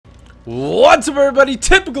What's up, everybody?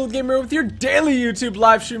 Typical Gamer with your daily YouTube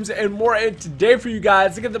live streams and more. And today for you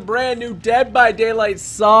guys, look at the brand new Dead by Daylight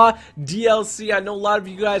Saw DLC. I know a lot of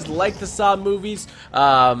you guys like the Saw movies,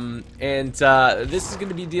 this is going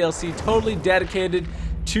to be DLC totally dedicated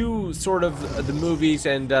to sort of the movies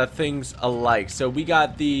and things alike. So we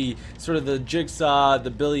got the sort of the jigsaw, the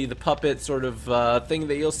Billy the puppet sort of thing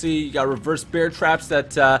that you'll see. You got reverse bear traps that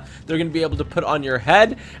they're going to be able to put on your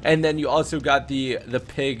head, and then you also got the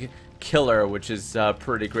pig killer, which is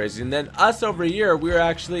pretty crazy. And then us over here, we're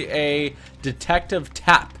actually a detective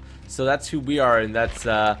tap, so that's who we are, and that's who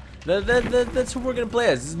we're gonna play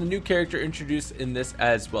as. This is the new character introduced in this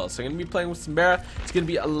as well. So I'm gonna be playing with Samara. It's gonna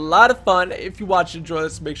be a lot of fun. If you watch and enjoy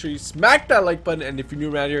this, make sure you smack that like button, and if you're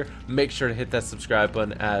new around here, make sure to hit that subscribe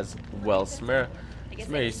button as well. Samara,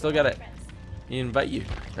 you still gotta invite you.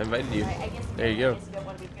 I invited you. There you go.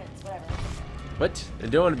 What? I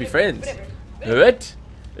don't want to be friends. What?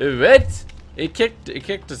 What? It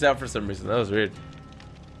kicked us out for some reason. That was weird.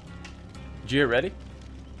 Did you hit ready?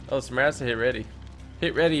 Oh, Samara said hit ready.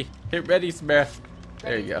 Hit ready. Hit ready, Samara.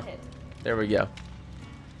 There you go. There we go.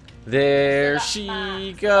 There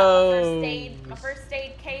she goes. My first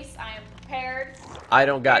aid case. I am prepared. I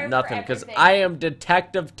don't got nothing because I am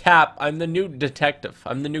Detective Tap. I'm the new detective.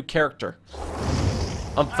 I'm the new character.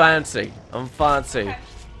 I'm fancy. I'm fancy.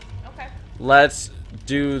 Okay. Let's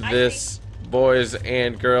do this, boys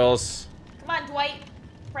and girls. Come on, Dwight.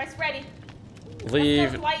 Press ready.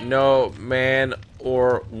 Leave no man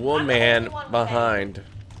or woman behind.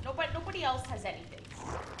 Nobody else has anything.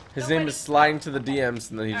 His name is sliding to the DMs,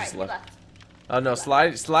 and then he just left. Oh no,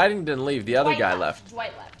 sliding didn't leave. The other guy left.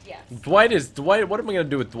 Dwight left. Yes. Dwight. What am I gonna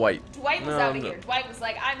do with Dwight? Dwight was out of here. Dwight was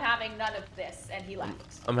like, I'm having none of this, and he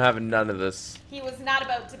left. I'm having none of this. He was not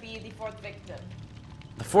about to be the fourth victim.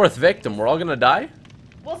 The fourth victim? We're all gonna die?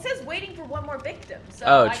 Well, it says waiting for one more victim. So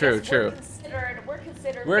oh, I true.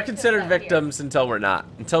 We're considered victims until we're not.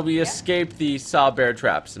 Until we escape the Saw bear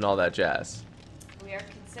traps and all that jazz. We are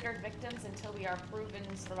considered victims until we are proven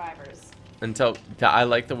survivors. I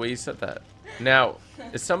like the way you said that. Now,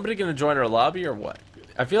 is somebody gonna join our lobby or what?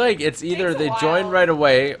 I feel like it's either they join right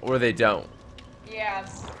away or they don't. Yeah.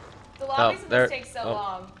 The lobbies take so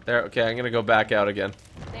long. Okay, I'm gonna go back out again.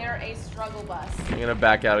 They're a struggle bus. I'm gonna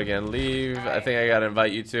back out again. Leave. Right. I think I gotta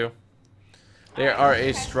invite you too. They are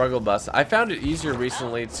a struggle bus. I found it easier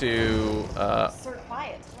recently to. Sir,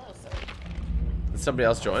 quiet. Hello, sir. Did somebody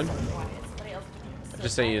else join? I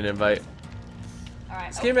just sent you an invite. All right.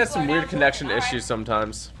 This game has some weird connection issues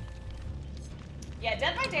sometimes. Yeah,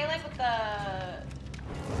 Dead by Daylight with the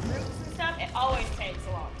groups and stuff, it always takes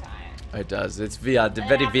a long time. It does. It's weird.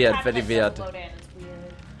 Very weird. Very weird.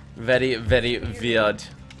 Very, very weird.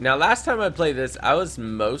 Now, last time I played this, I was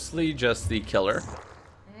mostly just the killer.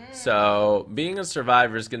 So, being a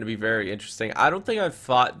survivor is going to be very interesting. I don't think I've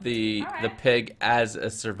fought the pig as a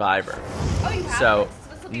survivor. Oh, you have? So,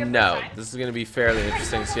 this will be your no. first time? This is going to be fairly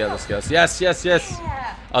interesting to see how this goes. Yes, yes, yes.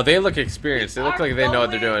 Yeah. Oh, they look experienced. They look like they know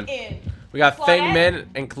what they're doing. We got Fang Min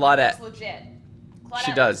and Claudette.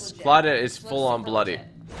 She does. Claudette is full on bloody.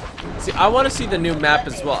 See, I want to see the new map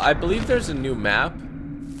as well. I believe there's a new map,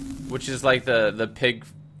 which is like the pig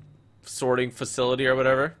sorting facility or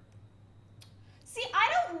whatever. See, I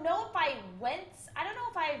don't know if I don't know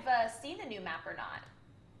if I've seen the new map or not.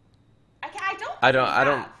 I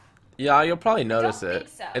don't. Yeah, you'll probably notice it.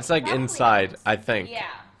 So. It's like probably inside, I think. Yeah.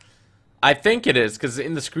 I think it is because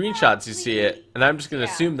in the screenshots you see it, and I'm just gonna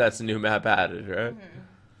assume that's a new map added, right?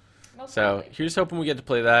 So here's hoping we get to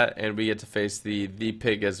play that and we get to face the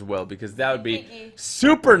pig as well, because that would be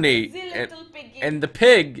super neat. And the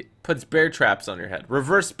pig puts bear traps on your head,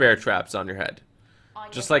 reverse bear traps on your head,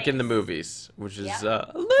 just like in the movies, which is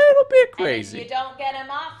a little bit crazy. And if you don't get him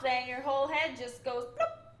off, then your whole head just goes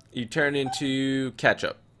bloop. You turn into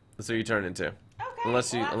ketchup. That's what you turn into. Okay.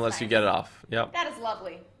 Unless you get it off. Yep. That is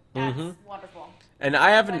lovely. That's wonderful. And I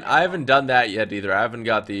haven't done that yet either. I haven't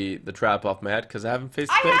got the trap off my head because I haven't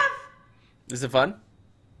faced the pig. Is it fun?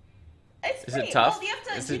 Is it tough? Well,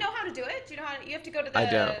 do you know how to do it? Do you know how you have to go to the... I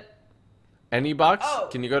don't. Any box? Oh.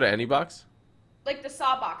 Can you go to any box? Like the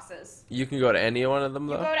saw boxes. You can go to any one of them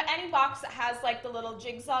though? You go to any box that has like the little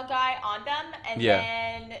jigsaw guy on them, and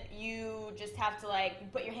then you just have to like you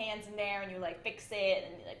put your hands in there and you like fix it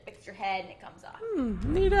and you like fix your head and it comes off.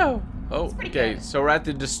 Neato. Oh, okay. Good. So we're at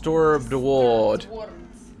the disturbed ward.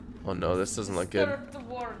 Oh no, this doesn't look good.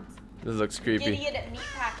 This looks creepy. Idiot at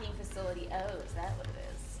meatpacking facility. Oh, is that what it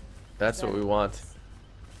is? That's what we want.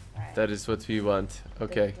 Right. That is what we want.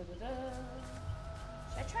 Okay. Should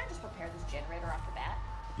I try and just repair this generator off the bat?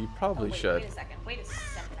 You probably should. Wait a second. I saw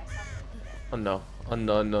something. Oh no. Oh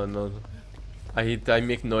no, no, no. I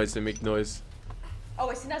make noise. I make noise. Oh,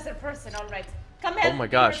 it's another person. All right. Come help Oh my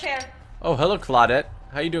gosh. me repair. Oh, hello, Claudette.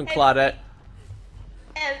 How you doing, Claudette?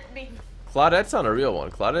 Help me. Claudette's not a real one.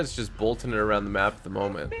 Claudette's just bolting it around the map at the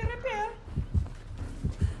moment. Repair.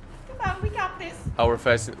 Come on, we got this. Oh, we're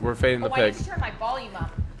fighting the I pig. need to turn my volume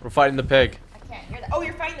up. We're fighting the pig. I can't hear that. Oh,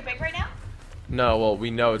 you're fighting the pig right now? No, well, we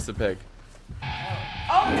know it's the pig.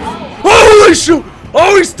 Oh. Holy shoot!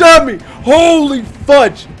 Oh, he stabbed me! Holy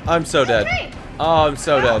fudge! I'm so dead. Okay. Oh, I'm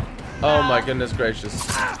so dead. Oh my goodness gracious.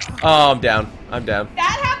 Oh, I'm down. I'm down.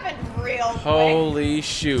 That happened real quick. Holy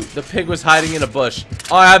shoot. The pig was hiding in a bush.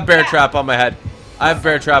 Oh, I have bear trap on my head. I have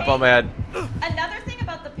bear trap on my head. Another thing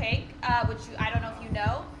about the pig, which I don't know if you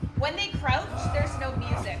know, when they crouch, there's no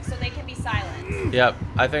music, so they can be silent. Yep.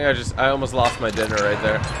 I think I almost lost my dinner right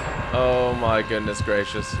there. Oh my goodness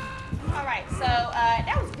gracious. Alright, so,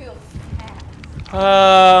 that was real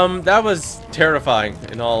fast. That was terrifying,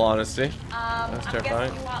 in all honesty. I'm terrifying.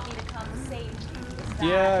 guessing you want me to come save you.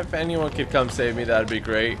 Yeah, if anyone could come save me, that'd be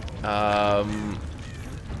great. Well,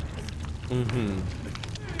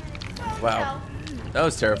 Wow. you know, That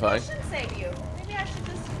was terrifying. I shouldn't save you. Maybe I should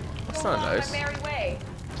just That's go not along nice. my merry way.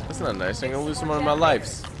 That's not nice. I'm gonna lose Some one of more my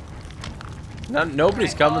lives.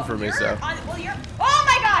 Nobody's Alright, coming well, for me, you're so. well, you're. Oh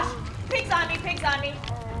my gosh! Pig's on me! Pig's on me!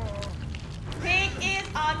 Pig is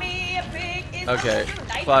on me! Pig is Okay, on me!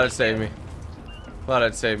 Nice Claudette to saved meet me.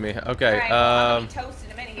 Claudette saved me. Okay, Alright, well, I'm gonna be toast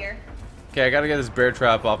in a minute here. okay, I gotta get this bear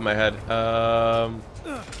trap off my head.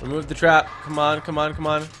 Remove the trap. Come on, come on, come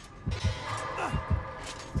on.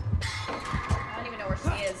 I don't even know where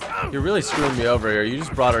she is. You're really screwing me over here. You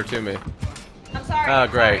just brought her to me. I'm sorry. Oh, I'm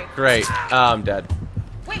great, sorry. great. Oh, I'm dead.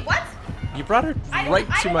 Wait, what? You brought her I right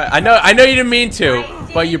didn't- to I my. didn't- I know you didn't mean to,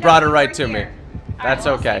 I but you didn't brought know her you right were to me. here. That's Alright,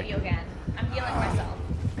 well, I'll okay. save you again. I'm healing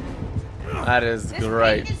myself. That is This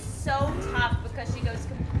great. pig is so tough because she goes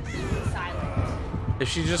completely silent. If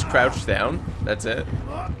she just crouched down, that's it.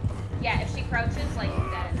 Yeah, if she crouches, like,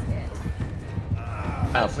 that is it.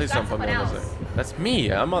 Oh, she's please got don't put me on someone this else. thing. That's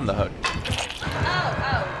me. I'm on the hook.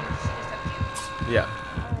 Oh, she just took you.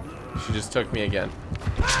 Yeah. She just took me again.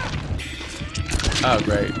 Oh,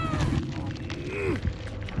 great.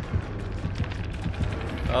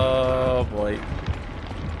 Oh, boy.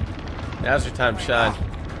 Now's your time to shine.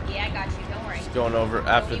 Yeah, I got you. Don't worry. Going over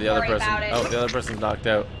after you the other worry person. about it. Oh, the other person's knocked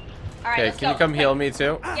out. All right, Okay, let's can you go. come heal me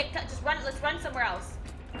too? Yeah, just run. Let's run somewhere else.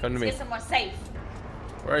 Come to Let's me. get somewhere safe.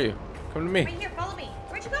 Where are you? Come to me. Right here, follow me.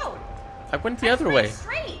 Where'd you go? I went the I other ran way.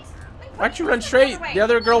 Straight. Wait, Why'd you why run the straight? way? The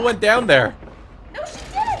other girl went down there. No, she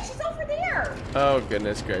didn't. She's over there. Oh,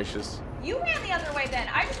 goodness gracious. You ran the other way then.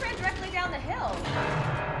 I just ran directly down the hill.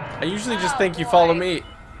 I usually just Oh, think you follow boy. me.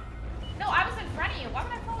 No, I was in front of you. Why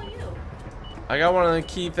would I follow you? I got one of the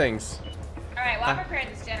key things. All right, well, I'm repairing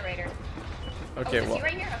this generator. Okay, oh, is well. you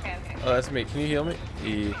right here? Okay, okay. Oh, that's me. Can you heal me?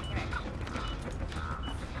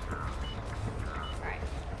 Alright.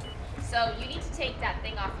 So you need to take that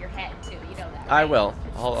thing off your head too. You know that. I right? will.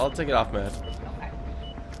 I'll take it off my head. Okay.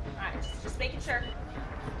 Alright, just making sure.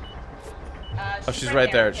 Oh, she's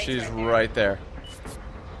right there. Faye's She's right there.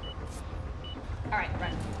 Alright,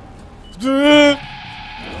 run.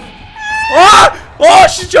 Ah! Oh,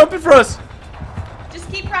 she's jumping for us. Just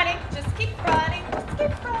keep running. Just keep running. Just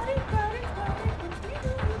keep running, running,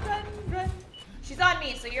 running. Run. She's on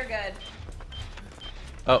me, so you're good.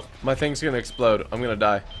 Oh, my thing's gonna explode. I'm gonna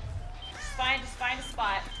die. Just find a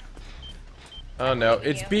spot. Oh no,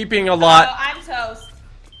 believing it's you. beeping a lot. Oh, I'm toast.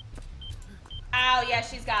 Ow, yeah,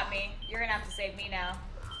 she's got me. You're gonna have to save me now.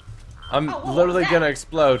 I'm Oh, what literally was that? gonna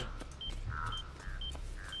explode.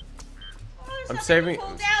 Oh, there's I'm nothing saving- to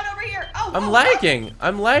pull down over here. Oh, I'm whoa, lagging.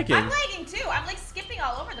 I'm whoa. lagging. I'm lagging too. I'm like skipping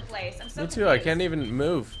all over the place. I'm so Me too. I confused. can't even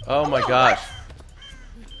move. Oh Oh, my whoa, gosh. what?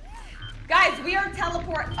 Guys, we are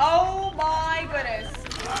teleport. Oh my goodness.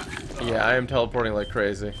 Yeah, I am teleporting like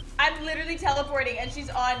crazy. I'm literally teleporting and she's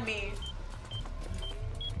on me.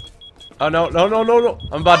 Oh no, no, no, no, no.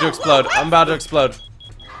 I'm about to Whoa, explode. what? I'm about to explode.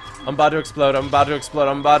 I'm about to explode. I'm about to explode.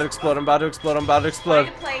 I'm about to explode. I'm about to explode. I'm about to explode.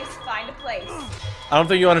 Find a place. Find a place. I don't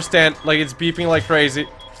think you understand. Like, it's beeping like crazy.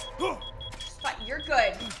 You're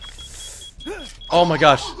good. Oh my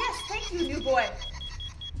gosh. Oh, yes, thank you, new boy.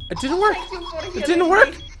 It didn't work. Thank you for It healing didn't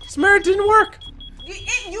work. me. Samara, it didn't work. You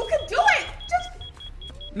can do it. Just.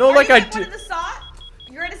 No, Are like you I at one of did. the saw?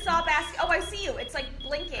 You're in a saw basket. Oh, I see you. It's like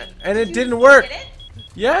blinking. And it You didn't work. Did it?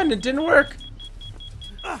 Yeah, and it didn't work.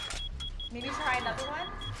 Maybe try another one.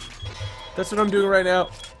 That's what I'm doing right now.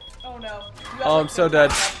 Oh no. You have, Oh, like, I'm so no dead.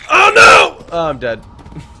 time. Oh no! Oh, I'm dead.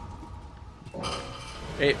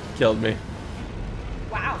 It killed me.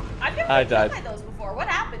 Wow. I've never I been killed died. by those before. What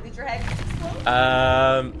happened? Did your head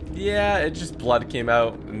explode? Yeah, it just blood came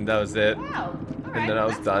out, and that was it. Wow. All right, And then I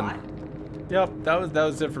was that's done. a lot. Yep, that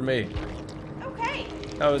was it for me. Okay.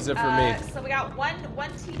 That was it for me. So we got one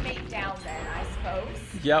teammate down then, I suppose.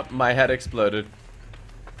 Yep, my head exploded.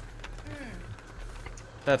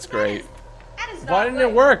 That's great. That is not Why didn't it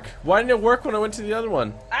good. work? Why didn't it work when I went to the other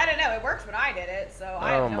one? I don't know. It worked when I did it, so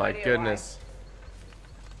I Oh have no my idea goodness.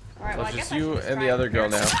 Why. All right, So well, I it's guess just I should you just and try the other girl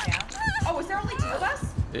tear now. this down. Oh, is there only 2 of us?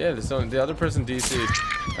 Yeah, the other person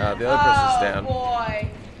DC'd. The other person's down. Boy.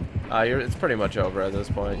 It's pretty much over at this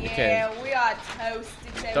point. You Yeah, can't. we are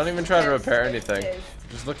toasted. Don't even try to repair anything.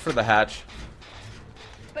 Just look for the hatch.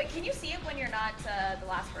 But can you see it when you're not the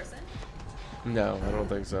last person? No, I don't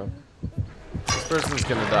think so. This person's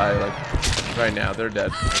gonna die like right now. They're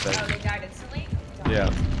dead. I Oh, think. they died instantly? Yeah.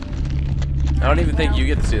 I don't even think you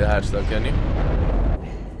get to see the hatch though, can you?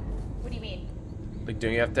 What do you mean? Like,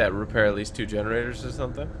 don't you have to repair at least 2 generators or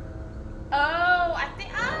something? Oh, I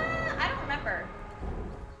think I don't remember.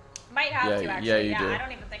 Might have to actually. Yeah, you do. I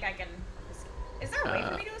don't even think I can. Is there a way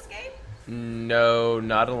for me to escape? No,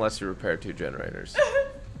 not unless you repair 2 generators.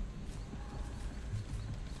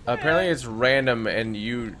 Apparently, it's random, and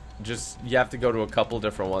you have to go to a couple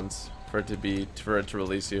different ones for it to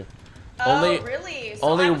release you. Oh, really? So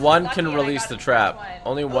Only I was just one lucky can and I release got the the first trap. one.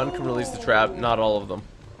 Only one can release the trap, not all of them.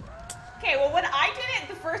 Okay, well, when I did it,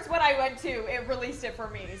 the first one I went to, it released it for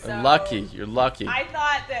me. So Lucky, you're lucky. I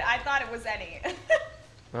thought it was any.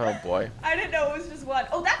 Oh boy, I didn't know it was just one.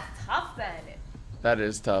 Oh, that's tough then. that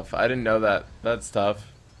is tough. I didn't know that. That's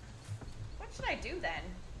tough. What should I do then?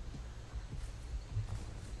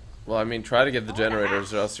 Well, I mean, try to get the Oh,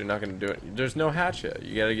 generators, the or else you're not gonna do it. There's no hatch yet.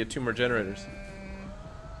 You gotta get 2 more generators.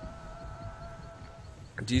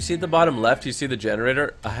 Do you see at the bottom left? You see the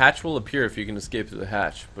generator? A hatch will appear if you can escape through the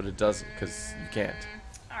hatch, but it doesn't because you can't.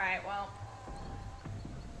 Alright, well.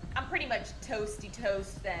 I'm pretty much toasty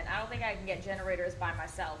toast then. I don't think I can get generators by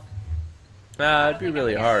myself. Nah, it'd be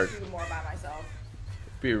really hard. 2 more by myself.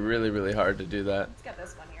 It'd be really, really hard to do that. Let's get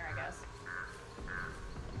this one here, I guess.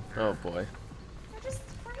 Oh boy. We're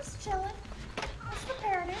just chilling. Let's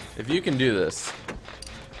repair this. If you can do this,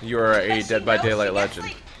 you are a Dead by Daylight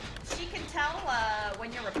legend. She can tell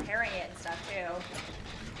when you're repairing it and stuff too.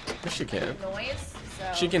 Yes, she can. The noise.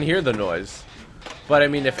 So. She can hear the noise. But I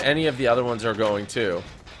mean, if any of the other ones are going too.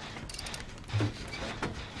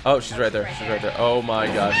 Oh, she's right there. She's right there. Oh my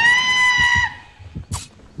gosh.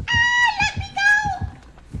 Let me go!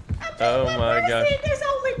 Oh my gosh. There's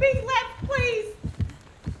only me left, please.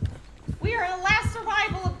 We are the last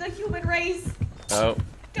survival of the human race. Oh.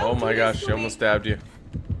 Oh my gosh, she almost stabbed you.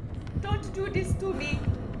 Don't do this to me.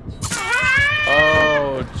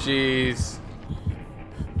 Oh, jeez.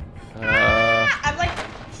 I'm like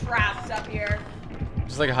trapped up here.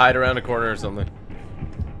 Just like hide around a corner or something.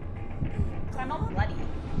 I'm all bloody.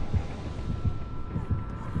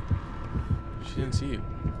 She didn't see you.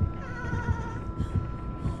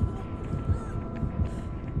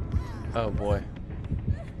 Oh boy.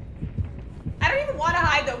 I don't even want to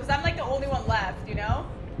hide though, because I'm like the only one left, you know?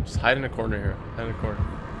 Just hide in a corner here. Hide in a corner.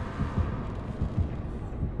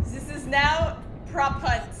 This is now prop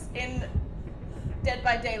hunts in Dead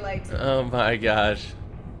by Daylight. Oh my gosh.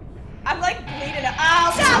 I'm like bleeding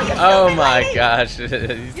out. Oh, no, you Oh stupid my lady! gosh. You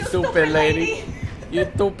You stupid lady. You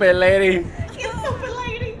stupid lady. You stupid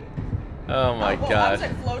lady! Oh my I was gosh.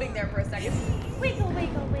 like floating there for a second. Wiggle,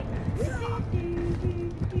 wiggle, wiggle.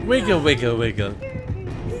 Wiggle, wiggle, wiggle.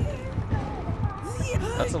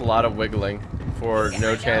 That's a lot of wiggling for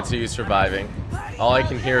no chance of you surviving. All I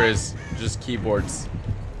can hear is just keyboards.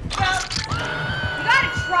 Well, you gotta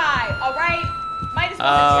try, alright? Might as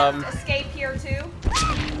well attempt escape here too.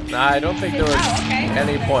 Nah, I don't think there was okay.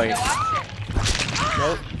 any There's point. No option.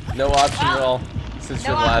 Nope, no option at all. Since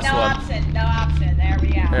you're the last no one. option, no option. There we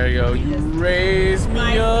go. There you go. You raise My me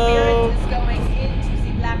spirit up. is going into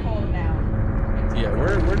the black hole now. Yeah,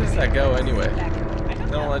 where does that go anyway? I don't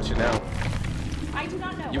They'll know. let you know. I do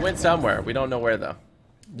not know. You where went it somewhere. We don't know where though.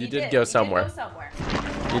 You did go somewhere. You did go somewhere.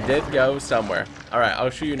 You did go somewhere. All right, I'll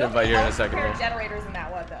shoot you an invite here in a second. There Here. generators in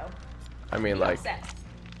that one though. I mean, I'm like, upset.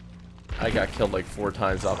 I got killed like 4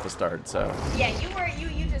 times off the start, so Yeah, you really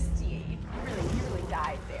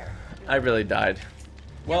died there. I really died.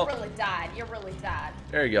 Well, You really died.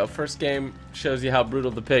 there you go. First game shows you how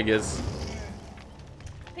brutal the pig is.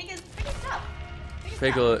 Pig is tough.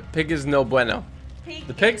 Tough. Pig is no bueno. Pig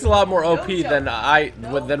The pig's is a lot more no OP joke. than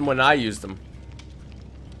No. than when I used them.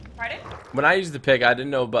 Pardon? When I used the pig, I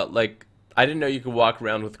didn't know about I didn't know you could walk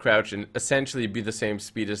around with crouch and essentially be the same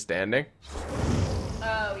speed as standing.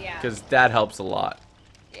 Oh yeah. Because that helps a lot.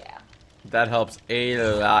 Yeah. That helps a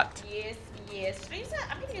lot. Yes.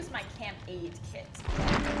 I'm gonna use my Camp 8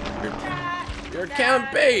 Your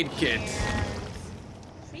account paid, kids.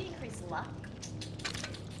 Should we increase luck?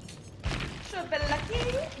 Should be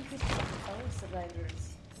lucky. Increase luck. Oh,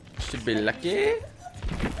 survivors. Should be lucky.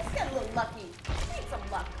 Let's get a little lucky. Need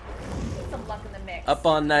some luck. Need some luck in the mix. Up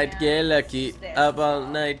all night, get lucky. Up all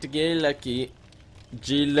night to get lucky.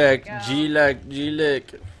 G-luck, G-luck, G-luck.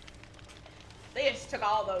 They just took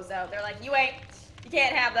all those out. They're like, you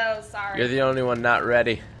can't have those, sorry. You're the only one not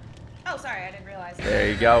ready. Oh, sorry, I didn't realize. There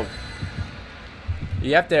you go.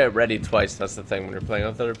 You have to have ready twice, that's the thing when you're playing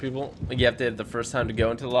with other people. Like you have to hit the first time to go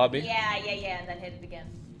into the lobby. Yeah, and then hit it again.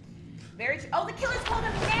 Very true. Oh, the killer's called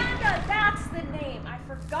Amanda. That's the name. I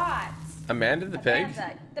forgot. Amanda the pig?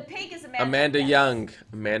 Amanda. The pig is Amanda. Amanda yes. Young.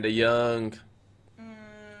 Amanda Young.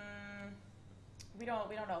 We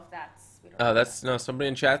don't know if that's. Oh, that's no. Somebody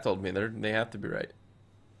in chat told me they have to be right.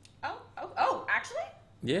 Oh, actually?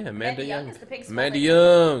 Yeah, Amanda Young. Is the pig's Amanda name.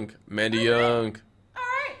 Young. Amanda Young. All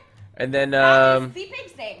right. And then That is the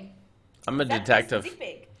pig's name. I'm a That is detective. the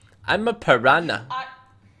pig. I'm a piranha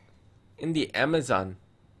in the Amazon.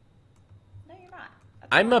 No, you're not.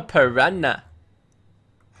 I'm a piranha.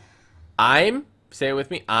 Say it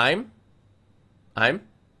with me. I'm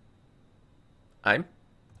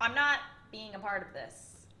not being a part of this.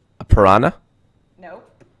 a piranha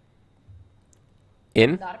Nope.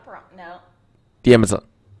 in Not a piranha. No. the Amazon.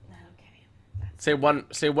 Okay.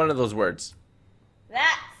 Say one of those words.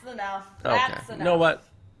 That's enough. Okay. That's enough. You know what?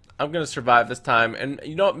 I'm gonna survive this time, and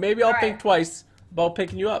you know what? Maybe I'll All right. think twice about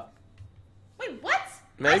picking you up. Wait, what?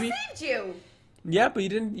 Maybe. I saved you. Yeah, but you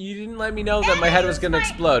didn't let me know that And my I head was used gonna my-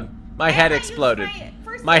 explode. My And head I used exploded.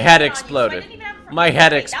 first My aid head on you, so I exploded. didn't even have a My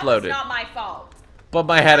head Wait, exploded. That was not my fault. But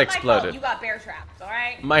my head Not my fault. exploded. You got bear trapped, all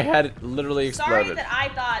right? My head literally Sorry exploded. that I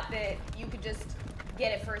thought that you could just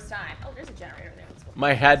get it first time. Oh, there's a generator there. Let's go.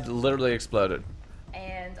 My head literally exploded.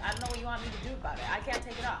 And I don't know what you want me to do about it. I can't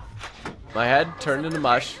take it off. My head turned into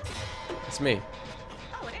mush. It's me.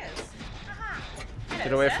 Oh, it is. Aha. Hello,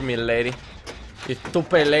 Get away sir. from me, lady. You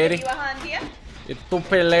stupid lady. Give you a hand here. You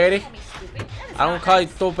stupid lady. Call me stupid. That is I don't not call you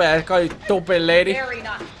nice. stupid. I call you stupid lady. Very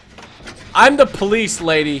not. I'm the police,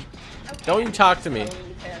 lady. Okay. Don't you talk to me.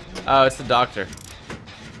 Believe him. Oh, it's the doctor.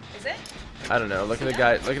 Is it? I don't know. Look at the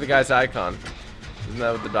guy. Look at the guy's icon. Isn't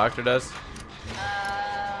that what the doctor does?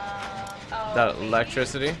 Oh, That maybe.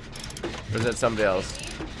 electricity? Or is that somebody else? Maybe?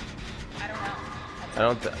 I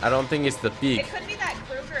don't know. I don't think it's the It peak. could be that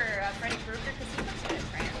Krueger, Freddy Krueger, because he puts you in a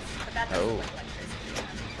trance. But that doesn't Oh. look electricity.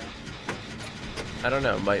 I don't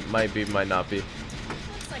know. Might be, might not be.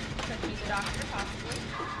 Looks like it could be the doctor, possibly.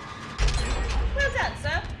 Well done,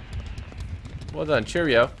 sir. Well done.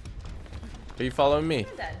 Cheerio. Are you following me?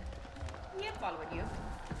 Well done. Yeah, following you.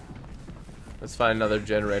 Let's find another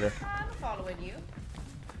generator. I'm following you.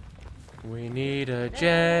 We need a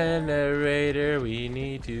generator. We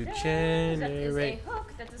need to That is generate. a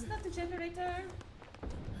hook. That is not a generator.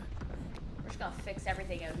 We're just gonna fix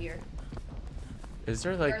everything out here. Is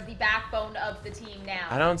there You're like? the backbone of the team now.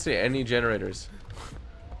 I don't see any generators.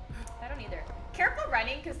 I don't either. Careful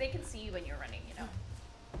running, because they can see you when you're running, you know.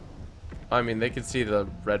 I mean, they can see the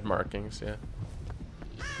red markings. Yeah.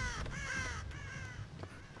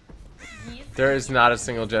 Yes. There is not a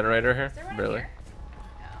single generator here. Is there one Really? here?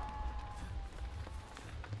 No.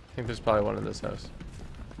 I think there's probably one in this house.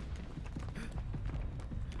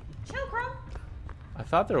 Chill, Crow. I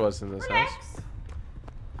thought there was in this Relax. house.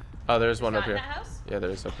 Oh, there's one Not up in here. that house? Yeah,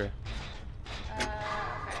 there is up here. Okay.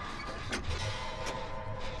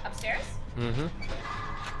 Upstairs? Mm-hmm.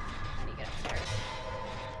 How do you get upstairs?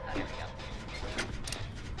 Oh, there we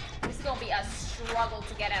go. This is gonna be a struggle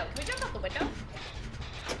to get out. Can we jump out the window?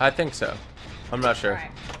 I think so. I'm not sure.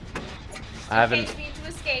 Alright. I haven't Okay, need to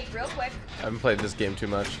escape real quick. played this game too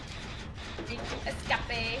much. Need to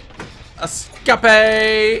escape.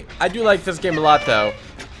 Escape! I do like this game a lot though.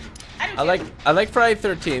 I do too. I like Friday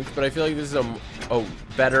 13th, but I feel like this is a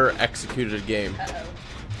better executed game. Uh-oh.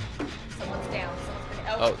 Someone's down. Someone's been...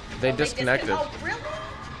 Oh, they disconnected. Oh, really?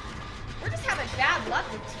 We're just having bad luck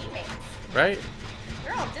with teammates. Right?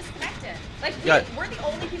 They're all disconnected. Like, Yeah. we're the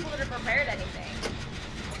only people that have prepared anything.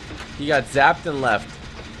 He got zapped and left.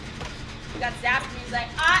 He got zapped and he's like,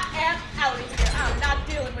 I am out of here. I'm not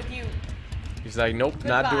dealing with you. He's like, nope,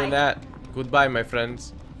 not Goodbye. doing that. Goodbye, my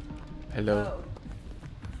friends. Hello. Oh,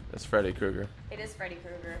 That's Freddy Krueger. it is Freddy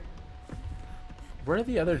Krueger. Where are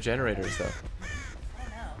the other generators though? I don't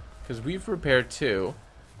know. Because we've repaired 2,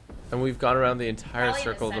 and we've gone around the entire Probably in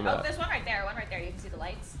circle of the center. Oh, map. there's one right there. One right there. You can see the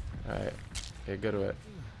lights. Alright. Okay, go to it.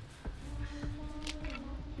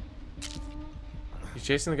 He's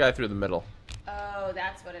chasing the guy through the middle. Oh,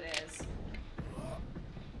 that's what it is.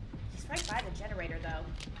 He's right by the generator, though.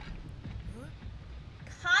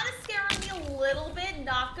 Kind of scaring me a little bit,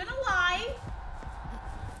 not gonna lie.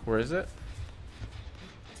 Where is it?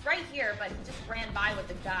 It's right here, but he just ran by with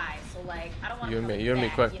the guy, so like, I don't want to You and me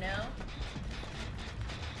quick. you know?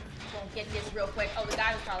 Don't get this real quick. Oh, the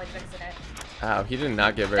guy was probably fixing it. Ow, he did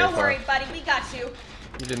not get very far. Don't worry, buddy, we got you.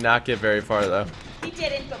 He did not get very far, though. He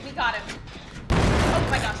didn't, but we got him. Oh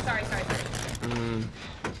my gosh, sorry. I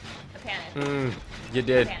panicked. You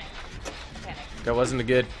did. I panicked. That wasn't a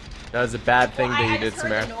good. That was a bad thing that you did,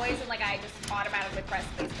 Samara. I just heard the noise and like I just automatically pressed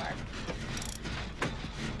spacebar.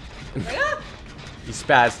 Like, ah! He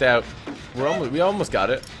spazzed out. We almost got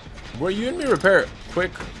it. Were you and me repair it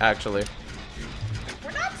quick, actually?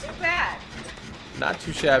 We're not too bad. Not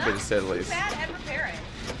too shabby, to say the least. Not too bad at repairing.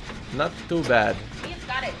 Not too bad. We have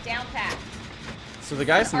got it down pat. So the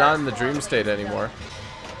guy's not in the dream state anymore.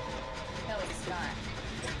 No, it's not.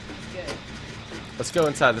 It's good. Let's go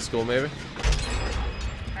inside the school, maybe.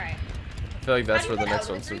 Alright. I feel like that's where the next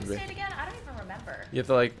one should be. Again? I don't even remember. You have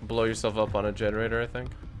to like blow yourself up on a generator, I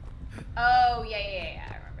think. Oh, yeah.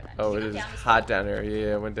 I remember that. Oh, it is hot down here.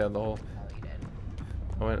 Yeah, I went down the hole. Oh, you did.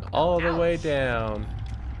 I went all the way down.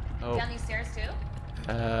 Oh. Down these stairs too?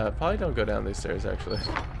 Probably don't go down these stairs, actually.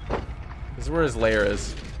 This is where his lair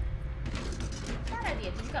is. Smart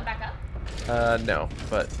idea. Did you come back up? No,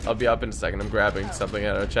 but I'll be up in a second. I'm grabbing something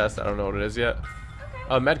out of a chest. I don't know what it is yet. Okay.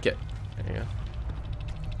 Oh, medkit. There you go.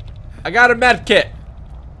 I got a medkit!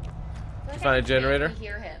 Did you find a generator?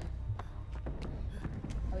 Hear him.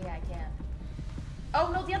 Oh, yeah, I can.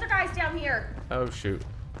 Oh, no, the other guy's down here. Oh, shoot.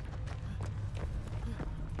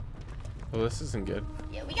 Well, this isn't good.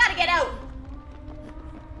 Yeah, we gotta get out.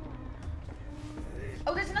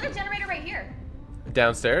 Oh, there's another generator right here.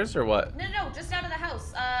 Downstairs or what? No, just out of the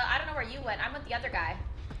house. I don't know where you went. I'm with the other guy.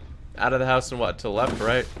 Out of the house and what? To the left or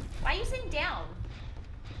right? Why are you saying down?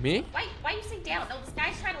 Me? Why are you saying down? No, this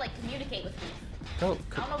guy's trying to like communicate with me. Go.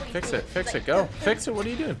 I don't know what he's Fix doing. it. Fix He's it. Go. Fix it. What are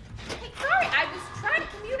you doing? Hey, sorry, I was trying to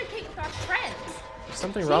communicate with our friends. There's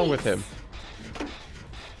something wrong with him.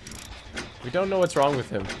 We don't know what's wrong with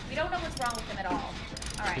him. We don't know what's wrong with him at all.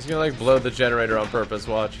 Alright. He's gonna like blow the generator on purpose,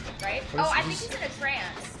 watch. Right? Oh, I think he's in a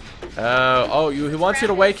trance. Oh, he wants you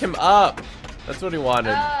to wake him up. That's what he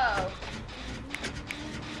wanted. Oh.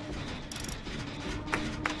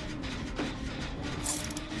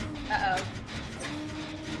 Uh-oh.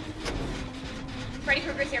 Freddy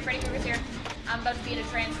Krueger's here. I'm about to be in a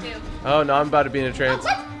trance too. Oh, no, I'm about to be in a trance. Oh,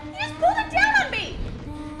 what? You just pulled it down on me!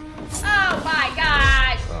 Oh my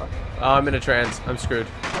gosh! Oh, I'm in a trance. I'm screwed.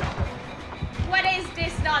 What is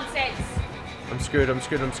this nonsense? I'm screwed. Yeah, I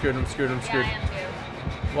am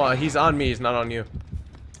too. Well, he's on me. He's not on you.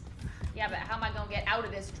 Yeah, but how am I gonna get out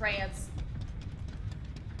of this trance?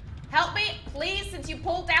 Help me, please, since you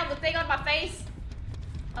pulled down the thing on my face.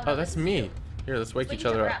 Oh, no, that's me. Here, let's wake each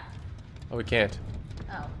other up. Oh, we can't.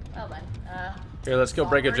 Oh, well then. Here, let's go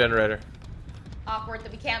break a generator. Awkward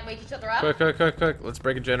that we can't wake each other up. Quick. Let's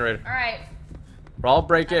break a generator. Alright. We'll all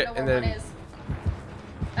break it, and then...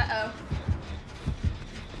 Uh-oh.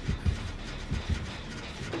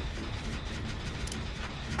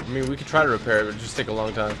 I mean, we could try to repair it, but it'd just take a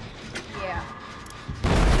long time. Yeah.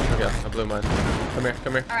 Okay, I blew mine. Come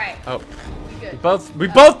here. Alright. Oh. Good. We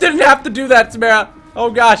both didn't have to do that, Samara.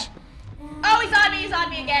 Oh, gosh. Oh, he's on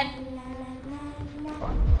me again.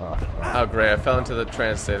 Oh, great. I fell into the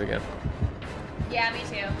trance state again. Yeah, me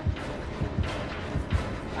too.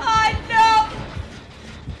 Oh, no.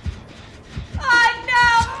 Oh,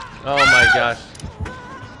 no. Oh, my gosh.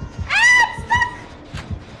 I'm stuck.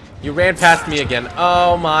 You ran past me again.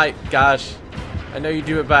 Oh, my gosh. I know you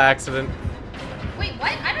do it by accident. Wait,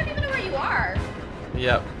 what? I don't even know where you are.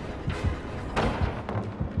 Yep.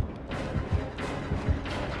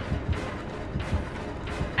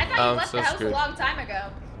 I thought you left the house screwed. a long time ago.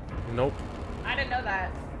 Nope. I didn't know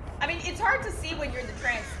that. I mean, it's hard to see when you're in the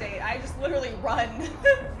trance state. I just literally run.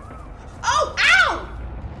 Oh, ow!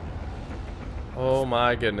 Oh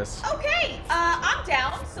my goodness. Okay, I'm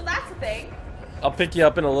down, so that's a thing. I'll pick you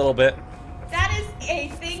up in a little bit. That is a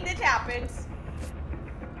thing that happens.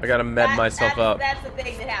 I gotta med myself up. That's the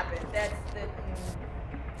thing that happened. That's the...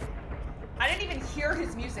 I didn't even hear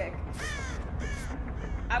his music.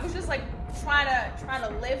 I was just like trying to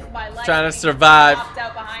live my life. Trying to survive. Popped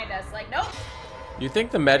out behind us. Like, nope. You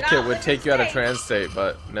think the med kit would take you out of trance state,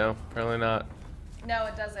 but no, apparently not. No,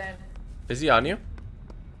 it doesn't. Is he on you?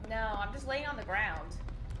 No, I'm just laying on the ground.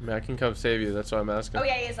 I mean, I can come save you. That's why I'm asking. Oh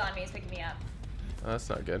yeah, he is on me. He's picking me up. Oh, that's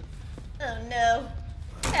not good. Oh no.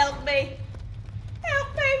 Help me.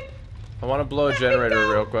 Help me. I want to blow a generator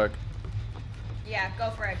real quick. Yeah,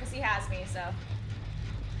 go for it, because he has me, so.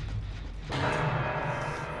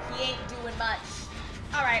 He ain't doing much.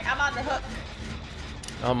 Alright, I'm on the hook.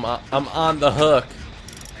 I'm on the hook.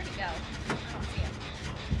 Where'd he go? I don't see him.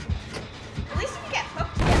 At least if you get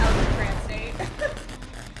hooked, you get out of the trance state.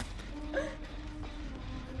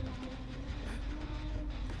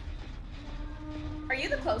 Are you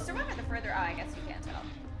the closer one or the further? Oh, I guess you can't tell.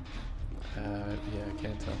 Yeah, I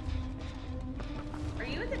can't tell. Are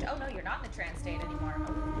you in the? Oh no, you're not in the trance state anymore.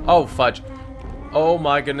 Oh, fudge. Oh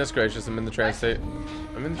my goodness gracious, I'm in the trance state.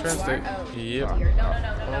 I'm in the trance state. Oh, Yep. no,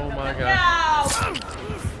 Oh my gosh. No!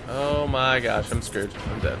 Oh my gosh, I'm screwed.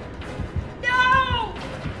 I'm dead. No!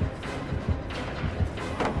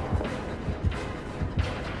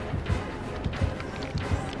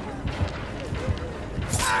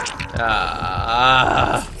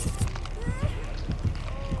 Ah.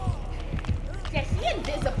 Yeah, he's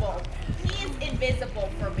invisible. He is invisible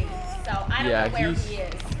for me, so I don't Yeah, know where he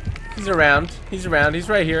is. He's around. He's around. He's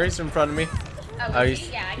right here. He's in front of me. Oh, he I sees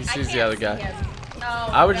can't the other see guy. him. Oh,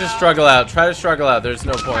 I would just struggle out. Try to struggle out. There's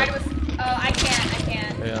no point. Oh, I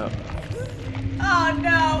can't. Yeah. Oh,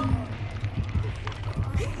 no.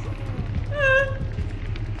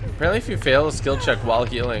 Apparently, if you fail a skill check while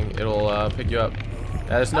healing, it'll pick you up.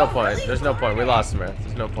 There's no point. Really? There's no point. We lost him, Earth.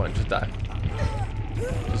 There's no point. Just die.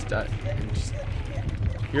 Just die.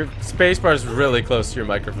 Your spacebar is really close to your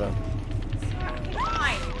microphone.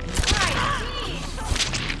 Fine, please.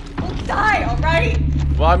 We'll die, alright?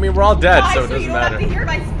 Well, I mean, we're all dead, so it You doesn't don't matter. have to hear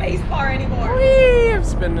my space bar anymore. Whee! I'm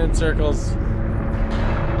spinning in circles.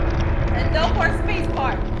 And no more space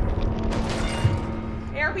bar.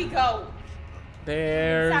 There we go.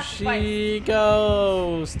 There she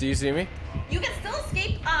goes. Do you see me? You can still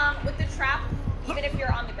escape with the trap even if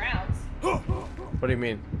you're on the ground. What do you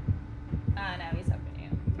mean? No, he's up at you.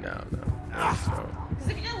 No. Because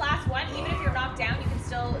if you're the last one, even if you're knocked down, you can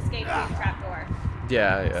still escape through the trap door.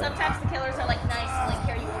 Yeah. Sometimes the killers are like nice, like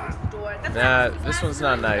carry you over to the door. That's what Nah, happens with this last one's not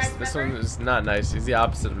time, you nice. guys This one remember? is not nice. He's the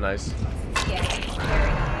opposite of nice. Yeah, he's very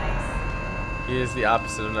not nice. He is the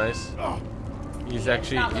opposite of nice. He's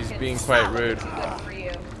actually, he's being quite rude. Good for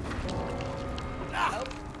you. Oh.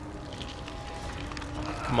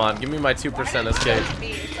 Come on, give me my 2% escape.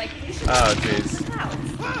 Oh, jeez.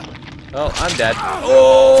 Oh, I'm dead.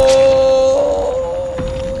 Oh!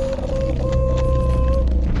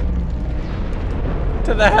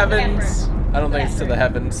 To the heavens. I don't think it's to the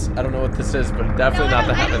heavens. I don't know what this is, but definitely not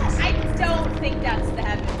the heavens. I don't think that's the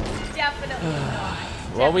heavens. Definitely not.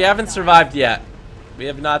 Well, we haven't survived yet. We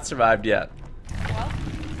have not survived yet. Well,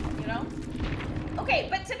 you know. Okay,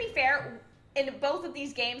 but to be fair, in both of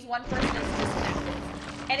these games, one person is disconnected.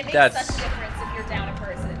 And it makes such a difference if you're down a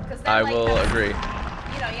person. I will agree. You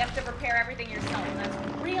know, you have to repair everything yourself. And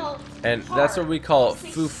that's real And hard. that's what we call It's a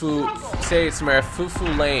foo-foo. struggle. Say it, Samara. Foo-foo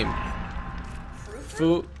lame.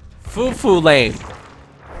 Foo-foo lame.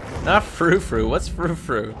 Not frou-frou. What's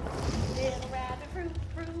frou-frou?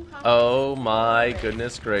 Oh my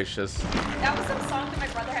goodness gracious. That was some song that my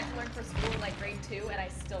brother had to learn for school in like grade 2, and I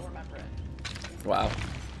still remember it. Wow.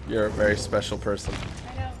 You're a very special person.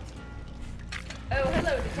 I know. Oh,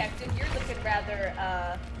 hello, detective. You're looking rather,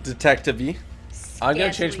 Detective-y. I'm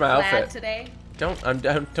gonna change my scantily clad outfit. today.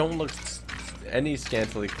 Don't look any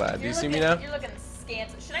scantily clad. Do you see me now? You're looking scant.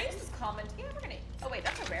 Should I use this common? Yeah, we're gonna. Oh wait,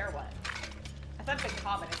 that's a rare one. I thought it's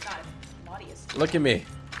common. It's not. It's naughtiest. Look at me.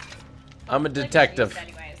 I'm a I feel like we should use detective. it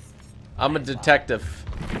anyways. I'm a Might as well. detective.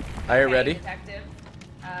 Are you Okay, ready? Detective.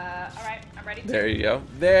 Alright, I'm ready. There you go.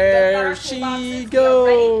 There she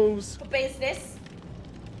goes. For business.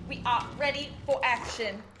 We are ready for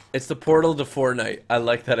action. It's the portal to Fortnite. I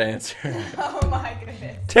like that answer. Oh my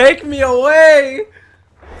goodness. Take me away!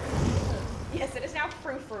 Yes, it is now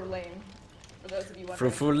frou-frou lane. For those of you wondering.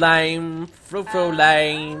 Frou-frou lame. Frou-frou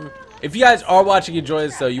lame. If you guys are watching and enjoy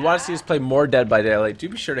this though, you want to see us play more Dead by Daylight, do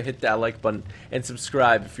be sure to hit that like button and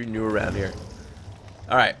subscribe if you're new around here.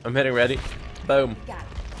 Alright, I'm hitting ready. Boom.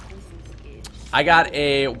 I got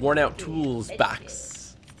a worn out tools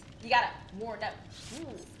box. You got a worn out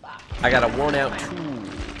tools box. I got a worn out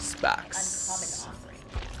tools Uncommon box. offering.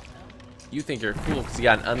 You think you're cool because you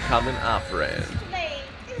got an uncommon offering. It's too late.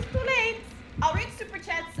 It's too late. I'll read super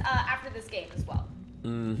chats after this game as well.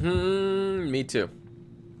 Me too.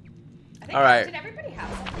 I think Alright. Did everybody have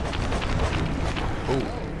something?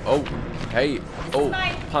 Oh, hey, oh,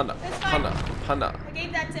 mine. panda, This is mine. panda. I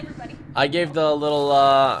gave that to everybody. I gave the little,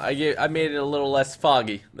 I made it a little less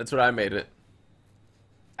foggy. That's what I made it.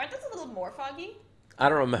 Aren't those a little more foggy? I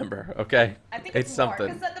don't remember, okay? I think it's more,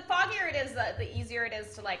 something. because the foggier it is, the easier it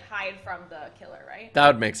is to like hide from the killer, right? That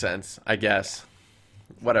would make sense, I guess.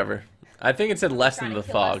 Whatever. I think it said lessen Trying the to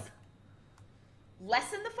kill fog. us.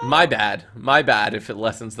 Lessen the fog? My bad if it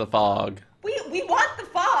lessens the fog. We want the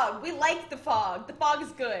fog. We like the fog. The fog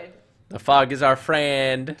is good. The fog is our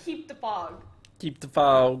friend. Keep the fog. Keep the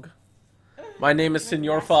fog. My name is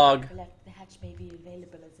Senor Last Fog. left, the hatch may be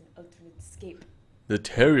available as an alternate escape. The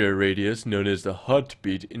terrier radius, known as the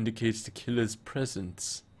heartbeat, indicates the killer's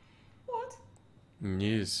presence. What?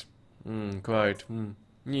 Yes. Quite.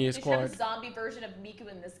 Yes, We should have quite. a zombie version of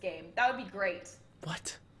Miku in this game. That would be great.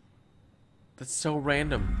 What? That's so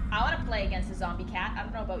random. I want to play against a zombie cat. I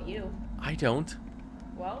don't know about you. I don't.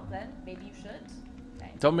 Well, then maybe you should.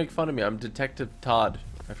 Okay. Don't make fun of me. I'm Detective Todd.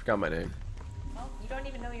 I forgot my name. Well, you don't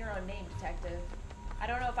even know your own name, detective. I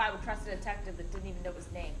don't know if I would trust a detective that didn't even know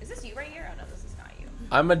his name. Is this you right here? Oh no, this is not you.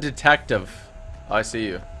 I'm a detective. Oh, I see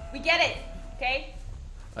you. We get it, okay?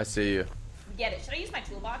 I see you. We get it. Should I use my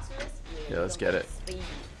toolbox for this? Yeah, let's get it. Speed.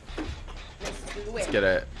 Let's do it. Let's get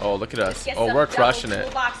it. Oh, look at us. Get Oh, some we're double crushing it.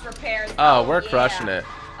 Toolbox repairs. Oh, we're yeah. crushing it.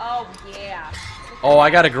 Oh yeah. Oh, I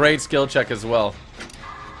got a great skill check as well.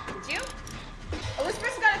 Did you? Oh, this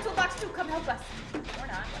person got a toolbox too. Come help us. Or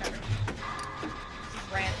not, whatever.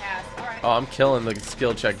 Just ran past. All right. Oh, I'm killing the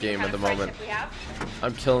skill check game What at the kind of moment. friendship we have?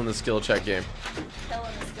 I'm killing the skill check game.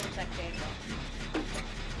 Killing the skill check game.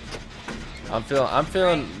 I'm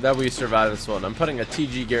feeling that we survive this one. I'm putting a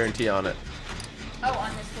TG guarantee on it. Oh,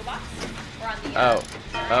 on this toolbox? Or on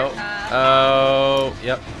the?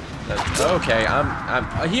 Yep. That's, okay,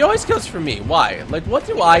 he always goes for me. Why? Like, what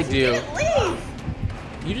do I do? You didn't leave.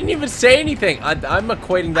 You didn't even say anything. I'm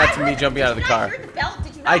equating that to me jumping out of the car. Did you not hear the bell?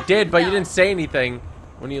 Did you not I hear did, the but you bell? didn't say anything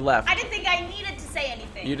when you left. I didn't think I needed to say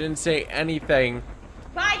anything. You didn't say anything.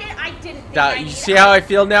 But I didn't think I You needed. see how I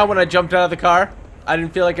feel now when I jumped out of the car? I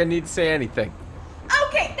didn't feel like I need to say anything.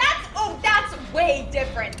 Okay, that's way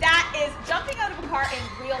different. That is jumping out of a car in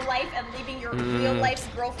real life and leaving your real life's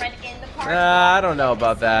girlfriend in the car. I don't know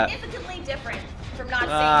about that. Significantly different from not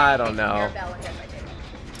saying I anything don't from your know. bell and my table.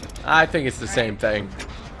 I think it's the same thing.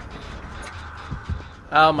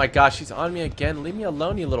 Oh my gosh, she's on me again. Leave me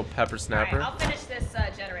alone, you little pepper snapper. Alright, I'll finish this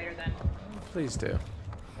generator then, Please do.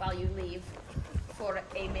 while you leave for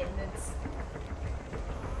a minute.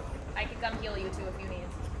 I can come heal you too if you need.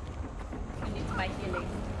 You need my healing.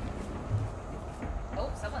 Oh,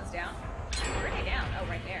 someone's down. Where are they down? Oh,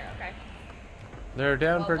 right there. Okay. They're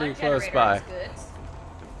down Well, pretty one close generator by. is good.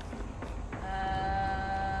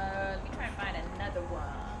 Let me try and find another one.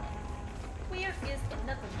 Where is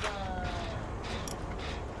another one?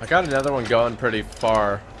 I got another one going pretty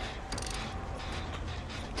far.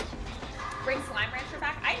 Bring Slime Rancher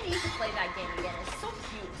back. I need to play that game again. It's so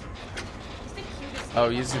cute. It's the cutest. Oh,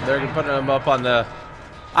 game they're ever. putting them up on the...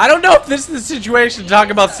 I don't know if this is the situation to talk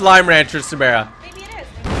about Slime Rancher, Samara. Maybe it is.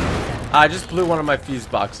 Maybe it is. I just blew one of my fuse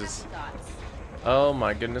boxes. Dots. Oh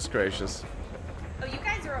my goodness gracious. Oh, you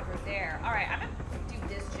guys are over there. All right, I'm gonna do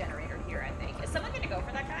this generator here. I think. Is someone gonna go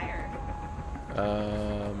for that guy or?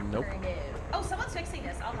 Nope. Or no? Oh, someone's fixing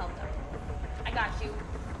this. I'll help them. I got you.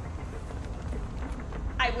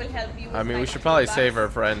 I will help you. With I mean, my we should probably toolbox. save our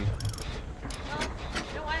friend. Well, you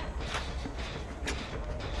know what?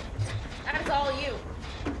 That is all you.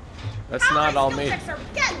 That's How not many all skill me. checks are we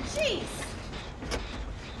getting? Jeez.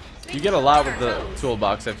 You get a lot with the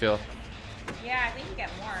toolbox, I feel. Yeah, I think you get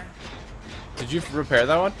more. Did you repair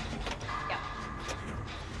that one? Yeah.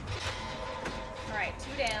 All right,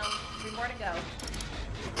 2 down, 3 more to go.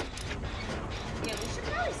 Yeah, we should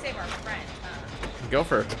probably save our friend, huh? Go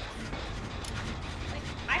for it. Like,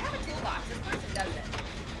 I have a toolbox. This person doesn't.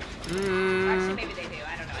 Mm. Actually, maybe they do.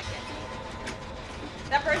 I don't know. I can't see.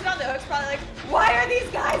 That person on the hook's probably like, why are these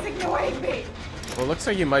guys ignoring me? Well, it looks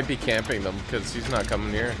like you might be camping them because he's not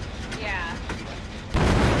coming here. Yeah.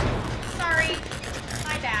 Sorry.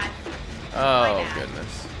 My bad. Oh, bad.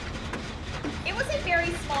 goodness. It was a very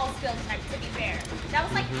small skill check, to be fair. That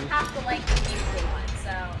was like half the length of the usual one,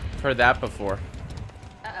 so. Heard that before.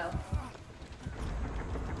 Uh-oh.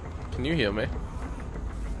 Can you heal me?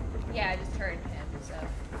 Yeah, I just heard him, so.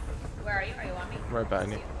 Where are you? Are you on me? Right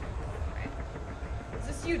behind Is you. this Alright. Is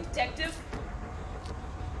this you, detective?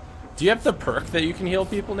 Do you have the perk that you can heal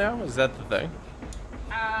people now? Is that the thing?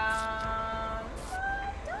 I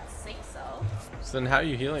don't think so. So then how are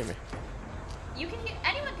you healing me? You can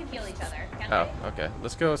anyone can heal each other, can't Oh, they? okay.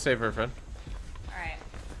 Let's go save her friend. Alright.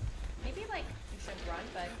 Maybe like you should run,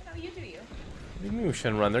 but you know, you do you. What do you mean we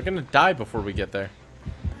shouldn't run? They're gonna die before we get there.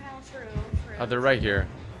 Well, true. Oh, they're right here.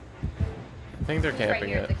 I think they're Who's camping right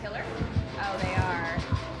here, it. the killer? Oh, they are.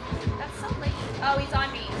 That's so late. Oh, he's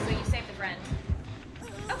on me, so you saved a friend.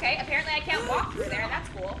 Okay, apparently I can't walk through there. That's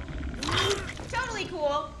cool. Totally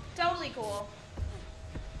cool. Totally cool.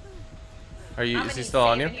 Are you? I'm Is gonna he need still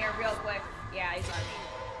on you? saving here real quick. Yeah, he's on me.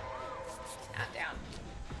 I'm down.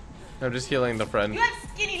 I'm just healing the friend. You have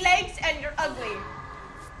skinny legs and you're ugly.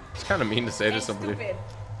 It's kind of mean to say to And somebody. stupid.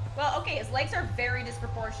 Well, okay, his legs are very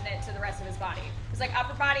disproportionate to the rest of his body. His like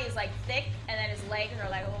upper body is like thick, and then his legs are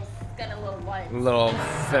like a little skinny little legs. Little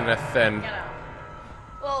thin. You know,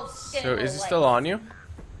 little skinny. So little is he legs. still on you?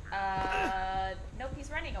 Nope,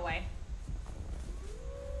 he's running away.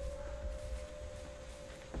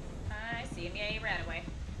 I see him. Yeah, he ran away.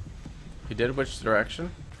 He did which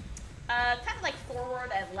direction? Kind of like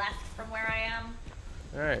forward and left from where I am.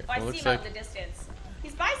 All right. Oh, I well, see looks him like out in the distance.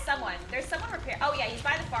 He's by someone. There's someone repair. Oh yeah, he's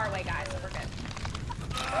by the faraway guy, so we're good.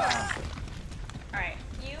 All right,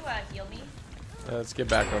 you heal me. let's get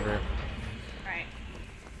back over here. All right.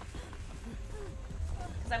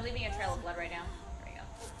 Because I'm leaving a trail of blood right now. There you go.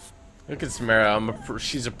 Look at Samara.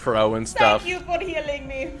 She's a pro and stuff. Thank you for healing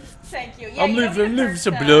me. Thank you. Yeah, I'm you don't leaving need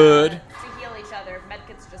some to blood. To heal each other.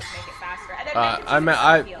 Medkits just make it faster. And then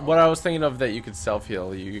medkits what I was thinking of that you could self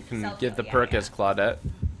heal. You can Self-heal, get the yeah, perk yeah. as Claudette.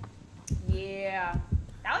 Yeah.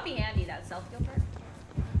 That would be handy, that self-heal perk.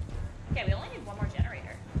 Okay, we only need one more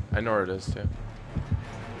generator. I know where it is too. Are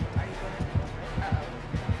you going to Uh-oh.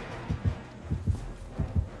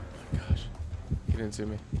 Gosh, he didn't see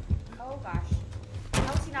me. Oh, gosh.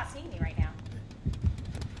 How is he not seeing me right now?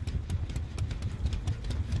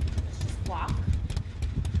 Let's just walk.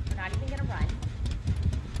 We're not even going to run.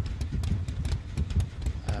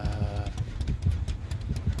 I'm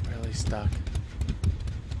really stuck.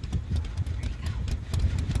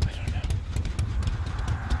 I don't know.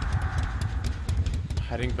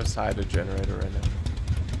 Hiding beside a generator right now.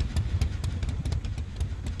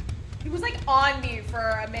 He was like on me for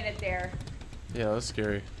a minute there. Yeah, that was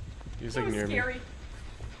scary. He was That like was near scary. me.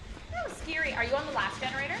 That was scary. Are you on the last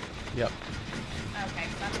generator? Yep. Okay,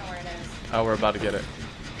 so I don't know where it is. Oh, we're about to get it.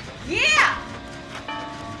 Yeah!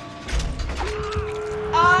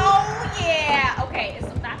 Oh, yeah! Okay, is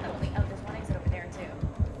that the only... Oh, there's one exit over there, too.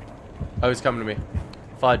 Oh, he's coming to me.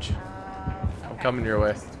 Fudge. I'm Okay. coming your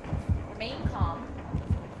way. Just remain calm.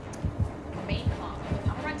 Remain calm. I'm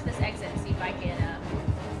gonna run to this exit and see if I can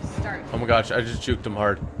start. Oh my gosh, I just juked him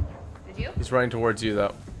hard. Did you? He's running towards you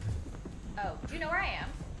though. Oh, do you know where I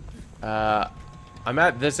am? I'm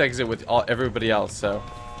at this exit with everybody else, so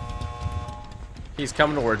he's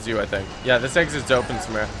coming towards you, I think. Yeah, this exit's open,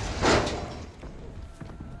 Samara.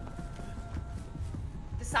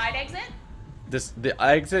 The side exit? The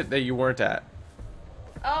exit that you weren't at.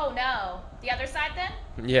 Oh, no. The other side, then?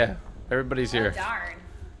 Yeah, everybody's here. Oh, darn.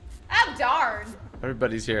 Oh, darn.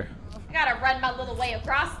 Everybody's here. I gotta run my little way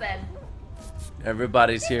across, then.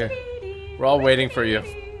 Everybody's here. We're all waiting for you.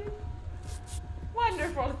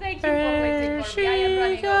 Wonderful. Thank you for waiting for me. I am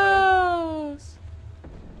running over.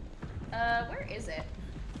 Where is it?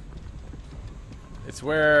 It's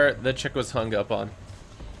where the chick was hung up on.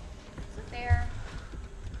 Is it there?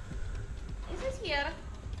 Is it here?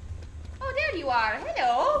 Oh, there you are.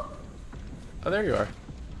 Hello. Oh, there you are.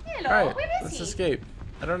 Hello. All right, Where is let's he? escape.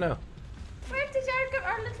 I don't know. Where did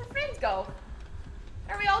our little friends go?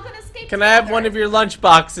 Are we all gonna escape Can I have together? one of your lunch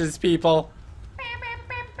boxes, people?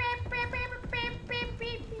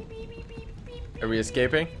 Are we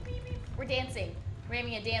escaping? We're dancing. We're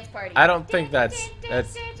having a dance party. I don't think that's.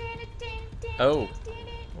 Oh,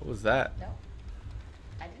 what was that? No.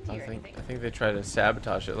 I didn't hear anything. I think they tried to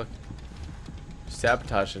sabotage it. Look,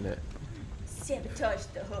 sabotaging it. Sabotage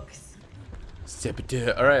the hooks.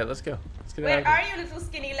 Sabotage. All right, let's go. Let's get out Where of here. are you, little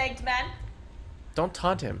skinny-legged man? Don't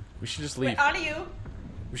taunt him. We should just leave. Where are you?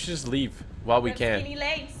 We should just leave while we Little can. Skinny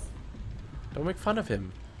legs. Don't make fun of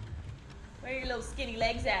him. Where are your little skinny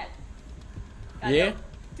legs at? Got Yeah? little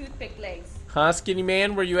Toothpick legs. Huh, skinny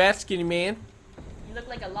man? Where you at, skinny man? You look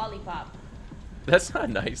like a lollipop. That's not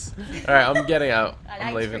nice. All right, I'm getting out. An I'm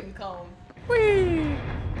ice leaving. cream cone. Whee! You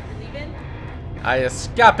leaving? I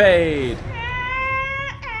escapade.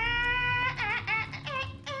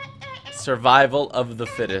 Survival of the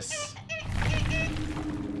fittest.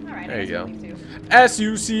 Alright, There you go. Too.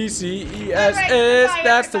 S-U-C-C-E-S-S. Alright,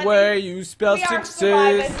 That's the everybody. way you spell We are success.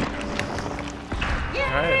 surviving. Yay!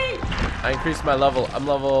 Alright. I increased my level. I'm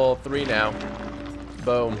level 3 now.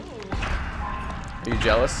 Boom. Ooh. Are you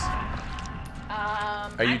jealous?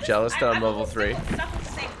 Are you jealous that I'm level 3? Stuck with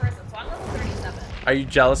the same person, so I'm level 37. Are you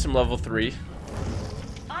jealous I'm level 3?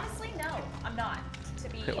 Honestly, no, I'm not. To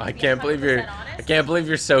be, I can't believe you're. honest, I can't believe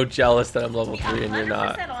you're so jealous that I'm level to be 3 and you're 100%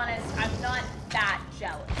 not. honest, I'm not that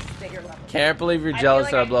jealous that you're level 3. Can't believe you're I feel jealous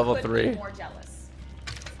like that I'm I level could be 3. more jealous.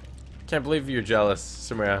 Can't believe you're jealous,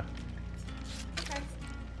 Samara. Okay.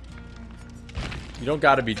 You don't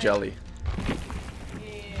gotta be jelly.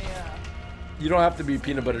 Yeah. You don't have to be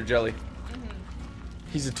peanut butter jelly.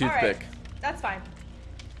 He's a toothpick. Alright, that's fine.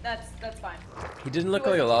 That's fine. He didn't look He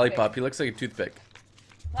was like a a lollipop. toothpick. He looks like a toothpick.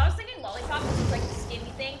 Well, I was thinking lollipop was just like the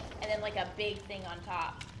skinny thing, and then like a big thing on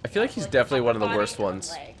top. I feel like he's definitely one of the worst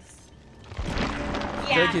ones.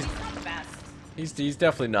 Yeah, like he's not the best. He's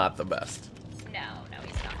definitely not the best. No,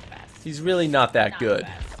 he's not the best. He's really not that good.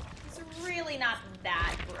 He's really not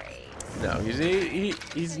that great. No,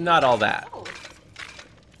 he's not all that. Oh,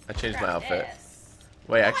 I changed my outfit. this.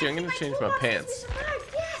 Wait, actually, I'm gonna change my toolbox pants. because we survived.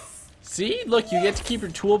 Yes. See, look, you get to keep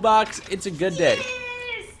your toolbox. It's a good day. Yes.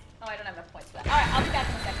 Oh, I don't have enough points for that. All right, I'll be back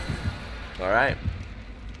in a second. All right.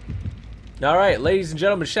 All right, ladies and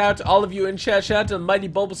gentlemen, shout out to all of you in chat. Shout out to Mighty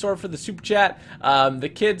Bulbasaur for the super chat. The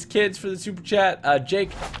kids for the super chat. Jake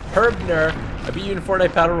Herbner, I beat you in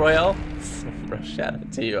Fortnite Battle Royale. Bro, shout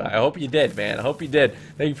out to you. I hope you did, man. I hope you did.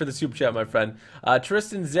 Thank you for the super chat, my friend.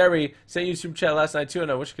 Tristan Zeri sent you a super chat last night too, and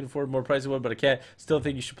I wish I could afford more price of one, but I can't. Still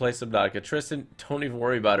think you should play Subnautica. Tristan, don't even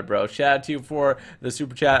worry about it, bro. Shout out to you for the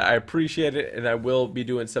super chat. I appreciate it, and I will be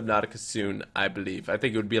doing Subnautica soon, I believe. I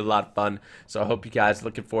think it would be a lot of fun, so I hope you guys are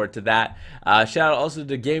looking forward to that. Shout out also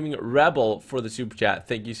to Gaming Rebel for the super chat.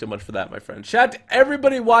 Thank you so much for that, my friend. Shout out to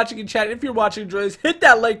everybody watching in chat. If you're watching, enjoy this, hit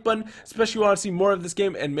that like button, especially if you want to see more of this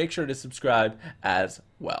game, and make sure to subscribe as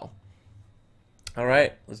well. All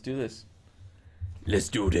right, let's do this. Let's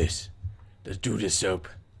do this. Let's do this, Soap.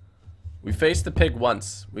 We faced the pig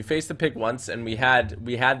once. And we had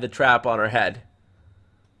the trap on our head.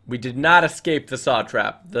 We did not escape the saw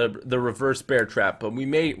trap, the reverse bear trap, but we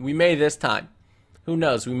may this time. Who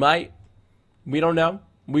knows? We might. We don't know.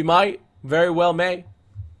 We might. Very well may.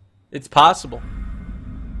 It's possible.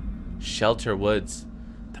 Shelter Woods.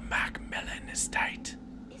 The Macmillan Estate.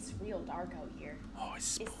 It's real dark out here. Oh, it's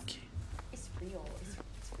spooky. It's real.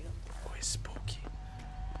 It's real dark. Oh, it's spooky.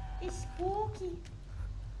 It's spooky.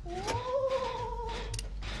 Ooh.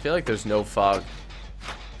 I feel like there's no fog.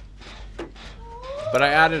 But I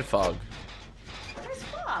added fog. There's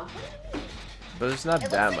fog. What do you mean? But there's not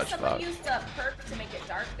that much someone fog. used the perk to make it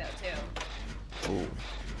dark though too. Ooh.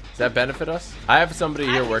 Does that benefit us? I have somebody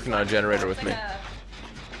here working on a generator with me. I can't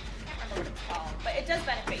remember what it's called, but it does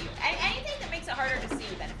benefit you. Anything that makes it harder to see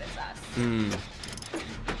benefits us.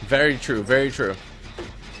 Very true, very true.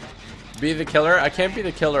 Be the killer? I can't be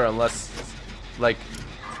the killer unless, like,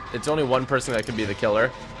 it's only one person that can be the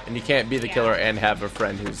killer. And you can't be the killer and have a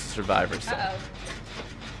friend who's a survivor, so. Uh-oh.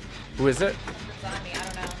 Who is it? It's on me, I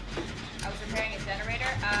don't know. I was repairing a generator.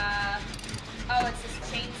 Oh, it's this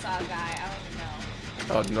chainsaw guy. I don't even know.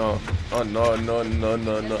 Oh no. Oh no, no, no,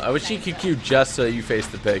 no, no. I wish you could queue just so you face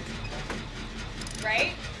the pig.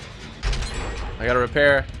 Right? I got a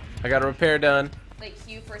repair. I got a repair done. Like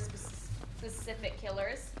queue for specific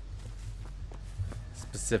killers.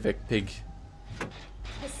 Specific pig.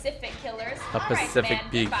 Pacific killers. A Pacific man,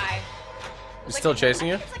 pig. Goodbye. It's still chasing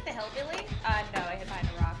you? It's like the hillbilly. No, I hid behind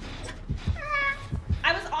a rock.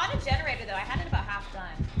 I was on a generator though. I had it about half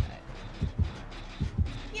done. But,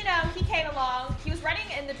 you know, he came along. He was running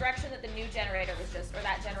in the direction that the new generator was just, or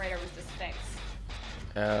that generator was just fixed.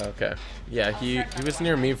 Okay. Yeah, he was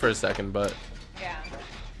near me for a second, but. Yeah.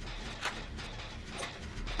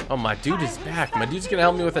 Oh, my dude is back. My dude's gonna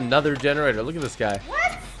help me with another generator. Look at this guy.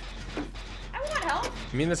 What? I want help.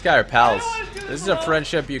 Me and this guy are pals. This is a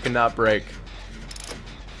friendship you cannot break.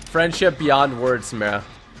 Friendship beyond words, Samara.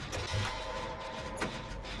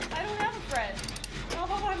 I don't have a friend.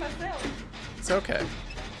 I'm all by myself. It's okay.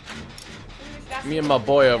 Me and my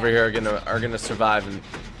boy over here are gonna survive, and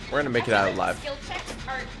we're gonna make it out alive. Skill checks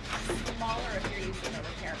are smaller if you're using a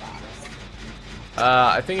repair box.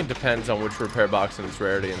 I think it depends on which repair box and its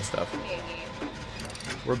rarity and stuff.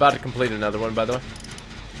 We're about to complete another one, by the way.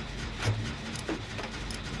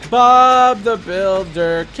 Bob the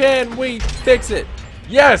Builder, can we fix it?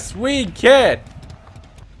 Yes, we can.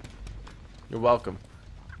 You're welcome.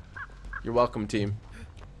 You're welcome, team.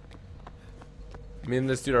 Me and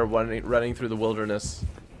this dude are running through the wilderness.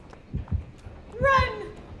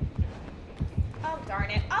 Run! Oh,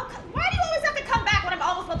 darn it. Why do you always have to come back when I'm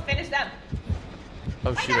almost about to finish them?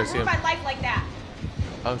 Oh, shoot, I see him. Why my life like that?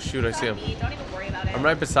 Oh, shoot, I see him. Me. Don't even worry about it. I'm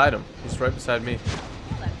right beside him. He's right beside me.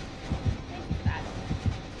 Hold on. Thank you for that.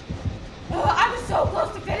 Oh, I was so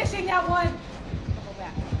close to finishing that one. I'll go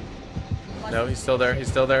back. No, he's still there. He's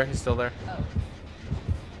still there. He's still there. Oh.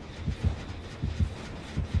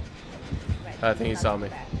 Right, I think he saw me.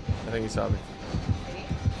 back. I think he saw me. Maybe?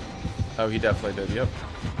 Oh, he definitely did. Yep.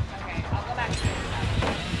 Okay, I'll go back.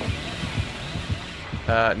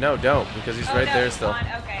 No, don't, because he's right no, there he's still. gone.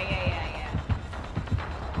 Okay, yeah.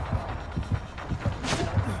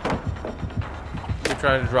 You're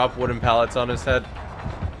trying to drop wooden pallets on his head.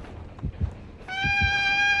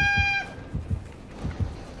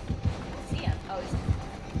 See him. Oh, he's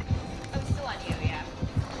still on you, yeah.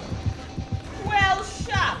 Well,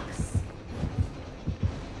 shucks.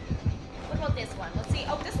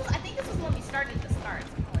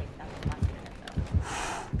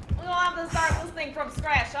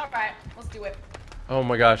 alright. Let's do it. Oh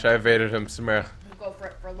my gosh, I evaded him, Samara. We'll go for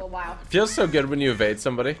it for a little while. Feels so good when you evade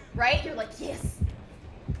somebody. Right? You're like, yes.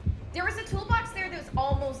 There was a toolbox there that was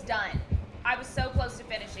almost done. I was so close to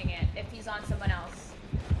finishing it. If he's on someone else.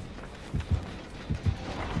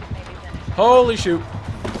 Maybe finish it. Holy shoot.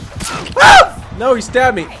 Ah! No, he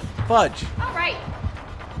stabbed me. Fudge. Alright.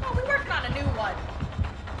 Oh, we're working on a new one.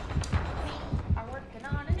 We are working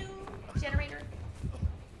on a new generator.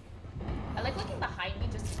 I like looking behind me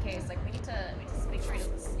just in case. Like, we need to make sure he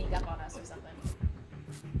doesn't sneak up on us or something.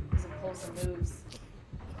 Some pull some moves.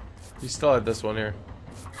 You still had this one here.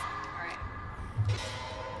 Alright.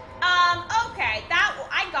 Okay.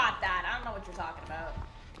 I got that. I don't know what you're talking about.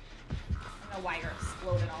 I don't know why you're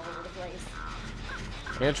exploding all over the place.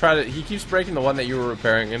 I'm gonna try to. He keeps breaking the one that you were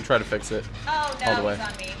repairing. I'm gonna try to fix it. Oh no, all the way. he's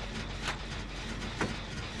on me.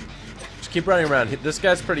 Just keep running around. This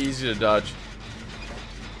guy's pretty easy to dodge.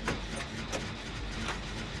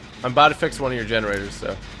 I'm about to fix one of your generators,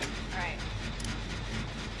 so Alright.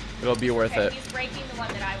 it'll be worth Okay, it. he's breaking the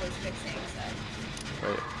one that I was fixing, so.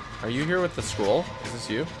 Wait, are you here with the scroll? Is this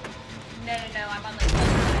you? No, I'm on the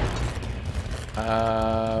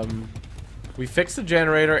other side. We fixed the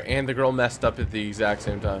generator and the girl messed up at the exact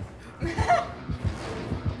same time.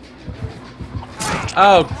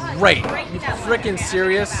 Oh, great! You freaking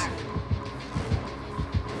serious?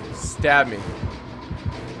 Stab me.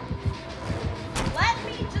 Let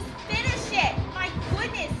me just finish it! My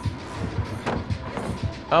goodness!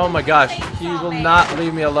 Oh my gosh, he will not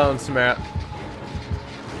leave me alone, Samara.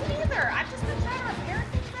 Me neither. I've just been trying to repair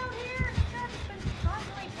things out here. I've just been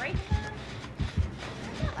constantly breaking them.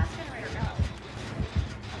 Where did that last generator go?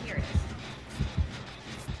 Oh, here it is.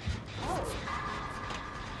 Oh.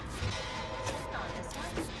 It's not this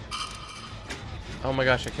one. Oh my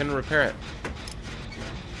gosh, I couldn't repair it.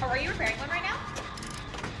 Oh, are you repairing one right now?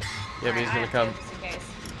 Yeah, but he's gonna come. Just in case.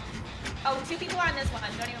 Oh, 2 people are on this one.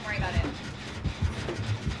 Don't even worry about it.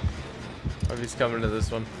 Oh, he's coming to this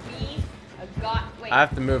one. We got. Wait. I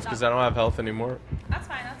have to move because I don't have health anymore. That's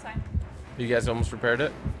fine. That's fine. You guys almost repaired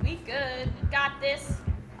it? We good. We got this.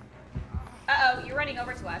 Uh-oh, you're running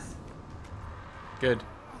over to us. Good.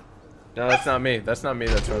 No, that's not me. That's not me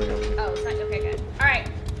that's running over. Oh, it's not. Okay, good. All right.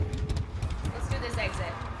 Let's do this exit.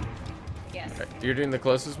 Yes. Okay, you're doing the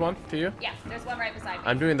closest one to you? Yeah, there's one right beside me.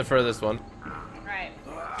 I'm doing the furthest one. All right.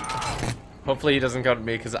 Hopefully he doesn't come to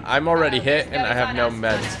me because I'm already hit and I have no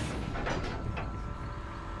meds.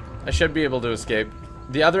 I should be able to escape.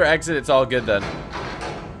 The other exit, it's all good then.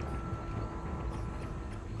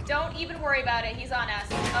 Don't even worry about it. He's on us.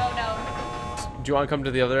 Oh Do you want to come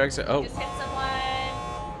to the other exit? no. Oh, Just hit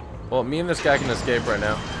someone. well, me and this guy can escape right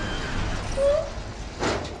now.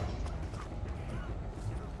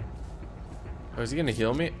 Oh, is he gonna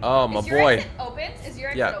heal me? Oh, my Is your boy. exit open? Is your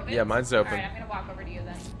exit Yeah, open? yeah, mine's open. All right, I'm gonna walk over to you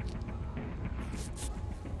then.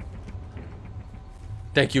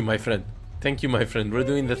 Thank you, my friend. Thank you, my friend. We're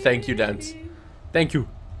doing the thank you dance. Thank you.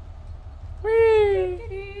 Whee!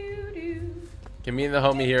 Okay, me and the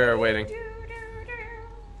homie here are waiting. Should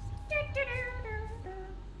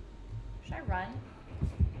I run?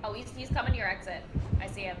 Oh, he's coming to your exit. I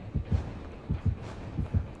see him.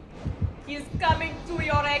 He's coming to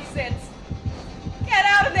your exit. Get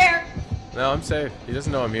out of there! No, I'm safe. He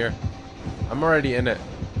doesn't know I'm here. I'm already in it.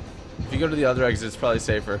 If you go to the other exit, it's probably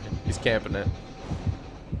safer. He's camping it.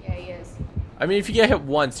 Yeah, he is. I mean, if you get hit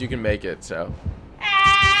once, you can make it, so.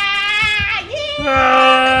 Ah!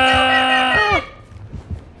 Yeah!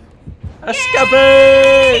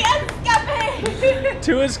 Escape! Escape!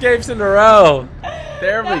 2 escapes in a row.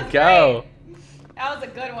 There we That's go. great. That was a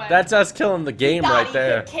good one. That's us killing the game right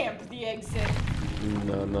there. Camp the exit.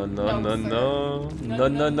 No, no, No, no, no, sir. no. No, No,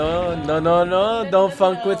 no, no, no, no, no, no. no, Don't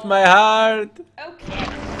funk no. with my heart. Okay.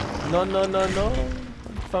 No, no, no, no. Don't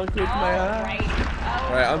funk with my heart. Alright.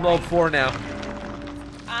 Alright, I'm level 4 now.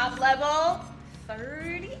 I'm level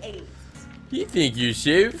 38. You think you're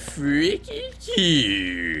so freaking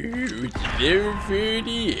cute. Level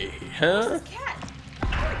 38, huh? Where's the cat? Where's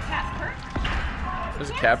the cat perk? There's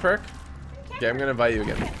a cat perk? Okay, I'm gonna invite you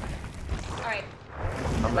again. Alright.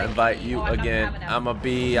 I'm gonna invite you Oh, I'm not again. having enough. I'm a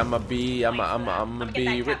bee. I'm a bee. I'm a get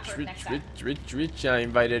bee. that cat Rich, perk rich, next rich, time. rich, rich. I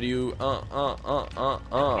invited you.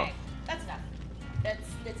 Okay. That's enough. That's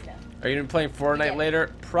enough. Are you gonna be playing Fortnite Okay.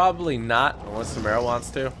 later? Probably not, unless Samara wants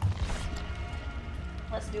to.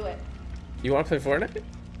 Let's do it. You want to play Fortnite?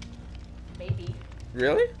 Maybe.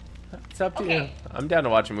 Really? It's up to you. Okay. I'm down to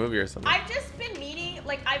watch a movie or something. I've just been meaning,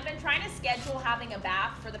 like, I've been trying to schedule having a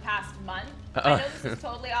bath for the past month. I know this is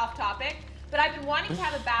totally off topic, but I've been wanting to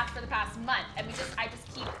have a bath for the past month, and I just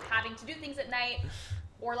keep having to do things at night,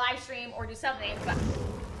 or live stream, or do something. But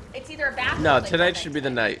It's either a bath. No, or, like, tonight something should be the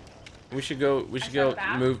night. We should go. We should go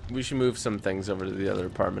bath? move. We should move some things over to the other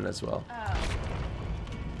apartment as well. Oh.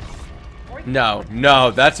 Or No,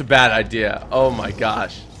 no, that's a bad idea. Oh my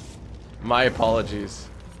gosh. My apologies.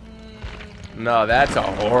 No, that's a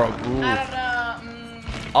horrible. Ooh. I don't know.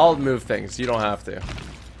 I'll move things. You don't have to.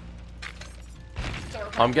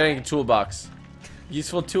 I'm getting a toolbox.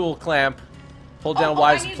 Useful tool clamp. Hold down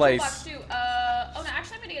Y's place. Too. Oh no,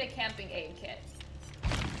 actually I'm gonna get a camping aid kit.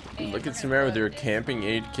 And Look we're at gonna Samara with put her this camping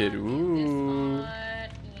aid on, kit. this Ooh. on,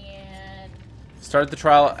 and Start the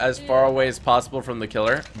trial as far away as possible from the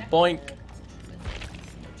killer. Boink.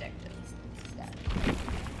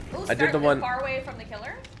 Ooh, I did the one far away from the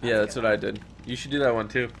killer. Yeah, that's what I did. You should do that one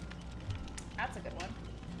too. That's a good one.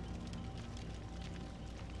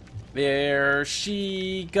 There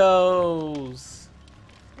she goes.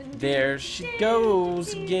 There she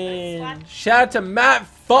goes again. Shout out to Matt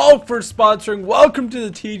Falk for sponsoring. Welcome to the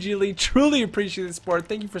TG Elite. Truly appreciate the support.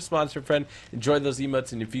 Thank you for sponsoring, friend. Enjoy those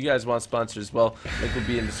emotes. And if you guys want to sponsor as well, link will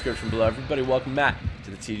be in the description below. Everybody, welcome Matt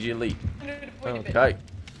to the TG Elite. Okay.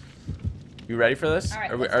 You ready for this? All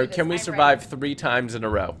right, or can we survive 3 times in a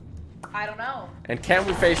row? I don't know. And can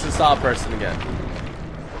we face the saw person again?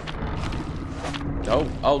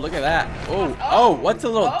 Oh, look at that. Oh, what's a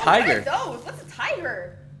little tiger? What's a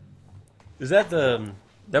tiger? Is that the...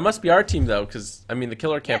 That must be our team, though, because, I mean, the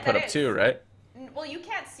killer can't put up 2, right? Well, you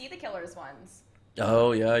can't see the killer's ones.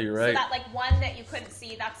 Oh, yeah, you're right. So that, like, one that you couldn't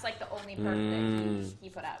see, that's, like, the only perk that he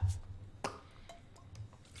put up.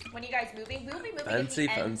 When are you guys moving? We'll be moving fancy.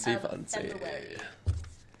 February.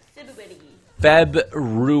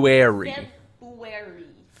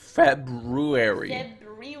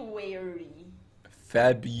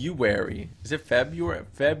 February. Is it February?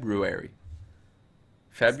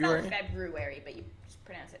 February, but you just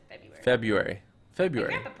pronounce it February. February.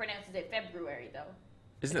 My grandpa pronounces it February, though.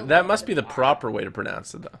 Isn't that must be the proper way to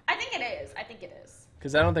pronounce it, though? I think it is.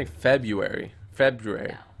 Because I don't think February.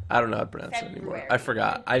 No. I don't know how to pronounce it anymore. I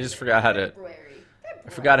forgot. I just February. forgot how to. I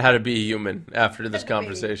forgot how to be a human after this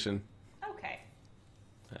conversation. Okay.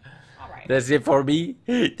 All right. That's it for me.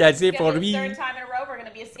 That's it for me. Third time in a row, we're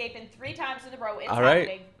gonna be escaping 3 times in a row. It's all right.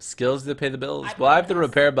 happening. Skills that pay the bills. Well, I have the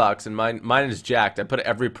repair box, and mine is jacked. I put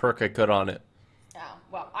every perk I could on it. Oh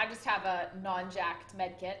well, I just have a non-jacked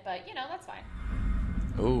med kit, but you know that's fine.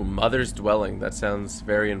 Ooh, Mother's Dwelling. That sounds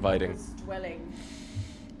very inviting. Mother's Dwelling.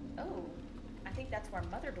 Oh, I think that's where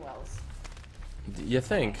Mother dwells. You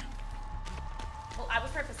think? Well, I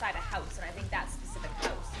was right beside a house, and I think that specific house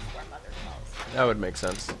is where Mother dwells. That would make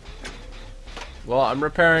sense. Well,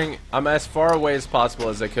 I'm as far away as possible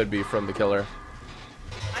as I could be from the killer.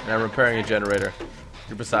 And I'm repairing a generator.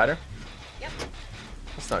 You're beside her? Yep.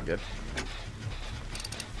 That's not good.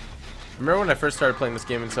 Remember when I first started playing this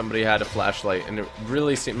game and somebody had a flashlight, and it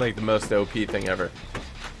really seemed like the most OP thing ever.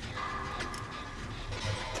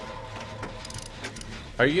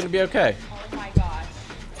 Are you gonna be okay? Oh my gosh.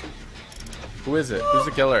 Who is it? Who's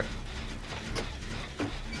the killer?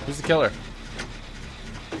 Who's the killer?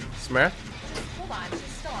 Samara? Hold on, she's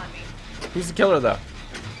still on me. Who's the killer, though?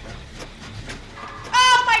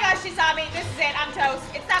 Oh my gosh, she saw me. This is it. I'm toast.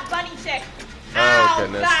 It's that bunny chick. Oh,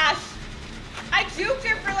 goodness. Gosh. I juked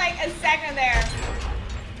her for like a second there.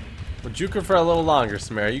 Well, juke her for a little longer,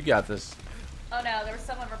 Samara. You got this. Oh no, there was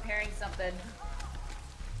someone repairing something.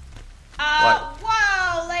 What?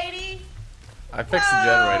 Whoa, lady. I fixed the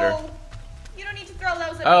generator. You don't need to throw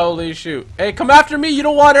those at me. Holy shoot. Hey, come after me. You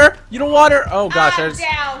don't want her. You don't want her. Oh, gosh. I'm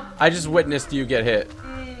down. I just witnessed you get hit.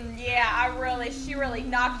 Yeah, she really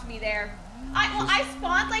knocked me there. I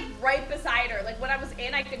spawned like right beside her. Like when I was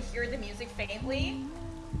in, I could hear the music faintly.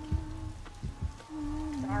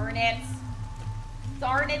 Darn it.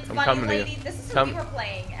 Darn it, bunny lady. This is who we were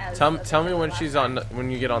playing as. Tell me when she's on,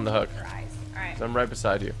 when you get on the hook. Alright. I'm right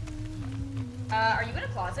beside you. Are you in a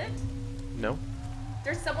closet? No.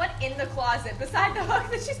 There's someone in the closet beside the hook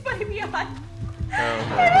that she's putting me on. Oh, no.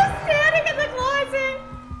 I'm just standing in the closet.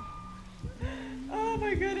 Oh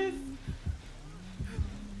my goodness.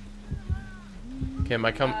 Okay, am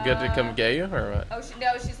I good to come get you, or what? Oh,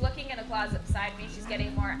 no, she's looking in a closet beside me. She's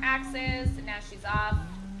getting more axes, and now she's off.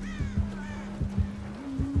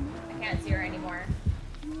 I can't see her anymore.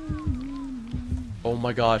 Oh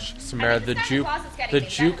my gosh, Samara, the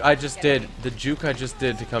juke I just did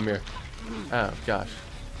to come here. Oh gosh.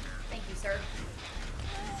 Thank you, sir.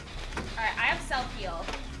 Alright, I have self-heal.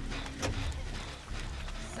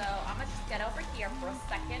 So I'm gonna just get over here for a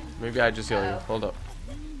second. Maybe I just heal you. Hold up.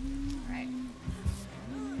 Alright.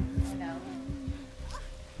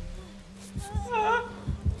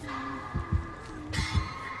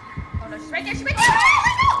 Oh no, she's right there, she's right there!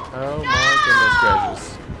 Oh my goodness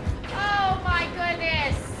gracious.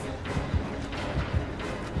 goodness.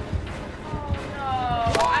 Oh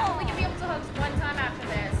no. I'm only gonna be able to hook one time after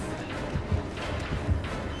this.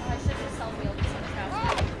 Oh, I should just self-heal this one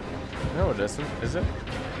faster. No, it isn't. Is it?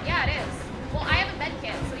 Yeah, it is. Well, I have a med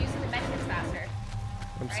kit, so using the med kit's faster.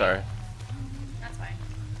 I'm Right? sorry. That's fine.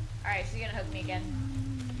 Alright, she's gonna hook me again.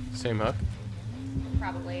 Same hook?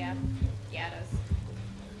 Probably, yeah. Yeah, it is.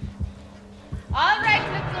 Alright,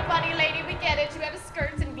 little bunny lady, we get it. You have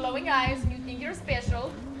skirts and glowing eyes, and you think you're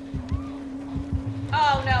special.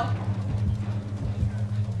 Oh, no.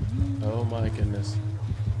 Oh my goodness.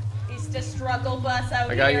 It's the struggle bus out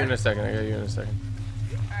I got you here. in a second. I got you in a second.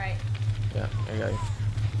 Alright. Yeah, I got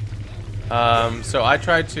you. So I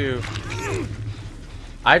tried to...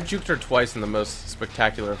 I've juked her twice in the most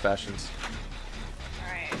spectacular fashions.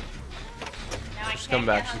 Alright. Now I She's can't coming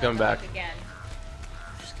back, get she's on coming the back. hook again.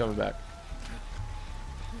 She's coming back.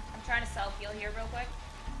 I'm trying to self-heal here real quick.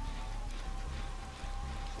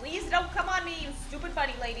 Please don't come on me, you stupid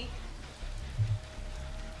bunny lady.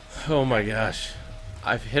 Oh my gosh.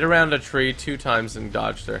 I've hit around a tree 2 times and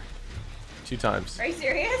dodged her. 2 times. Are you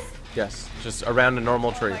serious? Yes, just around a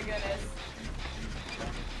normal tree. Oh my goodness.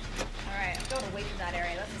 Alright, I'm going away from that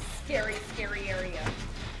area. That's a scary, scary area.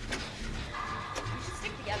 We should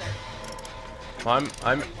stick together. Well,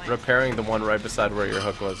 I'm repairing the one right beside where your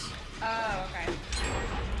hook was. Oh, okay.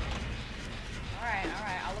 Alright,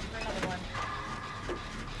 I'll look for another one.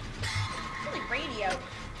 It's really rainy out.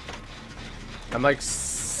 I'm like Not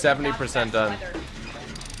 70% the best done. weather.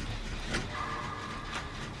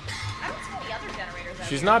 I don't see any other generators out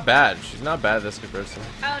She's here. not bad. She's not bad, this comparison.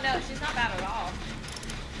 Oh no, she's not bad at all.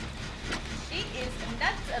 She is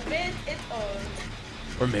nuts a bit its own.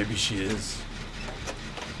 Or maybe she is.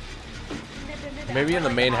 I'm Maybe in on, the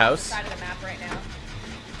like, main opposite house? side of the map right now.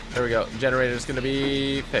 There we go. Generator's gonna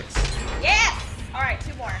be fixed. Yes! Alright,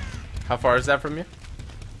 2 more. How far is that from you?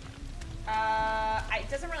 It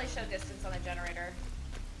doesn't really show distance on the generator.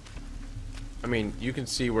 I mean, you can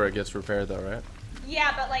see where it gets repaired though, right?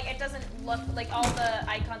 Yeah, but like it doesn't look like all the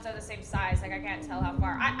icons are the same size. Like I can't tell how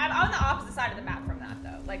far. I'm on the opposite side of the map from that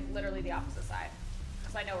though. Like literally the opposite side.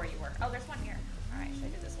 So I know where you were. Oh, there's one here. Alright, should I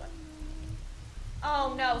do this one?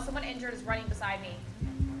 Oh no, someone injured is running beside me.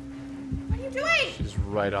 What are you doing? She's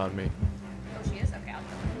right on me. Oh, she is? Okay, I'll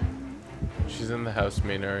kill her. She's in the house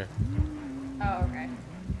main area. Oh, okay.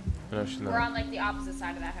 No, she's We're not. on like the opposite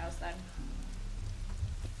side of that house then.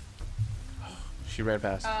 She ran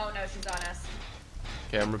past. Oh no, she's on us.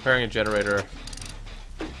 Okay, I'm repairing a generator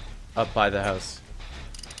up by the house.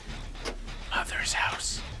 Mother's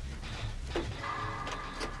house. Oh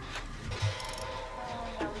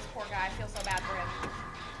no, this poor guy. I feel so bad for him.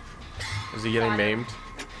 Is he getting Got him. maimed?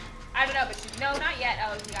 I don't know, but she, no, not yet.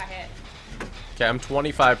 Oh, he got hit. Okay, I'm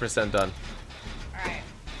 25% done. Alright.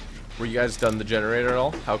 Were you guys done the generator at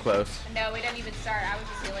all? How close? No, we didn't even start. I was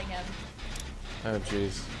just healing him. Oh,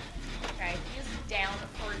 jeez. Okay, he's down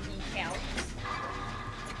for the count.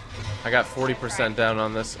 I got 40% down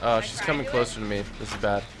on this. Oh, I she's try coming to do closer to me. This is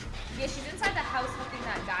bad. Yeah, she's inside the house hooking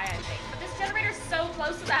that guy, I think. But this generator's so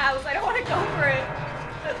close to the house, I don't want to go for it.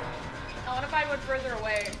 I want to find one further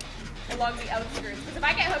away, along the outskirts. Because if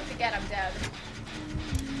I get hooked again, I'm dead.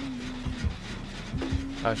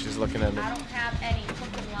 Oh, she's looking at me. I don't have any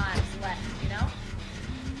hooking lives left, you know?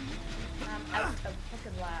 I'm out of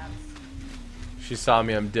hooking lives. She saw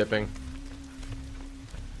me. I'm dipping.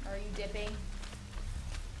 Are you dipping?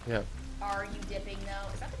 Yep. Are you dipping, though?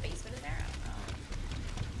 Is that the basement in there? I don't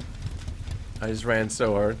know. I just ran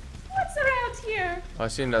so hard. What's around here? Oh, I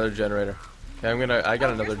see another generator. Yeah, I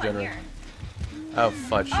got another here's one generator. here. Oh,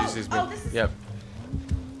 fudge. She Oh, sees me. oh, this is- Yep.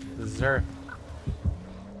 This is her.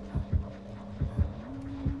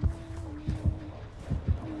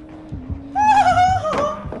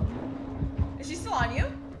 Is she still on you?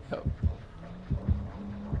 Oh.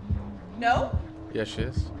 No? Yeah, she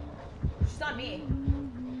is. She's on me.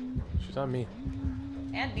 She's on me.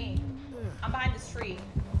 And me. I'm behind this tree.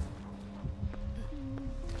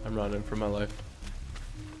 I'm running for my life.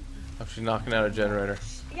 Oh, she's knocking out a generator.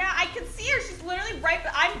 Yeah, I can see her. She's literally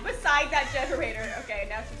I'm beside that generator. Okay,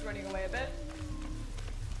 now she's running away a bit.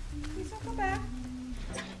 Please don't come back.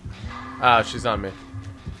 Ah, she's on me.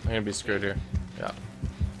 I'm gonna be screwed here. Yeah.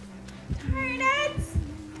 Darn it!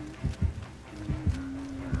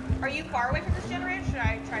 Are you far away from this generator? Should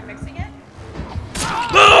I try fixing it?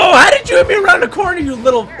 Oh, how did you hit me around the corner, you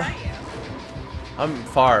little... Where are you? I'm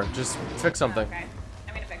far. Just fix something. Okay.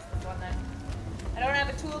 I'm gonna fix this one then. I don't have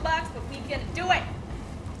a toolbox, but we can do it!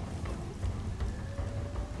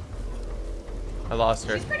 I lost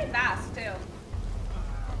her. She's pretty fast, too.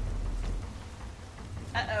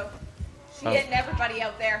 Uh-oh. She Oh. hitting everybody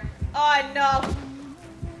out there. Oh no.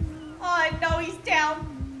 Oh no, he's down.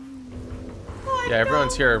 Oh, Yeah,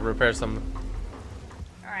 everyone's here. Repair something.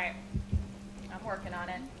 Alright. I'm working on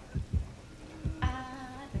it.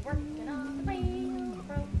 I've been working on the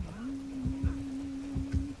railroad.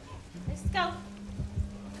 Let's go.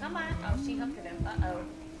 Come on. Oh, she hooked at him.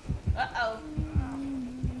 Uh-oh. Uh-oh.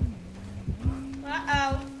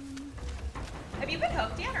 Uh-oh. Have you been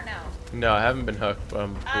hooked yet or no? No, I haven't been hooked, but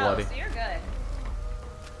I'm bloody. Oh, so you're good.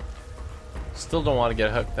 Still don't want to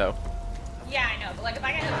get hooked though. Yeah, I know, but like if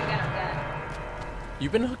I get hooked again, I'm dead.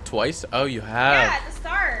 You've been hooked twice? Oh, you have. Yeah, at the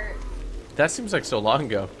start. That seems like so long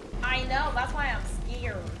ago. I know, that's why I'm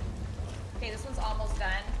scared. Okay, this one's almost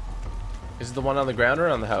done. Is it the one on the ground or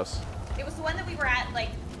on the house? It was the one that we were at, like,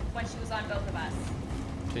 when she was on both of us.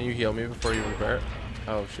 Can you heal me before you repair it?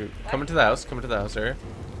 Oh, shoot. What? Come into the house. Come into the house area.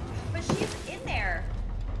 But she's in there.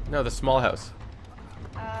 No, the small house.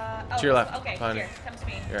 Oh, To your left. Okay, Behind here, you. come to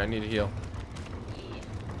me. Here, I need to heal.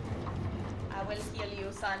 I will heal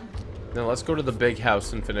you, son. Then let's go to the big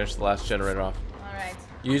house and finish the last generator off. Alright.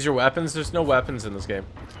 Use your weapons. There's no weapons in this game.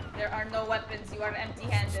 There are no weapons. You are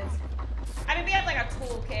empty-handed. I mean, we have like a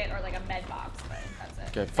toolkit or like a med box, but that's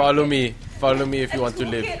it. Okay, follow me. Follow me if you want to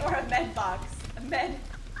live. A toolkit or a med box. A med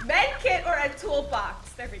kit or a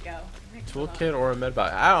toolbox. There we go. Toolkit or a med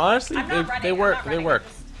box. Honestly, I'm not running. they I'm work. not They running. work.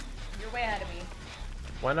 You're way ahead of me.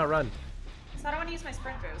 Why not run? So I don't want to use my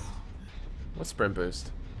sprint boost. What's sprint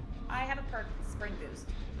boost? I have a perk sprint boost.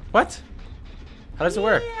 What? How does it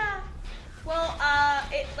work? Yeah. Well,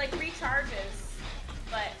 it like recharges,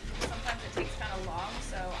 but sometimes it takes kind of long,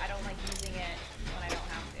 so I don't like using it when I don't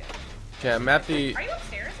have to. Okay, I'm at the. Are you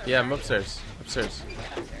upstairs? Or Yeah, where I'm are you? upstairs. Upstairs. How do you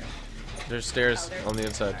get upstairs? There's stairs Oh, there's on the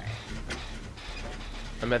inside. Alright.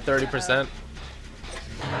 I'm at 30%.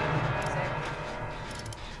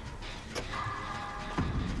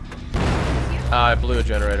 I blew a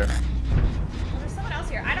generator. Oh, there's someone else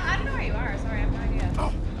here. I don't know where you are. Sorry, I have no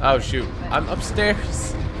idea. Oh shoot! I'm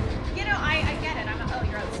upstairs. You know, I get it. Oh,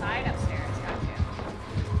 you're outside upstairs. Got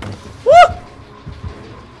you. Woo!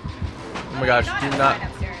 Oh my you're gosh! not Do outside not.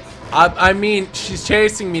 upstairs. I mean, she's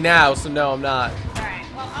chasing me now, so no, I'm not. Alright,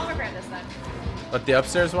 well, I'll repair this then. But the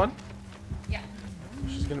upstairs one? Yeah.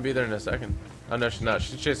 She's gonna be there in a second. Oh no, she's not.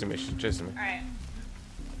 She's chasing me. She's chasing me. Alright.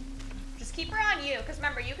 Just keep her on you, because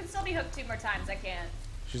remember, you can still be hooked 2 more times. I can't.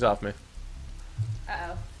 She's off me.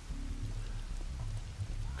 Uh-oh.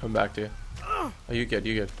 Come back to you. Oh, you good?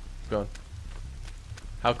 You good? Keep going.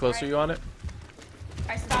 How close are you on it?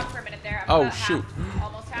 I stopped for a minute there. I'm Oh, about shoot. Half,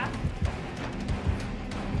 almost half.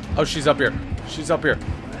 Oh, she's up here. She's up here.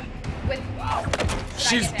 With.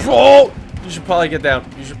 She's Should I get him? pro. You should probably get down.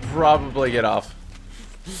 You should probably get off.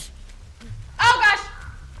 Oh gosh!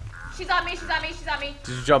 She's on me. She's on me. She's on me.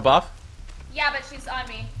 Did you jump off? Yeah, but she's on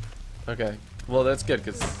me. Okay. Well, that's good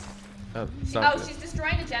because. Oh, it's not Oh, good. she's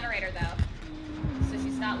destroying the generator though, so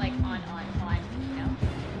she's not like on, you know.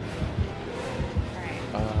 Alright.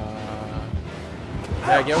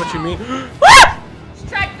 Yeah, I get what you mean. She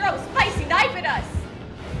tried to throw a spicy knife at us.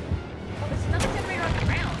 Oh, there's another generator on the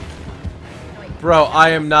ground. No, wait. Bro, I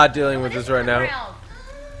am not dealing No, with it this is on right the now. ground.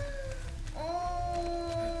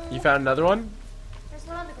 Oh. You found another one? There's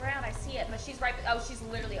one on the ground. I see it, but she's right. Oh, she's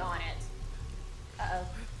literally on it. Uh-oh.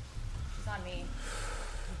 She's on me.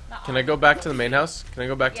 Not Can on I go me. back to the main house? Can I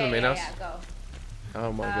go back to the main house? Yeah, go.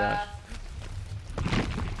 Oh my gosh.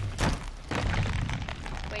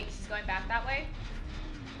 Wait, she's going back that way?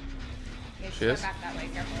 Yeah, she's She going is? back that way.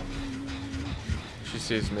 Careful. She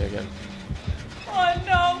sees me again. Oh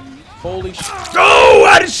no! Holy sh! Oh!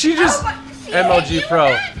 How did she just? Oh, but she MLG hit you Pro.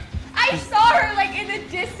 with that? I saw her like in the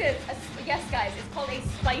distance. Yes, guys, it's called a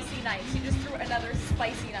spicy knife. She just threw another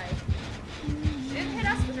spicy knife. She didn't hit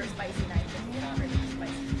us with her spicy knife. She hit on her with her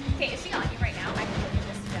spicy. Okay, is she on you right now? I can look at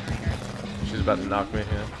this generator. She's about to knock me.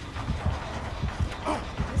 Yeah.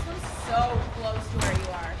 This one's so close to where you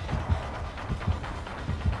are.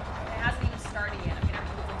 It hasn't even started yet. I'm gonna have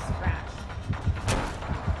to move from scratch.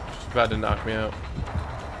 She's about to knock me out.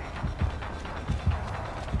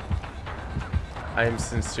 I am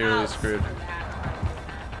sincerely screwed.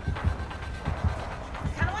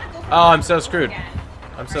 Oh, I'm so screwed.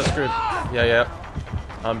 I'm so screwed. Yeah, yeah.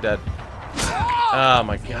 I'm dead. Oh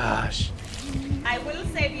my gosh. I will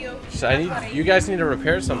save you. So I need. You guys need to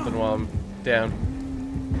repair something while I'm down.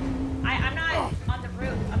 I'm not on the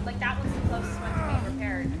roof. I'm like that one's the closest one to being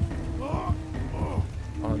repaired. Oh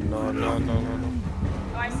no no no no no.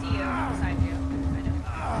 Oh, I see you. I'm beside you. I know.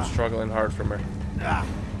 I'm struggling hard from her.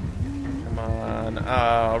 Come on.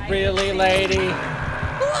 Oh, really, lady?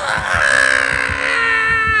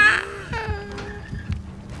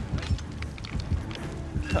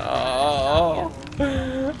 Oh.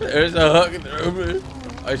 There's a hook through me.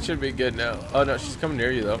 I should be good now. Oh no, she's coming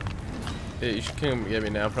near you though. Yeah, you should come get me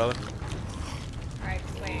now, probably. Alright,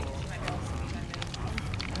 just wait. She might be able to see me if I move.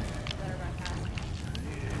 Let her run past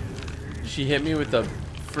me. She hit me with a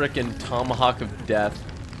frickin' tomahawk of death.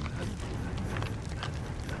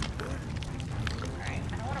 Alright,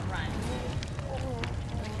 I don't want to run.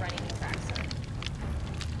 I think running cracks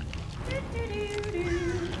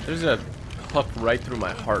her. There's a hook right through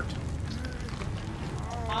my heart.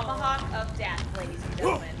 Tomahawk of death, ladies and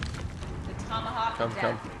gentlemen. The tomahawk of death.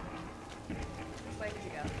 Come. Which way did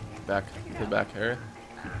you go? Back. Get back here.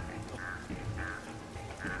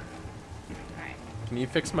 Alright. Can you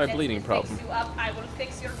fix my bleeding problem? Fix you up. I will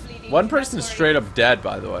fix your bleeding. One person's straight up dead,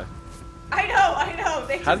 by the way. I know.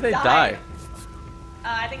 They How did they just die? died.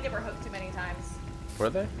 I think they were hooked too many times. Were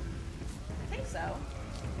they? I think so.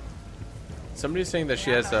 Somebody's saying that she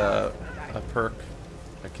has a perk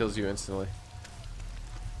that kills you instantly.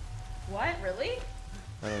 What? Really?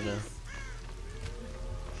 I don't know.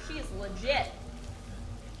 She is legit.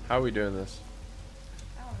 How are we doing this?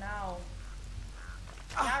 I don't know.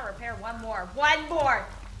 I gotta repair one more. One more!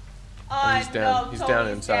 Oh, he's down. no, He's Tony's down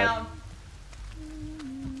inside. Down.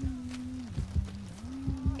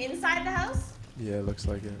 Inside the house? Yeah, it looks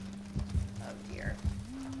like it. Oh dear.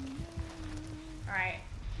 Alright.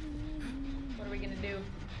 What are we gonna do?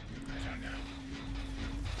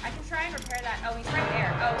 I can try and repair that. Oh, he's right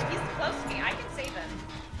there. Oh, he's close to me. I can save him.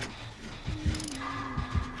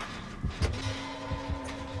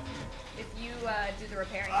 If you do the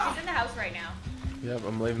repairing. He's in the house right now. Yep,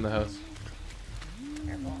 I'm leaving the house.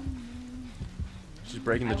 Careful. She's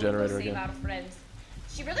breaking the I will generator go save again. our friends.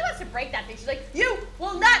 She really wants to break that thing. She's like, you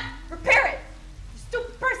will not repair it! You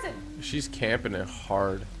stupid person! She's camping it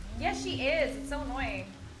hard. Yes, she is. It's so annoying.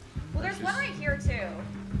 Well, there's one right here, too.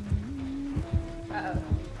 Uh-oh.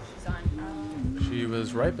 She's on. She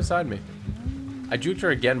was right beside me. I juked her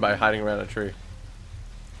again by hiding around a tree.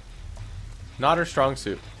 Not her strong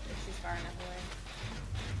suit. If she's far enough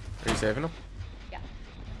away. Are you saving him? Yeah.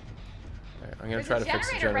 Alright, I'm gonna There's try a to fix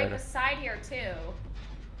the generator right generator. beside here, too.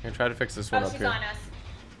 I'm gonna try to fix this one Oh, up she's here. on us.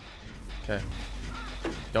 Okay.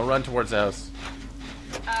 Don't run towards the house.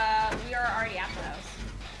 We are already at the house.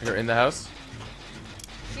 You're in the house?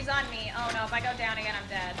 She's on me. Oh, no. If I go down again, I'm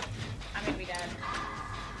dead. I'm gonna be dead.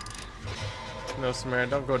 No, Samara,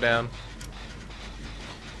 don't go down.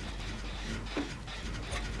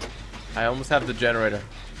 I almost have the generator.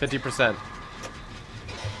 50%.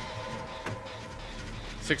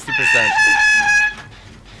 60%.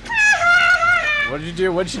 What did you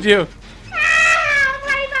do? What did you do? I'm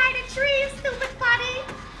right behind a tree, stupid bunny!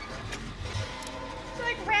 She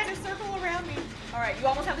like ran a circle around me. Alright, you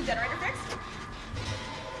almost have the generator fixed?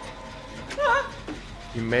 Ah.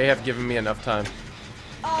 You may have given me enough time.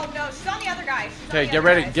 Oh no, she's on the other guy. She's on Okay, the get other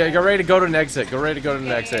ready. guy, Get ready to go to an exit. Get ready to go to an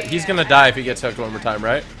Yeah, exit. yeah, He's yeah. gonna die if he gets hooked one more time,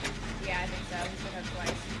 right? Yeah, I think so. He's been hooked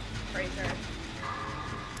twice. Pretty sure.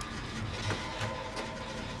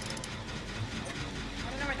 I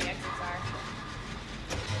don't know where the exits are.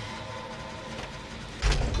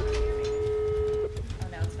 Oh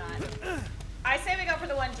no, it's not. I say we go for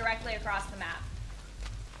the one directly across the map.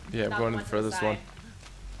 Yeah, I'm Not going the to the one to the furthest one. side.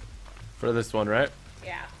 Furthest one, right?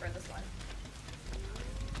 Yeah, for this one.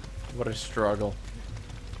 What a struggle.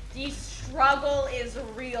 The struggle is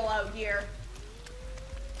real out here.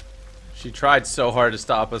 She tried so hard to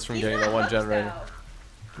stop us from He's getting not that one hooked, generator.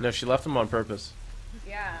 though. No, she left him on purpose.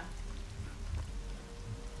 Yeah.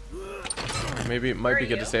 Maybe it Where might be are good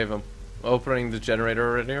you? to save him. Opening the generator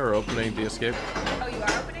already, or opening the escape? Oh, you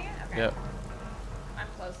are opening it? Okay. Yeah. I'm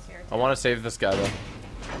close here. I want to save this guy though.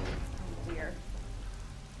 Oh, dear.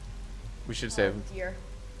 We should save him. Oh, dear.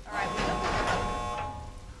 Alright, we go.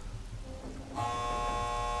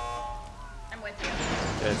 I'm with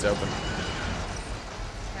you. Yeah, it's open.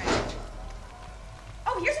 Right.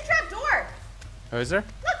 Oh, here's a trap door! Oh, is there?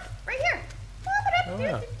 Look! Right here! Oh,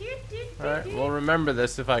 yeah. Alright, well remember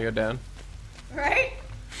this if I go down. Right?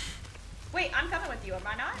 Wait, I'm coming with you, am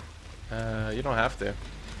I not? You don't have to.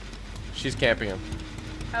 She's camping him.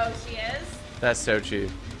 Oh, she is? That's so cheap.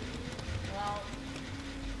 Well,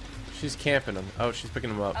 She's camping him. Oh, she's picking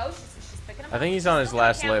him up. oh, she's picking him up. I think he's She's on his still gonna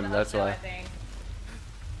last camp limb, the that's hook, though, why. I think.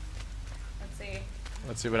 Let's see.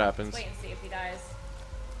 Let's see what happens. Wait and see if he dies.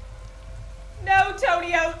 No,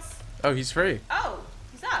 Tony Oates! Oh, he's free. Oh,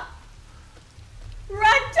 he's up.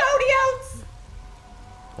 Run, Tony Oates!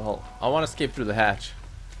 Well, I want to escape through the hatch.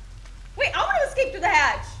 Wait, I want to escape through the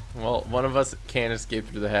hatch. Well, one of us can't escape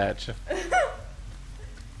through the hatch.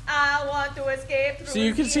 I want to escape through So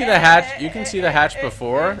you can see the hatch. You can see the hatch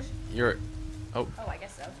before you're. Oh, Oh, I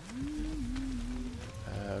guess so.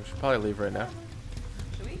 we should probably leave right now.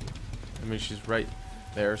 Should we? I mean, she's right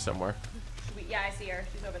there somewhere. Should we? Yeah, I see her.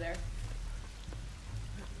 She's over there.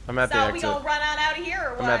 I'm at the So we exit. gonna run on out of here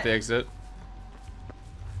or what? I'm at the exit.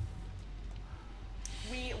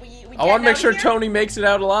 We I want to make sure here? Tony makes it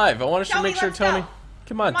out alive. I want to Tony, make sure let's Tony. go.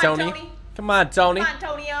 Come on, Come on, Tony. Tony. Come on, Tony. Come on,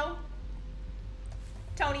 Tonio.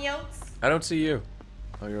 Tony Oates. I don't see you.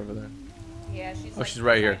 Oh, you're over there. Yeah, she's. Oh, like, she's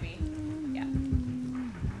right here. behind me. Yeah.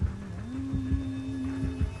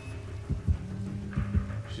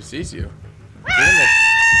 She sees you.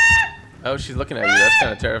 Oh, she's looking at you. That's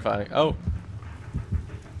kind of terrifying. Oh.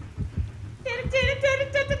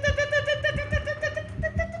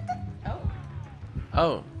 Oh.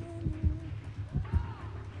 Oh.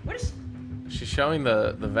 What is she? She's showing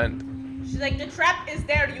the vent. She's like, the trap is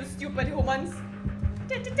there, you stupid humans.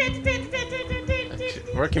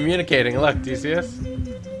 We're communicating. Look, do you see us?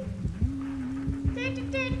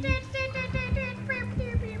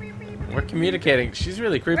 We're communicating. She's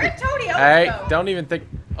really creepy. Where'd Tony Oates Hey, go? don't even think.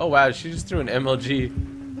 Oh wow, she just threw an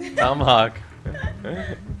MLG tomahawk.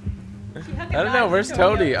 I don't know. Where's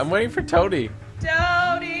Toady? I'm waiting for Toady.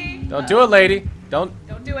 Toady. Don't do it, lady. Don't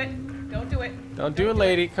do it. Don't do it. don't do it,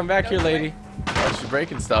 lady. Come back here, lady. Oh, she's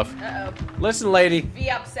breaking stuff. Uh-oh. Listen, lady. Be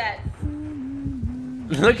upset.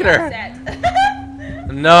 Look at her.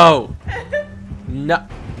 Upset. No. No.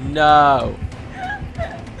 No.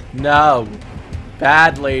 No.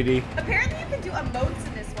 Bad lady. Apparently you can do emotes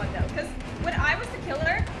in this one though, because when I was the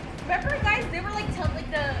killer, remember guys, they were like telling,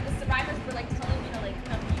 like the survivors were like telling me to like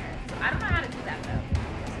come here. So I don't know how to do that though.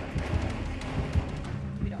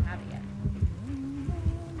 We don't have it yet.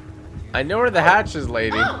 I know where the hatch is,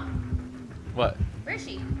 lady. Oh! What? Where is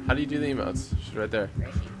she? How do you do the emotes? She's right there. Where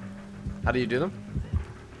is she? How do you do them?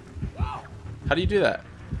 How do you do that?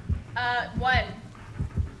 1.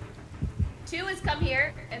 2 is come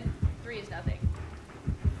here, and 3 is nothing.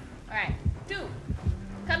 Alright. 2.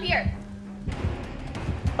 Come here.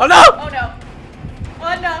 Oh no! Oh no.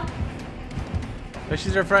 Oh no. Oh,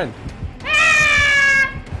 she's her friend.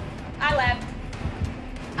 Ah! I left.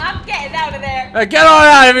 I'm getting out of there. Hey, get on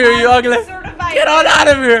out of here, you ugly! Certified. Get on out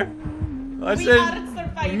of here! I We said, are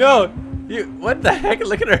certified. no. You. What the heck?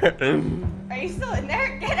 Look at her. Are you still in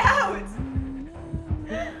there? Get out.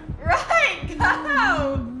 Right.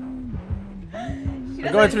 Go.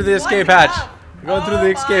 We're going through the escape hatch. We're going through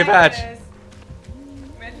the escape hatch.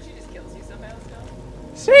 Imagine she just kills you somehow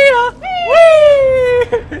still. See ya!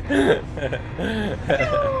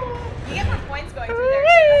 You get more points going through there.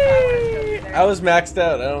 That's why I wanted to go through there. I was maxed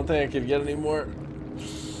out. I don't think I could get any more.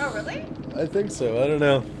 Oh, really? I think so. I don't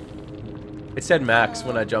know. It said max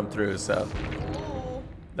when I jumped through, so Ooh.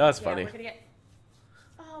 that was Yeah, funny. we're gonna get...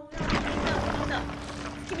 Oh, no, no, no.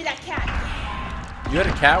 Give me that cat. You had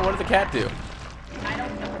a cat? What did the cat do? I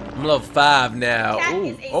don't know. I'm level 5 now. Cat Ooh,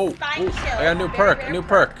 is a oh, spine ooh. chill. I got a new Very perk. rare A new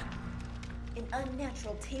perk. An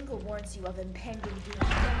unnatural tingle warns you of impending doom.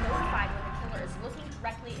 You're notified when the killer is looking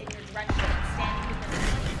directly in your direction and standing within a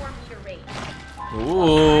 24-meter range.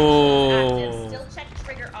 Ooh. Still check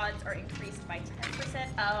trigger odds are increased by 10%.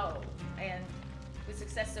 Oh, and the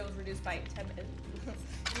success zone is reduced by 10.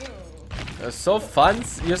 You're so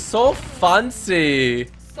fancy. You're so fancy.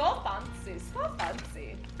 So fancy, so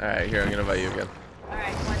fancy. All right, here I'm gonna invite you again. All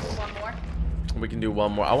right, want to do one more? We can do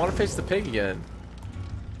one more. I want to face the pig again.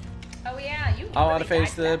 Oh yeah, you. I want to really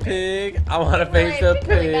face backed the that pig. pig. I want to face the Pig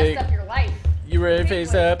really pig. messed up your life. You ready to Pig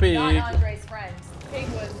face the was pig? Not Andre's friend. Pig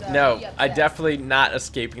was. No, really I upset. definitely not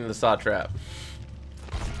escaping the saw trap.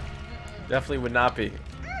 Definitely would not be.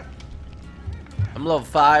 I'm level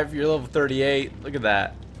 5. You're level 38. Look at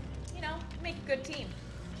that. You know, make a good team.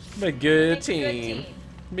 Make a good Make a good team. team.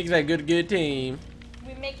 Make that good team.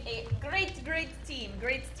 We make a great team.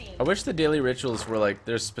 Great team. I wish the daily rituals were like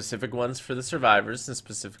there's specific ones for the survivors and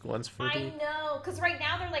specific ones for I the. know, because right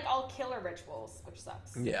now they're like all killer rituals, which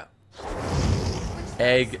sucks. Yeah. Which sucks,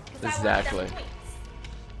 Egg, 'cause I want exactly. them points.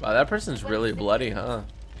 Wow, that person's really bloody, huh?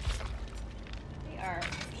 They are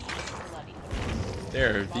bloody.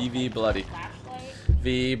 They're VV bloody. Flashlight.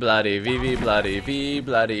 V bloody, VV bloody, V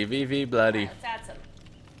bloody, VV bloody. Alright, let's add some.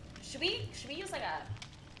 Should we use like a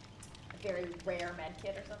very rare med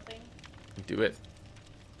kit or something? Do it.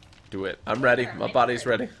 Do it. I'm ready. My body's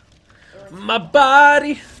ready. Or My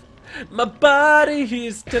body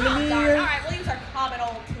is telling me. Alright, we'll use our common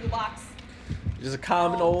old toolbox. Just a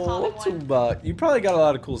common Oh, common old one. toolbox. You probably got a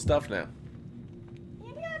lot of cool stuff now.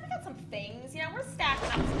 Yeah, we got some things. You know, we're stacking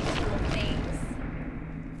up some cool things.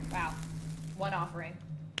 Wow. One offering.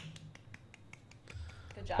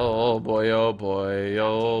 Good job. Oh boy, oh boy,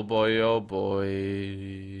 oh boy, oh boy.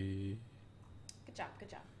 Good job, good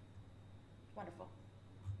job. Wonderful.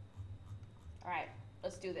 Alright,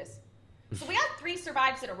 let's do this. So we got 3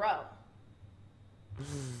 survives in a row.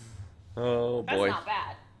 Oh boy. That's not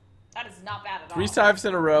bad. That is not bad at all. 3 survives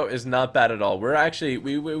in a row is not bad at all. We're actually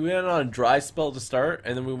we went on a dry spell to start,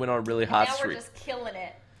 and then we went on a really hot Now streak. we're just killing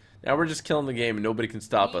it. Now we're just killing the game, and nobody can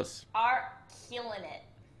stop us. Are killing it.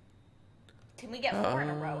 Can we get 4 in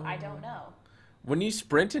a row? I don't know. When you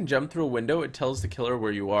sprint and jump through a window, it tells the killer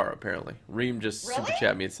where you are, apparently. Reem just Really? super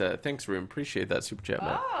chat me and said, thanks, Reem. Appreciate that super chat,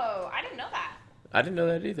 man. Oh, I didn't know that. I didn't know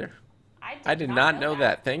that either. I did not know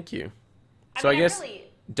that. Thank you. I So mean, I guess really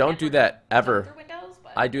don't do that jump ever. through windows,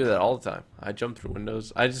 but... I do that all the time. I jump through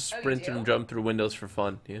windows. I just Oh, you sprint do? and jump through windows for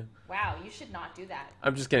fun. Yeah. Wow, you should not do that.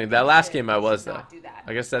 I'm just kidding. That last should- game I you was should though. not do that.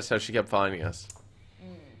 I guess that's how she kept finding us.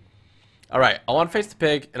 All right, I want to face the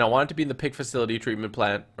pig, and I want it to be in the pig facility treatment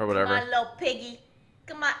plant or whatever. Come on, little piggy.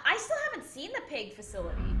 Come on. I still haven't seen the pig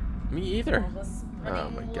facility. Me either. Oh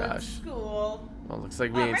my gosh. School. Well, looks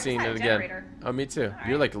like we Oh, ain't right seen beside it the again. generator. Oh, me too. All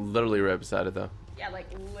You're right. like literally right beside it though. Yeah, like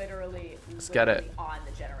literally get it. on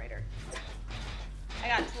the generator. I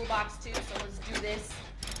got a toolbox too, so let's do this.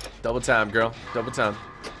 Double time, girl. Double time.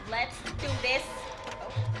 Let's do this.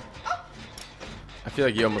 Oh. I feel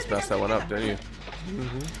like you almost messed that one up, didn't you?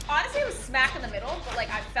 Honestly, it was smack in the middle, but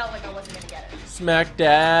like I felt like I wasn't gonna get it. Smack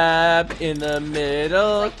dab in the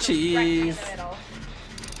middle, Like, directly in cheese. the middle.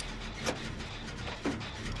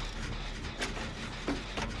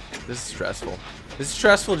 This is stressful. This is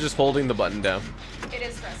stressful just holding the button down. It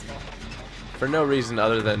is stressful. For no reason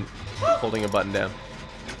other than holding a button down.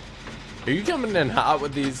 Are you coming in hot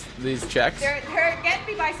with these checks? They're getting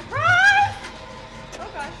me by surprise. Oh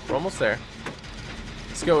gosh. We're almost there.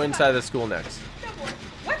 Let's go inside the school next. No more.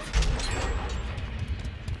 What?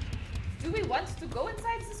 Do we want to go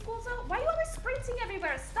inside the school zone? Why are you always sprinting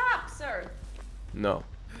everywhere? Stop, sir. No.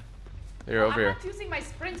 They're over I'm here. not using my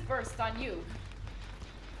sprint burst on you.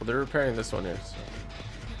 Well, they're repairing this one here. So.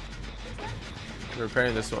 They're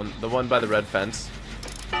repairing this one. The one by the red fence.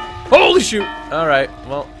 Holy shoot! Alright,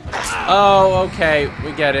 well. Oh, okay.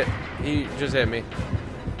 We get it. He just hit me.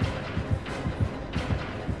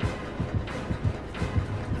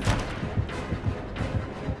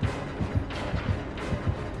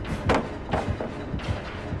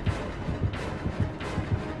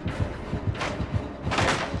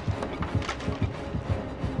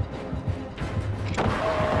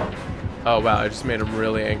 Oh wow, I just made him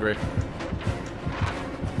really angry.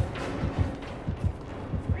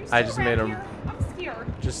 Are you I still just around made him- here? I'm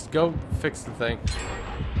scared. Just go fix the thing.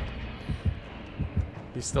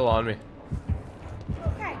 He's still on me.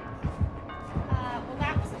 Okay. Well,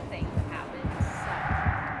 that was the thing that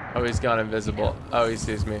happened. Oh, he's gone invisible. Oh, he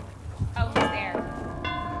sees me. So. Oh, he's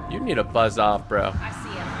there. You need to buzz off, bro. I see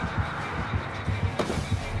him.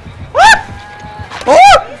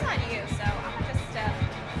 Oh! He's on you, so I'm gonna just.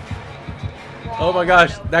 Oh my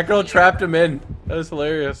gosh, that girl trapped him in. That was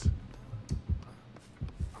hilarious.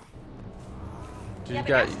 Yeah, You but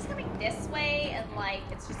got. now she's coming this way, and like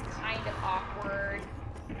it's just kind of awkward.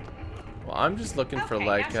 Well, I'm just looking for Okay,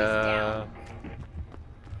 like now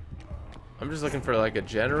I'm just looking for like a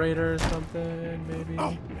generator or something, maybe.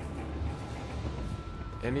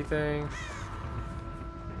 Anything?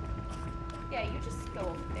 Yeah, you just go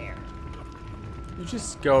over there. You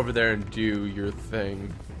just go over there and do your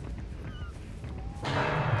thing. I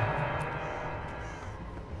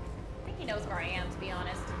think he knows where I am, to be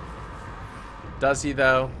honest. Does he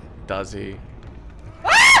though? Does he?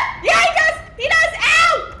 Ah! Yeah, he does! He does!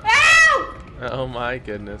 Ow! Ow! Oh my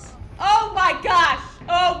goodness. Oh my gosh!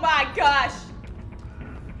 Oh my gosh!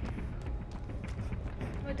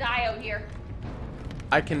 I'm gonna die out here.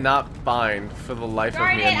 I cannot find for the life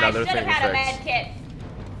Darn of me it, I another should thing have to had a med fix. kit.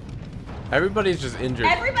 Everybody's just injured.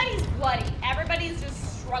 Everybody's bloody. Everybody's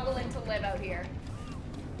just struggling to live out here.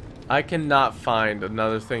 I cannot find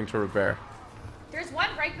another thing to repair. There's one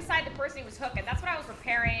right beside the person he was hooking. That's what I was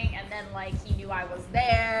repairing, and then like he knew I was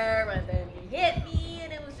there, and then he hit me,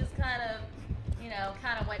 and it was just kind of, you know,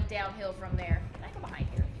 kind of went downhill from there. Can I go behind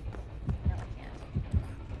here? No, I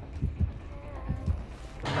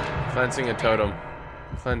can't. Cleansing a totem.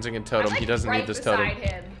 Cleansing a totem. I'm, like, He doesn't right need this beside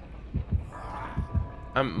totem.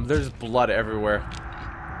 him. There's blood everywhere.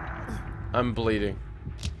 I'm bleeding.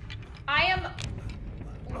 I am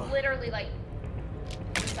literally like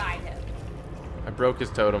beside him, I broke his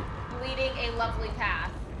totem. bleeding a lovely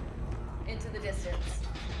path into the distance.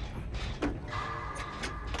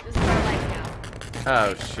 This is our life now.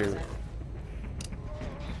 Oh shoot.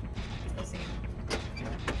 Let's see.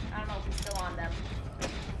 I don't know if he's still on them.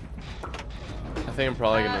 I think I'm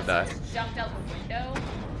probably gonna So die. he just jumped out the window,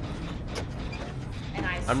 and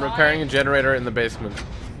I I'm saw repairing it. a generator in the basement.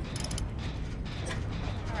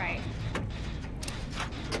 All right.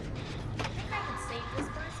 I think I can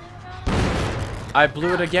I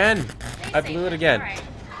blew it again. They I blew it again. Right.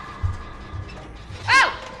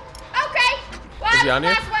 Oh! Okay! Well, Is he I on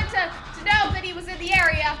was you? the last one to know that he was in the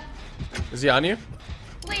area. Is he on you?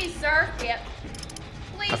 Please, sir. Yep.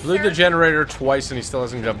 Please, I blew sir. the generator twice and he still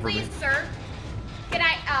hasn't jumped for me. Please, sir. Can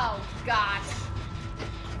I? Oh, gosh.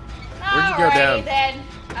 Where'd you go down? Then.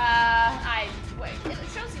 Wait. It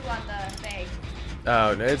shows you on the thing.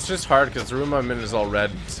 Oh, no, it's just hard because the room I'm in is all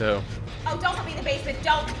red, so. Oh, don't put me in the basement.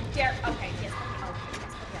 Don't dare. Okay, yes. Put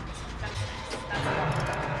me on this one. That's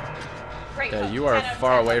nice. Great. Yeah, hook. you are 10 out of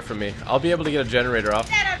far 10 away hook. from me. I'll be able to get a generator off.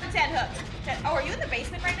 10 out of 10 hook. Oh, are you in the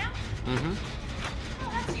basement right now? Mm-hmm.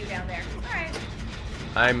 Oh, that's you down there. All right.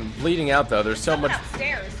 I'm bleeding out though. There's so Someone much.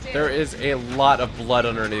 upstairs too. There is a lot of blood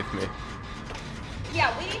underneath me.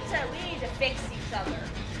 Yeah, we need to fix each other.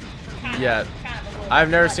 Yeah. I've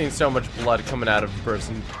never seen so much blood coming out of a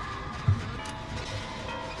person.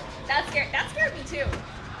 That scared me too.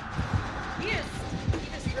 He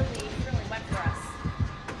just really went for us.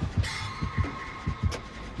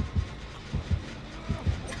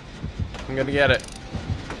 I'm gonna get it.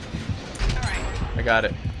 All right. I got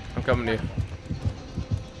it. I'm coming to you.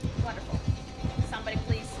 Wonderful. Somebody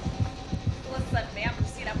please lift me up. I'm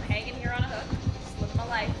just, hanging here on a hook. Just living my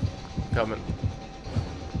life. Coming.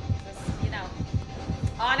 Just,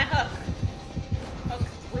 on a hook. Hook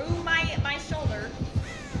through my shoulder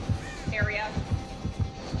area.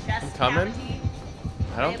 Chest I'm coming. cavity.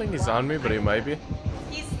 I don't think he's on me, but he might be.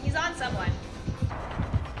 He's on someone.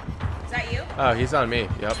 Is that you? Oh, he's on me.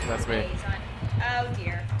 Yep, that's me. Yeah, he's on. Oh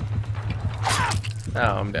dear.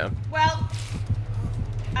 Oh, I'm down. Well,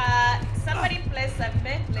 somebody please save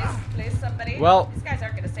me. Please somebody. Well- These guys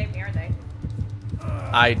aren't gonna save me, are they?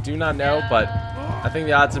 I do not know, but I think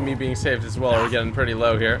the odds of me being saved as well are getting pretty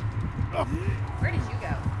low here. Where did you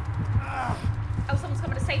go? Oh, someone's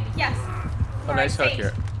coming to save me. Yes. Oh, nice hook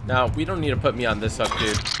here. Now, we don't need to put me on this hook,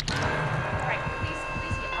 dude. Alright, please.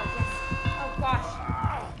 Oh, yes. Oh, gosh.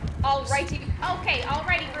 Alrighty. Okay,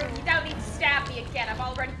 alrighty, Ruth. You don't need to stab me again. I've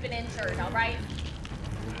already been injured, alright?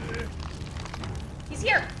 He's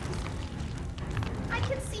here. I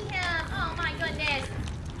can see him. Oh, my goodness.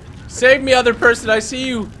 Save me, other person. I see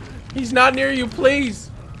you. He's not near you, please.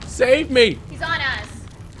 Save me. He's on us.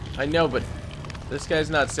 I know, but this guy's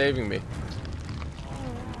not saving me.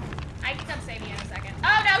 I can come save you in a second.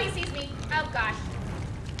 Oh, no, he sees me. Oh, gosh.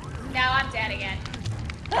 No, I'm dead again.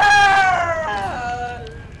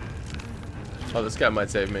 Oh, this guy might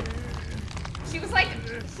save me. She was like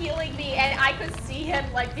healing me, and I could see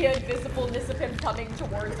him, like the invisibleness of him coming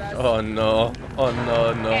towards us. Oh no. Oh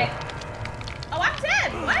no, no. And, oh, I'm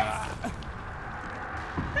dead. What?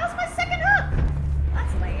 That was my second hook.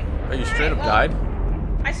 That's lame. Oh, you All straight right, up well, died?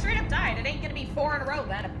 I straight up died. It ain't gonna be 4 in a row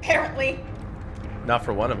then, apparently. Not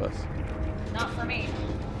for one of us. Not for me.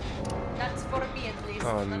 Not for me, at least.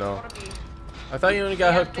 Oh, Not no. for me. I thought you only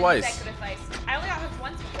got hooked twice. I only got hooked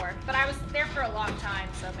once before, but I was there for a long time,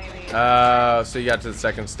 so maybe. So you got to the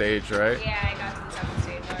second stage, right? Yeah, I got to the second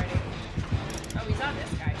stage already. Oh, he's on this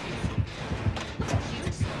guy.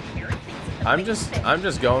 I'm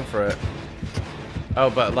just going for it. Oh,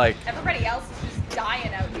 but like, Everybody else is just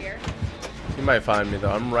dying out here. he might find me though.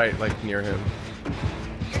 I'm right like near him.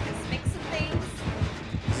 You're just mixing things.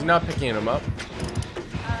 Is he not picking him up?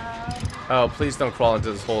 Oh, please don't crawl into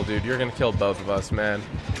this hole, dude. You're gonna kill both of us, man.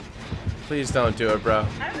 Please don't do it, bro.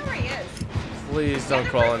 I don't know where he is. Please don't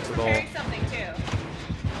crawl into the hole. He's something too.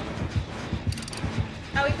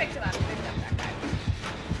 Oh, he picked him up. He picked up that guy.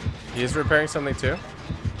 He's repairing something too?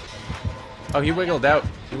 Oh, he wiggled out.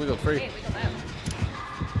 He wiggled free. Hey, wiggled out.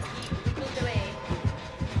 He wiggled away.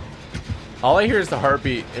 All I hear is the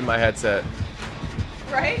heartbeat in my headset.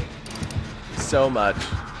 Right? So much.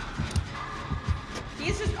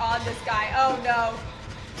 He's just on this guy. Oh no.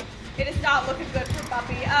 It is not looking good for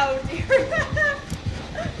Buppy. Oh dear.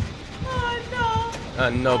 Oh no.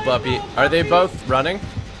 No, Oh, Buppy. no, Are they Buppy. both running?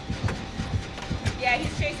 Yeah,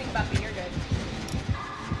 he's chasing Buppy. You're good.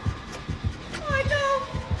 Oh no.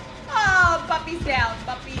 Oh, Buppy's down.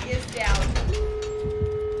 Buppy is down.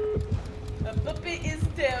 Buppy is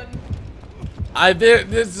down.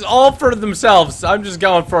 This is all for themselves. I'm just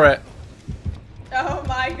going for it. Oh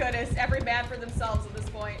my goodness, every man for themselves at this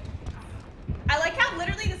point. I like how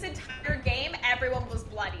literally this entire game, everyone was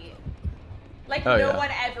bloody. Like, Oh, no yeah. one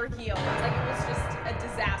ever healed. Like, it was just a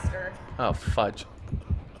disaster. Oh, fudge.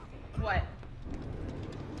 What?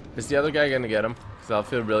 Is the other guy gonna get him? Because I'll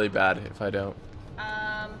feel really bad if I don't. What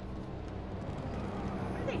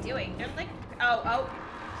are they doing? They're like, oh,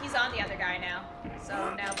 he's on the other guy now. So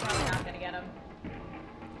now probably not gonna get him.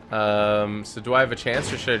 So do I have a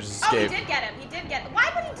chance or should I just escape? Oh, he did get him. He did get him. Why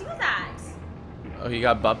would he do that? Oh, he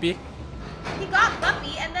got Buppy? he got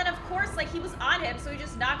Buppy, and then of course, like, he was on him, so he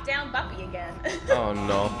just knocked down Buppy again. Oh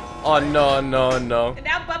no. Oh no, no, no. And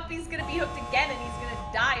now Buppy's gonna be hooked again, and he's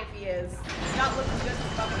gonna die if he is. It's not looking good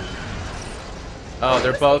for Buppy. Oh,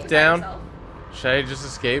 they're both down? Himself. Should I just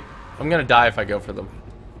escape? I'm gonna die if I go for them.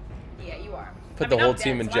 Yeah, you are. Put I the mean, whole I'm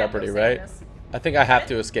team dead, in so I have no jeopardy, say in right? this. I think I have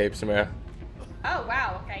to escape, Samara. Oh,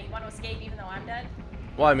 wow. Okay, you want to escape even though I'm dead?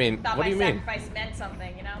 Well, I mean, Thought what do you my mean? sacrifice meant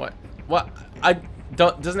something, you know? What? What? I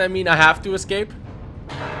don't. Doesn't that mean I have to escape?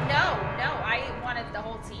 No, I wanted the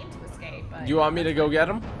whole team to escape. But You want me to go get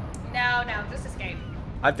them? No, just escape.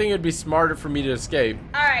 I think it'd be smarter for me to escape.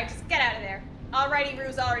 Alright, just get out of there. Alrighty,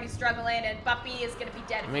 Rue's already struggling, and Buppy is gonna be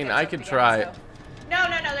dead. I mean, I could try it. No,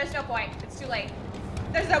 there's no point. It's too late.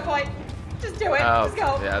 There's no point. Just do it. Oh, Just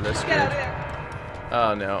go. yeah, they're Just get out of there.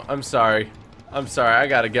 Oh no, I'm sorry. I'm sorry, I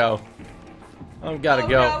gotta go. I've gotta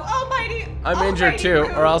go. No. Almighty. I'm injured too,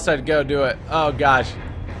 Rue. or else I'd go do it. Oh gosh.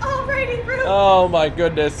 Alrighty, Rue. Oh my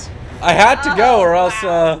goodness. I had to go, or else,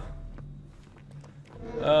 wow.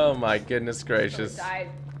 Oh my goodness gracious. Really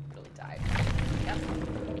died. Yep.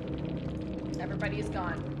 Everybody is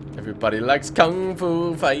gone. Everybody likes kung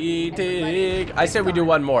fu fighting. I say we do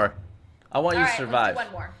one more. I want you to survive. Let's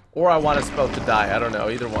do one more. Or I want us both to die. I don't know.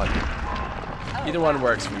 Either one. Oh, Either one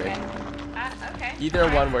works for me. Okay. Okay. Either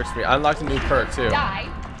one works for me. I unlocked a new perk too. Die.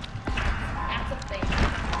 That's a thing.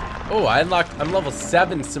 Oh, I'm level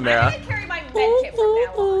 7, Samara. I'm gonna carry my med kit from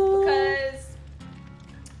now on because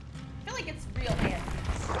I feel like it's real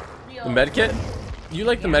handy. The med kit? You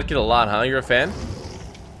like the med kit a lot, huh? You're a fan?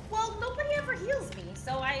 Well, nobody ever heals me,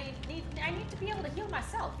 so I need to be able to heal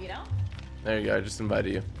myself, you know? There you go. I just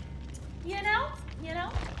invited you. You know?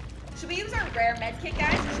 Should we use our rare med kit,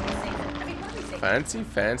 guys, or should we save it? I mean, what do we save?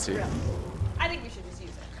 Fancy. Real. I think we should just use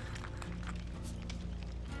it.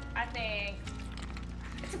 I think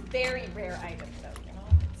it's a very rare item, though, you know?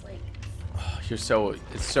 It's like... Oh,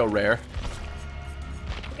 it's so rare.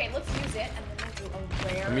 Okay, let's use it, and then we'll do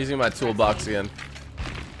a rare... I'm using my toolbox again.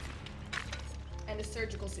 And a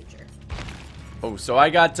surgical suture. Oh, so I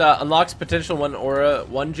got unlocks potential one aura.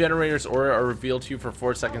 One generator's aura are revealed to you for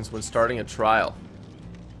 4 seconds when starting a trial.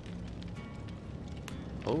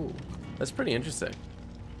 Oh, that's pretty interesting.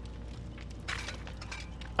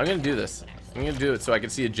 I'm gonna do this. I'm gonna do it so I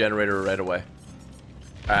can see a generator right away.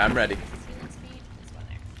 Alright, I'm ready.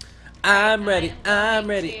 I'm ready. I'm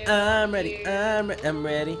ready. I'm ready. I'm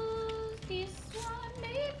ready.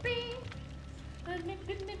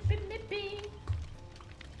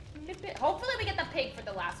 Hopefully we get the pig for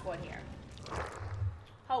the last one here.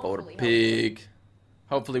 Hopefully. Pig.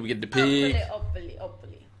 Hopefully we get the pig. Hopefully.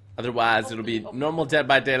 Otherwise, it'll be normal Dead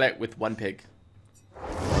by Daylight with 1 pig.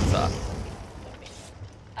 What's up?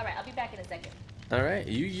 Alright, I'll be back in a second. Alright,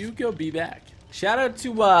 you go be back. Shout out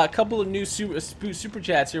to a couple of new super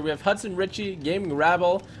chats here. We have Hudson Ritchie, Gaming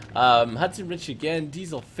Rabble, Hudson Ritchie again,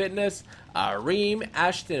 Diesel Fitness, Reem,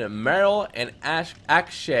 Ashton and Merrill, and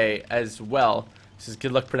Akshay as well. Says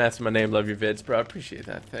good luck pronouncing my name. Love your vids, bro. I appreciate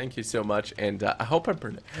that. Thank you so much, and I hope I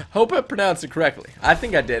pronounced it correctly. I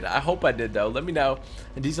think I did. I hope I did though. Let me know.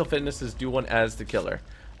 And Diesel Fitness is do one as the killer.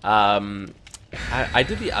 I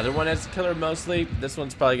did the other one as the killer mostly. This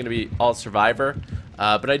one's probably gonna be all survivor,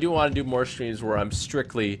 but I do want to do more streams where I'm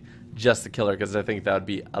strictly just the killer because I think that would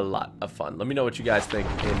be a lot of fun. Let me know what you guys think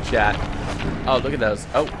in chat. Oh, look at those.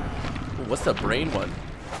 Oh, what's the brain one?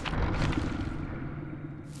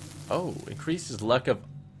 Oh, increases luck of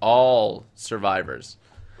all survivors.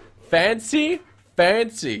 Fancy.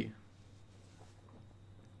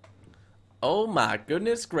 Oh my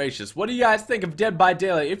goodness gracious. What do you guys think of Dead by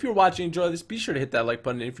Daylight? If you're watching, enjoy this, be sure to hit that like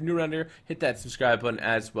button. And if you're new around here, hit that subscribe button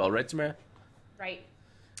as well. Right, Samara? Right.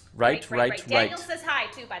 Right. Daniel says hi,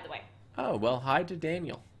 too, by the way. Oh, well, hi to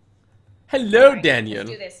Daniel. Hello, right, Daniel. Let's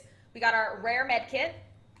do this. We got our rare med kit.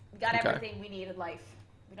 We got everything we need in life.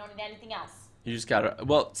 We don't need anything else. You just gotta...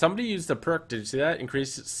 Well, somebody used the perk. Did you see that?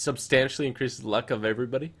 Substantially increases the luck of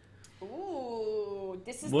everybody. Ooh,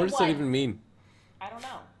 this is What does that even mean? I don't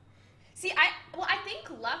know. See, I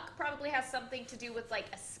think luck probably has something to do with, like,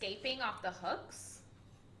 escaping off the hooks.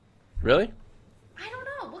 Really? I don't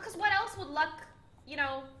know. Because what else would luck, you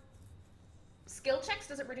know... Skill checks?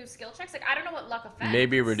 Does it reduce skill checks? Like, I don't know what luck affects.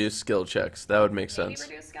 Maybe reduce skill checks. That would make sense.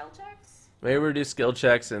 Maybe reduce skill checks? Maybe reduce skill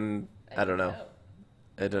checks and... I don't know.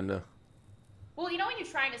 I don't know. Well, you know when you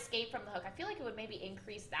try and escape from the hook, I feel like it would maybe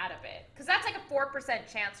increase that a bit. Because that's like a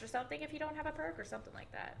 4% chance or something if you don't have a perk or something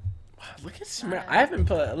like that. Look at Samara. I haven't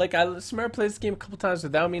played... Like, Samara plays this game a couple times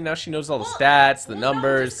without me. Now she knows all the stats, the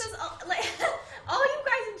numbers. No, just 'cause, like, all you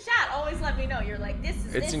guys in chat always let me know. You're like, this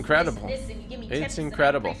is it's incredible. This, and you give me it's tips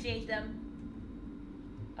incredible. And I appreciate them.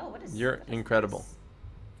 Oh, what is You're incredible.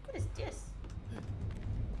 What is this?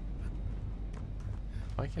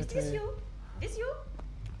 Why Is can't this I? you? This you?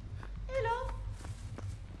 Hello.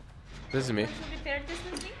 This is me. Want to repair this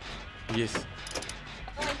with me? Yes.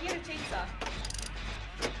 Oh, I hear a chainsaw.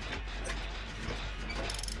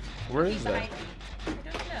 Where He's is that? behind me.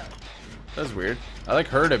 I don't know. That's weird. I like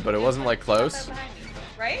heard it, but it wasn't like close. Behind me.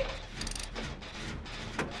 Right?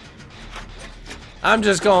 I'm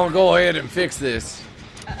just gonna go ahead and fix this.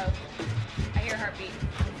 Uh-oh. I hear a heartbeat.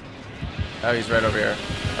 Oh, he's right over here.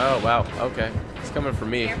 Oh, wow. Okay. He's coming for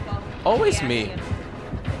me. Careful. Always Yeah, I me. see him.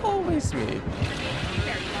 Always me. Be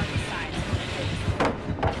there, you on the side.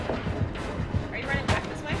 Are you running back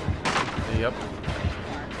this way? Yep.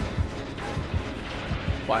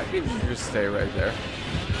 Why did you just stay right there?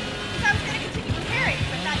 Because I was going to continue repairing,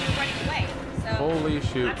 but I thought you were running away. So Holy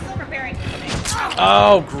shoot. I'm still repairing something.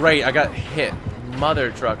 Oh, great. I got hit. Mother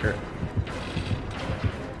trucker.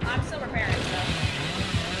 I'm still repairing, so.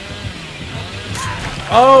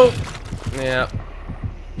 Oh! Yeah.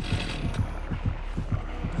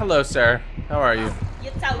 Hello, sir. How are you? You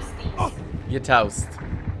toasties. You toast.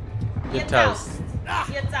 You toast.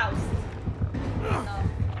 You toast. No.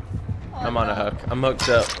 Oh, I'm on a no. hook. I'm hooked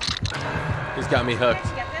up. He's got me hooked. Did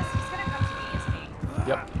you get this? He's gonna come to me, isn't he?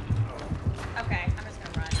 Yep. Okay, I'm just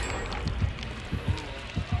gonna run.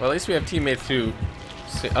 Well, at least we have teammates who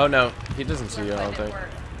see. Oh, no. He doesn't see you, I don't think.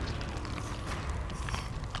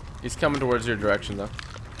 He's coming towards your direction, though.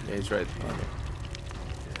 Yeah, he's right on you.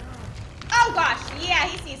 Oh gosh, yeah,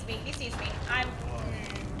 he sees me. He sees me. I'm.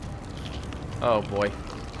 Oh, boy.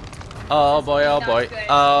 Oh, boy, oh, boy.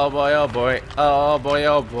 Oh, boy, oh, boy. Oh, boy,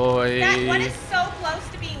 oh, boy. That one is so close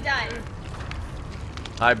to being done.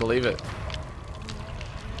 I believe it.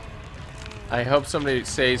 I hope somebody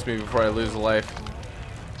saves me before I lose a life.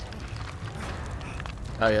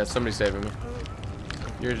 Oh yeah, somebody's saving me.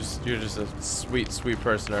 You're just a sweet, sweet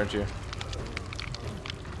person, aren't you?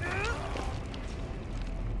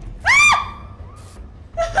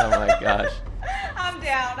 Oh my gosh. I'm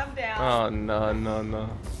down. I'm down. Oh no, no, no.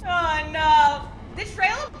 Oh no. The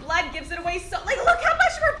trail of blood gives it away so. Like, look how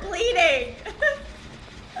much we're bleeding.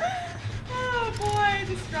 Oh boy,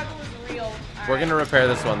 the struggle is real. All We're right. gonna repair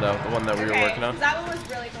this one though, the one that we were working on. That one was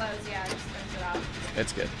really close. Yeah, just finish it off.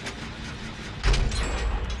 It's good.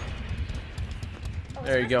 Oh,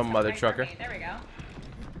 There you this go, person's mother right for trucker. me. There we go.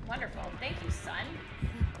 Wonderful. Thank you, son.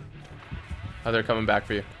 Oh, they're coming back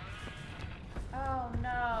for you. Oh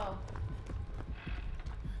no.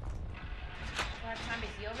 Do I have time to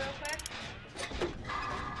heal real quick?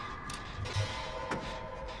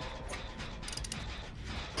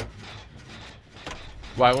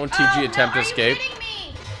 Why won't TG attempt to escape? Are you kidding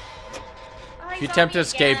me? Oh, If he's you on attempt me to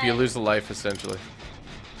escape, you again. lose a life essentially.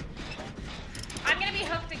 I'm gonna be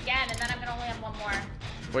hooked again, and then I'm gonna only have one more.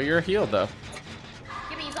 Well, you're healed though. Yeah,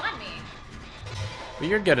 but he's on me. But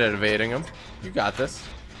you're good at evading him. You got this.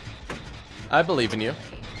 I believe in you.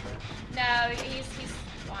 No, he's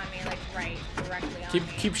on me, like right directly on me.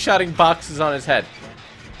 Keep shotting boxes on his head.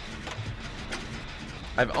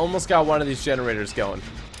 I've almost got one of these generators going.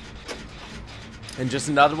 And just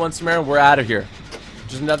another one, Samara, we're out of here.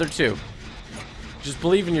 Just another two. Just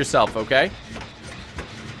believe in yourself, okay?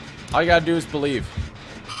 All you gotta do is believe.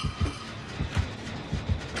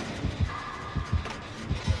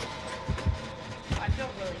 I feel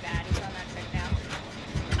really bad. He's on that chick now.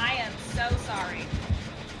 I am so sorry.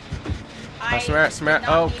 Samara,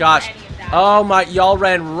 oh gosh. Oh my, y'all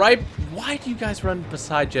ran right. Why do you guys run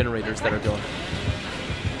beside generators that are going?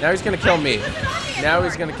 Now he's gonna kill me. Now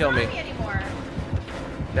he's gonna kill me.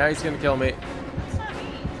 Now he's gonna kill me. That's not me.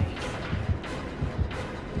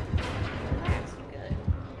 Relax, you good.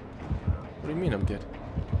 What do you mean I'm good?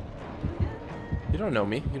 You don't know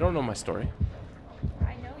me. You don't know my story.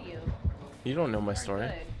 I know you. You don't know my You're story.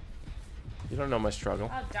 good. You don't know my struggle.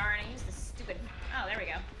 Oh darn, I used the stupid. Oh, there we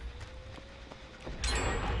go.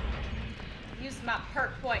 Use my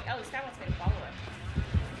perk point. Oh, this guy wants me to follow him.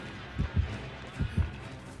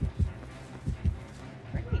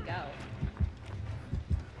 Where did he go?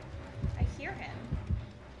 I hear him.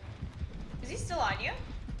 Is he still on you?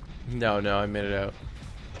 No, I made it out.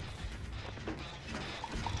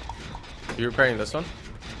 You repairing this one? No,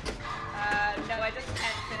 I just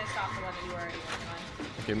finished off the one that you were already working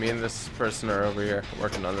on. Okay, me and this person are over here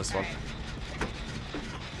working on this one.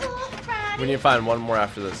 Alright. We need to find one more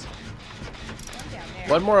after this. One down there.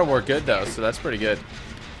 One more and we're good though, so that's pretty good.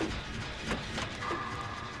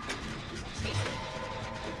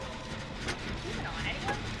 Keeping on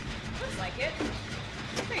anyone? Looks like it.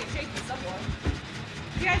 I'm sure you're chasing someone.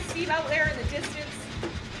 You guys see him out there in the distance?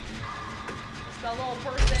 Just a little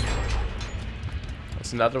person.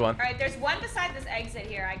 That's another one. Alright, there's one beside this exit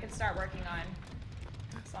here I could start working on.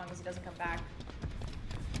 As long as he doesn't come back.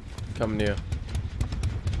 coming to you.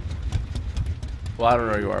 Well, I don't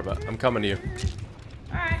know where you are, but I'm coming to you.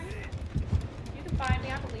 Alright. You can find me.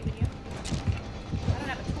 I believe in you. I don't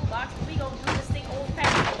have a toolbox, but we gonna do this thing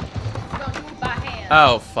old-fashioned. We're gonna do it by hand.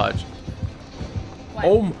 Oh, fudge. What?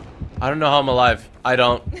 Oh, I don't know how I'm alive. I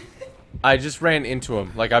don't. I just ran into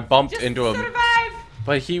him. Like, I bumped Just into him. survive.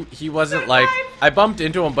 But he wasn't like... I bumped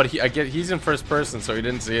into him, but he's in first person, so he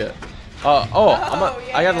didn't see it. Yeah, I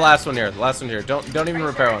got the yeah. last one here. The last one here. Don't even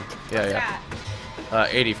repair sure? one. Yeah, What's yeah.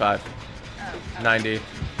 85. that? Oh, 90.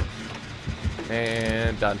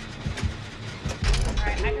 And done.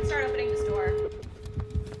 Alright, I can start opening this door.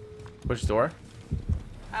 Which door?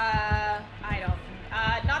 I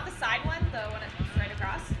don't. Not the side one, the one that's right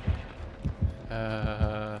across.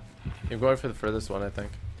 You're going for the furthest one, I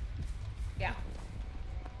think. Yeah.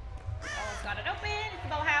 Almost got it open. It's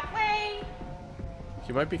about halfway.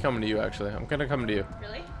 He might be coming to you, actually. I'm gonna come to you.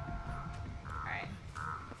 Really? Alright.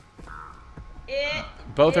 It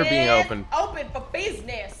Both are being is opened. Open for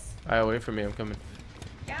business. Alright, wait for me. I'm coming.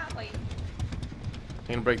 Yeah, wait. I'm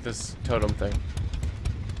gonna break this totem thing.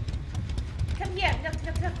 Come here. No,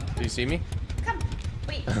 no, no. Do you see me? Come.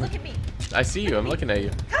 Wait, look at me. I see you. I'm looking at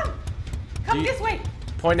you. Come. Come You- this way.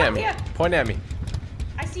 Point at Come me. here. Point at me.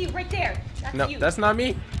 I see you right there. That's No, you. that's not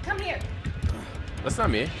me. Come here. That's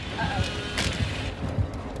not me. Uh-oh.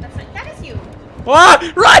 That's not, that is you. Ah!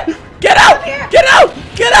 Run! Get out! Come here. Get out!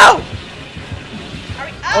 Get out! Are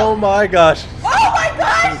we, Oh my gosh. Oh my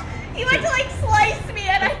gosh! He went to like slice me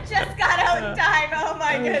and I just got out in time. Oh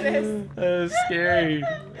my goodness. That was scary.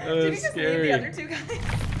 That Did we was just leave scary. the other two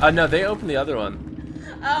guys? No, they opened the other one.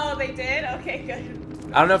 Oh, they did? Okay, good.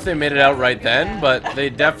 I don't know if they made it out right then, but they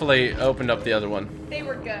definitely opened up the other one. They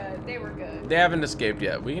were good. They were good. They haven't escaped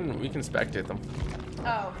yet. We can spectate them. Oh,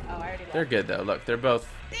 I already left. They're good though. Look, they're both.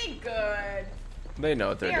 They good. They know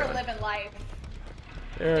what They they're are doing. living life.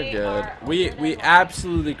 They're they good. are We living life.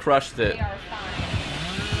 absolutely crushed it. They are fine.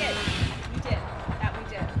 We did. We did. That we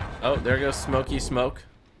did. Oh, there goes Smokey Smoke.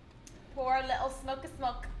 Poor little smoke of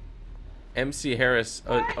smoke. MC Harris.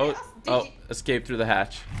 What else? Did you- Escaped through the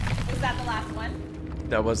hatch. Was that the last one?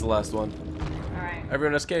 That was the last one. Alright.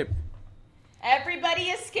 Everyone escape. Everybody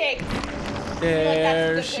escaped.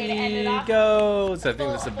 There that's a good way to end it she off. goes. I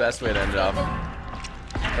think that's the best way to end it off.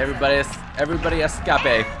 Everybody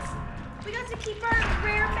escape. We got to keep our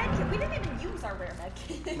rare medkit. We didn't even use our rare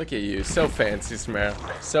medkit. Look at you, so fancy, Samara.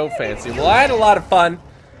 So fancy. Well, I had a lot of fun.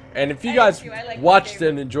 And if you guys I like watched my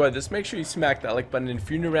and enjoyed this, make sure you smack that like button. And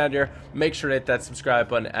if you're new around here, make sure to hit that subscribe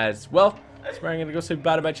button as well. That's where I'm going to go say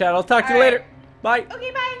bye to my channel. I'll talk to you All right. later. Bye.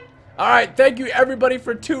 Okay, bye. Alright, thank you everybody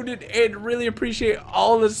for tuning in. Really appreciate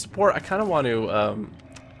all the support. I kind of want to,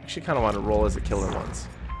 actually kind of want to roll as a killer once.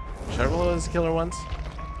 Should I roll as a killer once?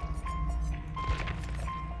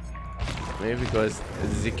 Maybe because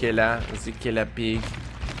the killer pig.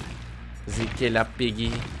 The killer piggy.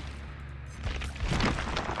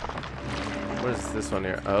 What is this one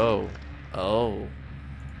here? Oh. Oh.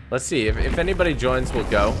 Let's see. If anybody joins, we'll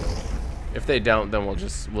go. If they don't, then we'll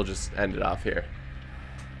just end it off here.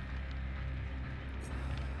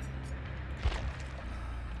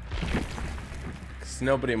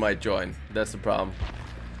 Nobody might join. That's the problem.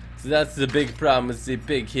 So that's the big problem with the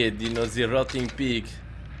big head, you know, the rotting pig.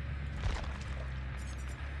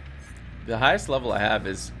 The highest level I have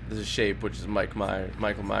is the shape, which is Michael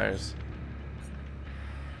Myers.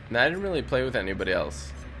 Now I didn't really play with anybody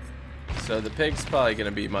else. So the pig's probably gonna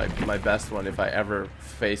be my best one if I ever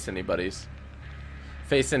face anybody's.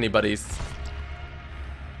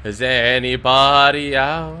 Is there anybody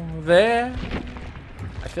out there?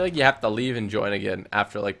 I feel like you have to leave and join again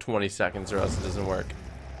after like 20 seconds or else it doesn't work.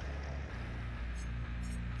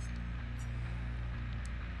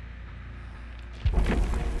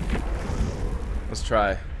 Let's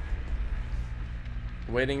try.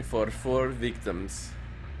 Waiting for 4 victims.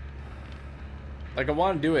 Like I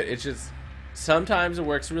want to do it, it's just sometimes it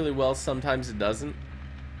works really well, sometimes it doesn't.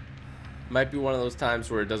 Might be one of those times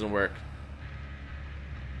where it doesn't work.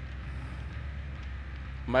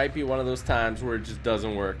 Might be one of those times where it just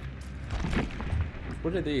doesn't work.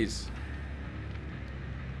 What are these?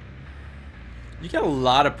 You get a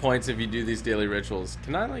lot of points if you do these daily rituals.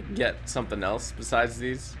 Can I like get something else besides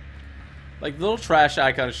these? Like little trash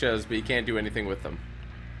icon shows, but you can't do anything with them.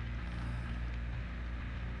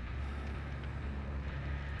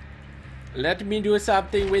 Let me do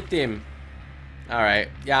something with him. Alright.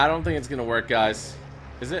 Yeah, I don't think it's gonna work, guys.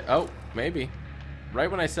 Is it? Oh, maybe. Right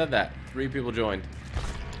when I said that, 3 people joined.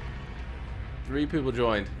 3 people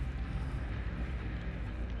joined.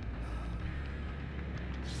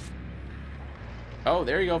 Oh,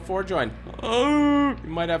 there you go. 4 joined. Oh, you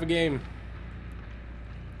might have a game.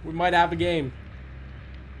 We might have a game.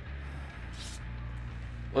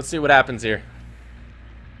 Let's see what happens here.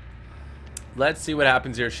 Let's see what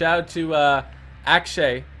happens here. Shout out to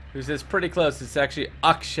Akshay, who says pretty close. It's actually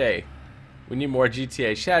Akshay. We need more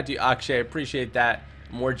GTA. Shout out to you, Akshay. Appreciate that.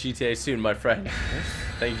 More GTA soon, my friend.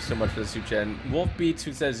 Thank you so much for the super chat. And Wolf Beats,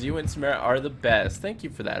 who says you and Samara are the best. Thank you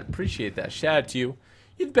for that. Appreciate that. Shout out to you.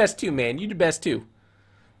 You're the best too, man. You're the best too.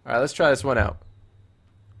 All right, let's try this one out.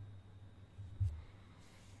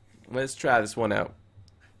 Let's try this one out.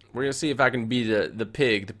 We're gonna see if I can be the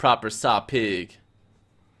pig, the proper saw pig.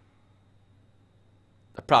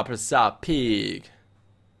 The proper saw pig.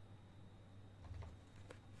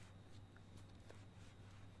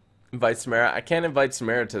 Invite Samara. I can't invite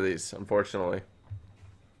Samara to these, unfortunately.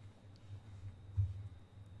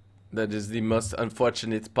 That is the most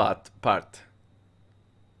unfortunate part.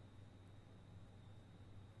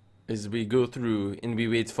 As we go through and we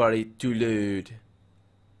wait for it to load.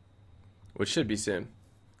 Which should be soon.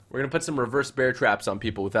 We're gonna put some reverse bear traps on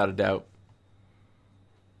people without a doubt.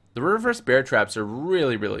 The reverse bear traps are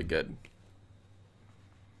really, really good.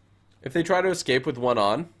 If they try to escape with one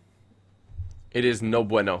on, it is no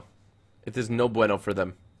bueno. It is no bueno for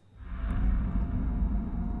them.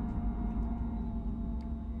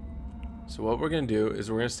 So what we're gonna do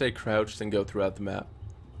is we're gonna stay crouched and go throughout the map.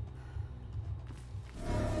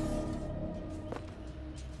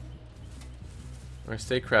 We're gonna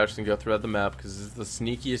stay crouched and go throughout the map because this is the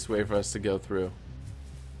sneakiest way for us to go through.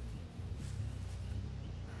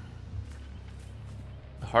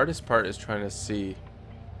 The hardest part is trying to see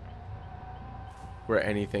where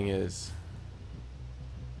anything is.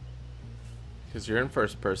 Because you're in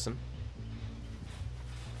first person.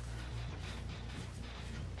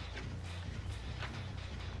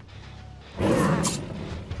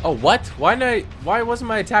 Oh, what? Why wasn't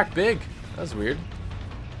my attack big? That was weird.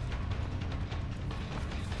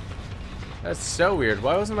 That's so weird.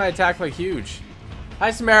 Why wasn't my attack like huge? Hi,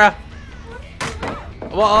 Samara.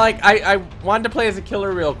 Well, like I wanted to play as a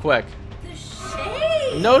killer real quick. The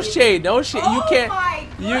shade. No shade. No shade. Oh you can't. My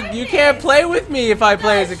You can't play with me if I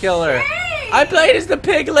play as a killer. Shade. I played as the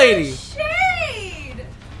pig lady. The shade. Do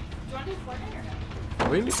you want to do Fortnite or no?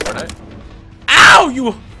 We can do Fortnite. Ow!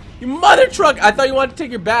 You mother truck! I thought you wanted to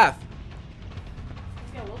take your bath.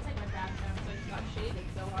 Yeah, we'll take my bath now so it's not shaded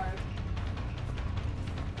so hard.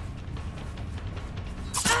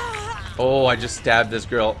 Oh, I just stabbed this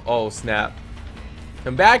girl. Oh, snap.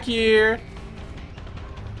 Come back here.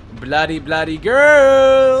 Bloody, bloody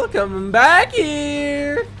girl. Coming back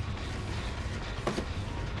here.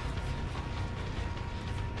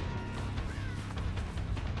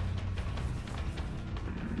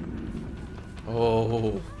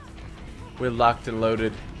 Oh. We're locked and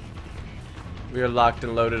loaded. We are locked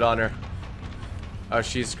and loaded on her. Oh,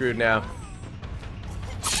 she's screwed now.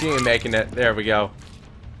 She ain't making it. There we go.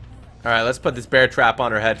 Alright, let's put this bear trap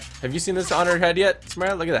on her head. Have you seen this on her head yet,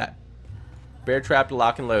 Samara? Look at that. Bear trapped,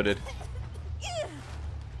 lock and loaded.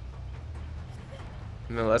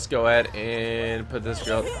 And then let's go ahead and put this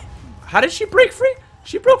girl... How did she break free?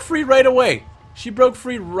 She broke free right away. She broke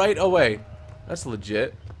free right away. That's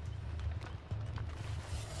legit.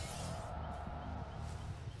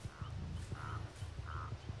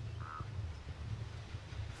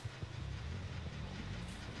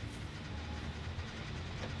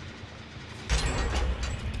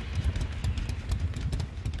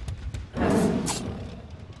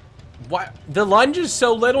 Why? The lunge is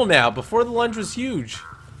so little now. Before the lunge was huge.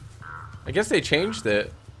 I guess they changed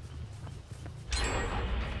it.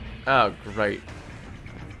 Oh, great.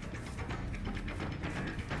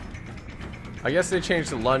 I guess they changed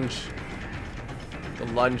the lunge. The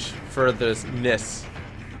lunge furtherness.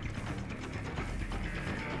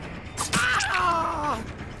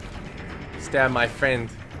 Stab my friend.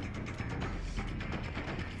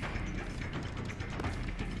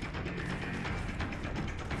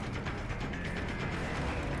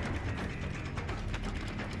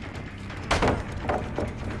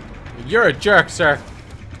 You're a jerk, sir.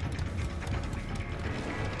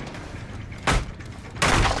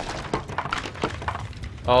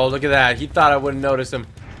 Oh, look at that. He thought I wouldn't notice him.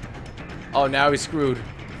 Oh, now he's screwed.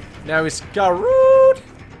 Now he's screwed.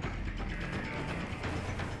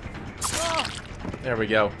 There we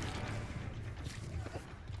go.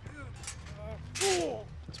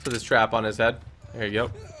 Let's put this trap on his head. There you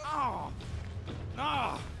go.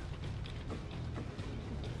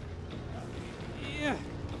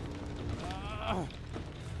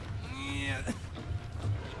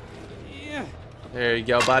 There you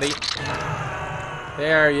go, buddy.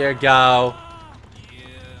 There you go.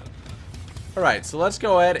 Alright, so let's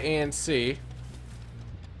go ahead and see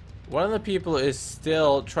One of the people is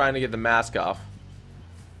still trying to get the mask off.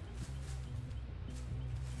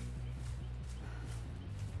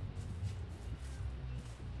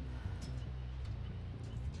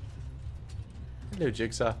 Hello,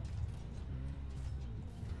 Jigsaw.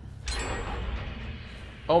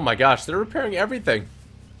 Oh my gosh, they're repairing everything.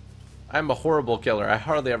 I'm a horrible killer. I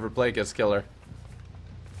hardly ever play against killer.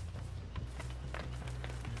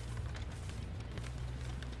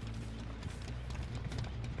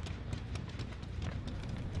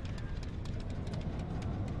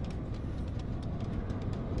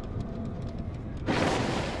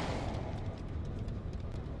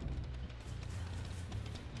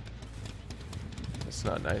 That's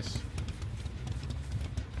not nice.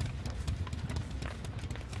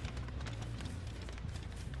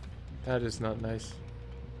 That is not nice.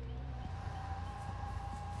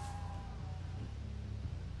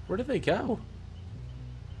 Where did they go?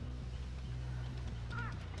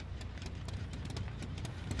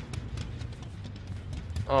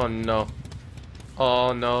 Oh no.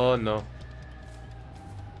 Oh no, no.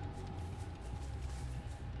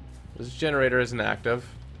 This generator isn't active.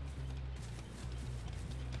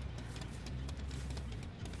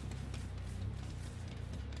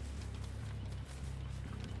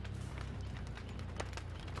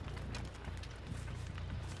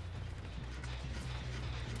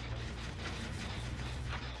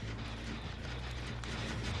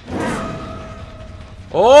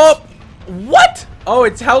 Oh! What? Oh,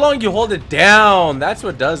 it's how long you hold it down. That's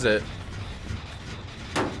what does it.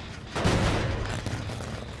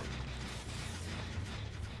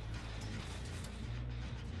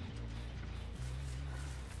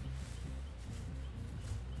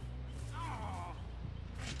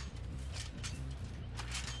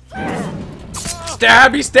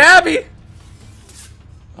 Stabby, stabby!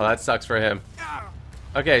 Oh, that sucks for him.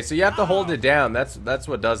 Okay, so you have to hold it down. That's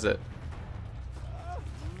what does it.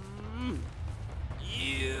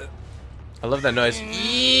 I love that noise.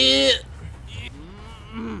 Yeah.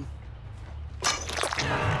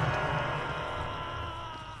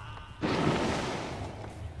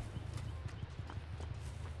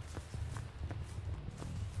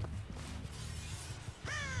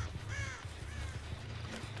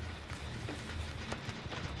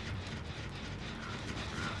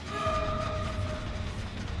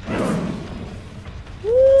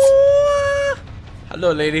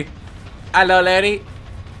 Hello, lady. Hello, lady.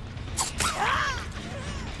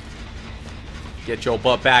 Get your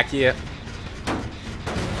butt back here.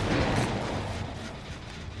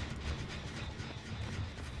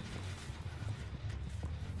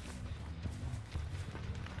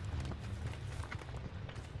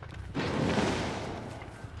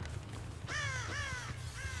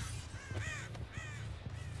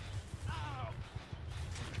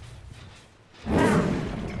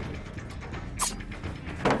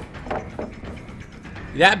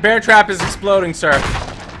 That bear trap is exploding, sir.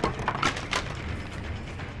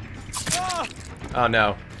 Oh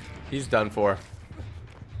no, he's done for.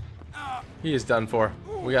 He is done for.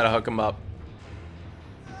 We gotta hook him up.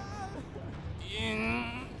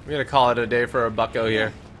 We gotta call it a day for a bucko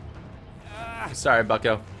here. Sorry,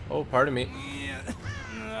 bucko. Oh, pardon me.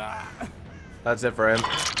 That's it for him.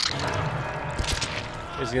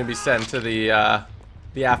 He's gonna be sent to the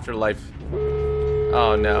afterlife.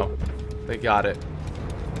 Oh no, they got it.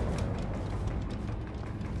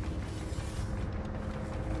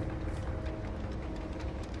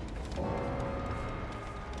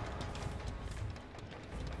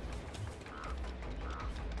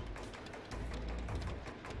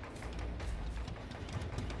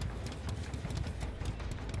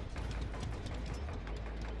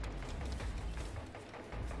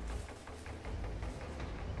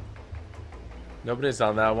 Nobody's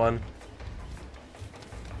on that one.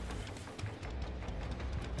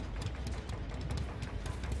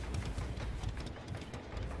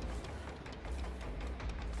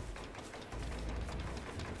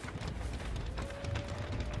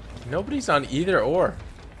 Nobody's on either or.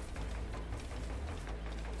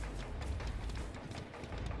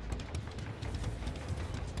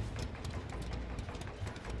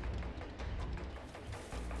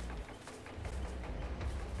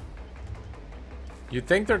 You'd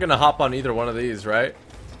think they're gonna hop on either one of these, right?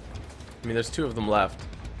 I mean, there's two of them left.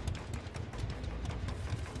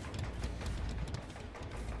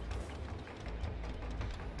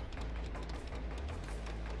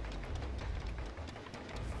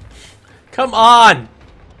 Come on!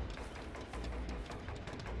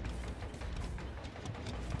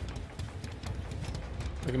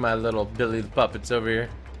 Look at my little Billy the Puppets over here.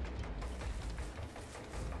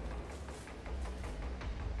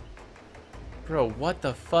 Bro, what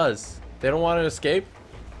the fuzz? They don't want to escape?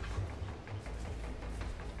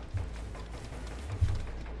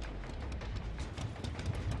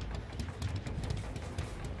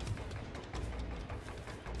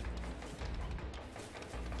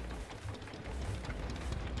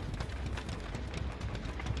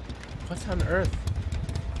 What on earth?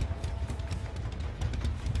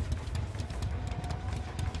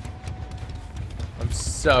 I'm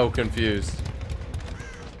so confused.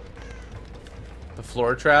 The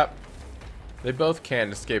floor trap? They both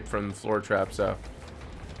can escape from the floor trap, so.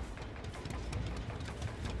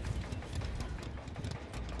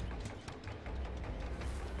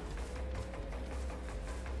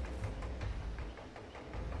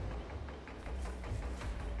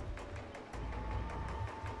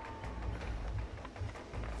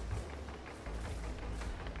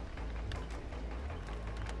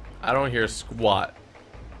 I don't hear squat.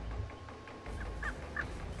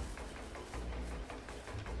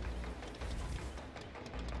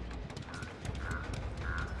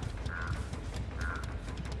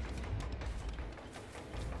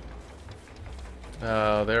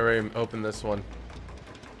 Oh, they already opened this one.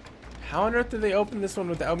 How on earth did they open this one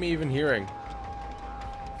without me even hearing?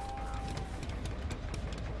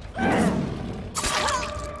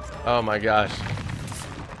 Oh my gosh.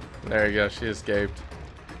 There you go, she escaped.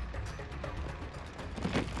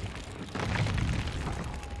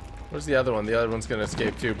 Where's the other one? The other one's gonna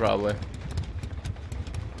escape too, probably.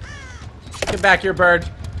 Get back here, bird.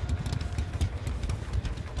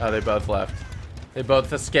 Oh, they both left. They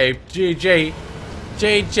both escaped. GG.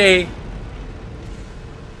 GG.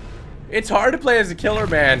 It's hard to play as a killer,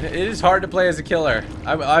 man. It is hard to play as a killer.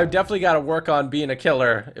 I definitely got to work on being a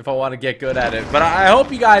killer if I want to get good at it. But I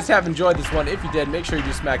hope you guys have enjoyed this one. If you did, make sure you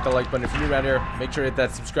do smack the like button. If you're new around here, make sure to hit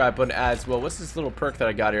that subscribe button as well. What's this little perk that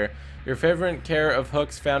I got here? Your favorite care of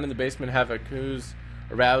hooks found in the basement have accused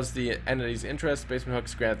arouse the entity's interest. Basement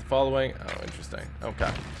hooks grant the following. Oh, interesting.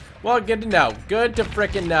 Okay. Well, good to know. Good to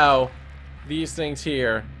frickin' know these things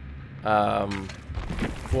here.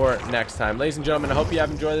 For next time. Ladies and gentlemen, I hope you have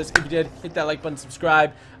enjoyed this. If you did, hit that like button,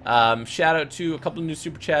 subscribe. Shout out to a couple of new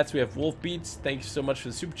super chats. We have Wolf Beats. Thank you so much for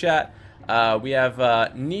the super chat. We have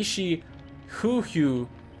Nishi Hoo.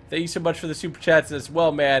 Thank you so much for the super chats as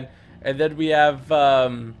well, man. And then we have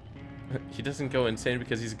he doesn't go insane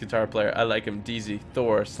because he's a guitar player. I like him. DZ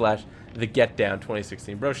Thor / The Get Down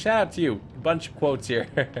 2016. Bro, shout out to you. A bunch of quotes here.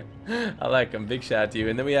 I like him. Big shout out to you.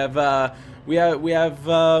 And then we have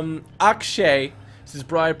Akshay. Says,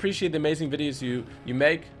 bro, I appreciate the amazing videos you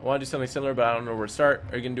make. I want to do something similar, but I don't know where to start.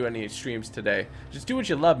 Are you gonna do any streams today? Just do what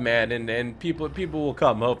you love, man, and people will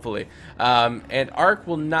come, hopefully. And Ark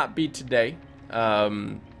will not be today.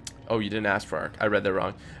 Oh, you didn't ask for Ark. I read that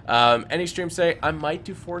wrong. Any streams today? I might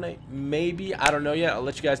do Fortnite, maybe. I don't know yet. I'll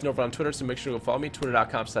let you guys know over on Twitter, so make sure to go follow me,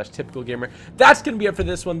 twitter.com/typicalgamer. That's gonna be it for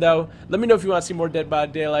this one, though. Let me know if you want to see more Dead by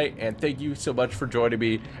Daylight, and thank you so much for joining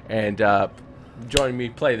me and joining me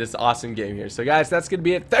play this awesome game here. So guys, that's gonna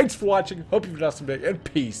be it. Thanks for watching. Hope you've done some big, and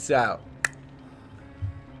peace out.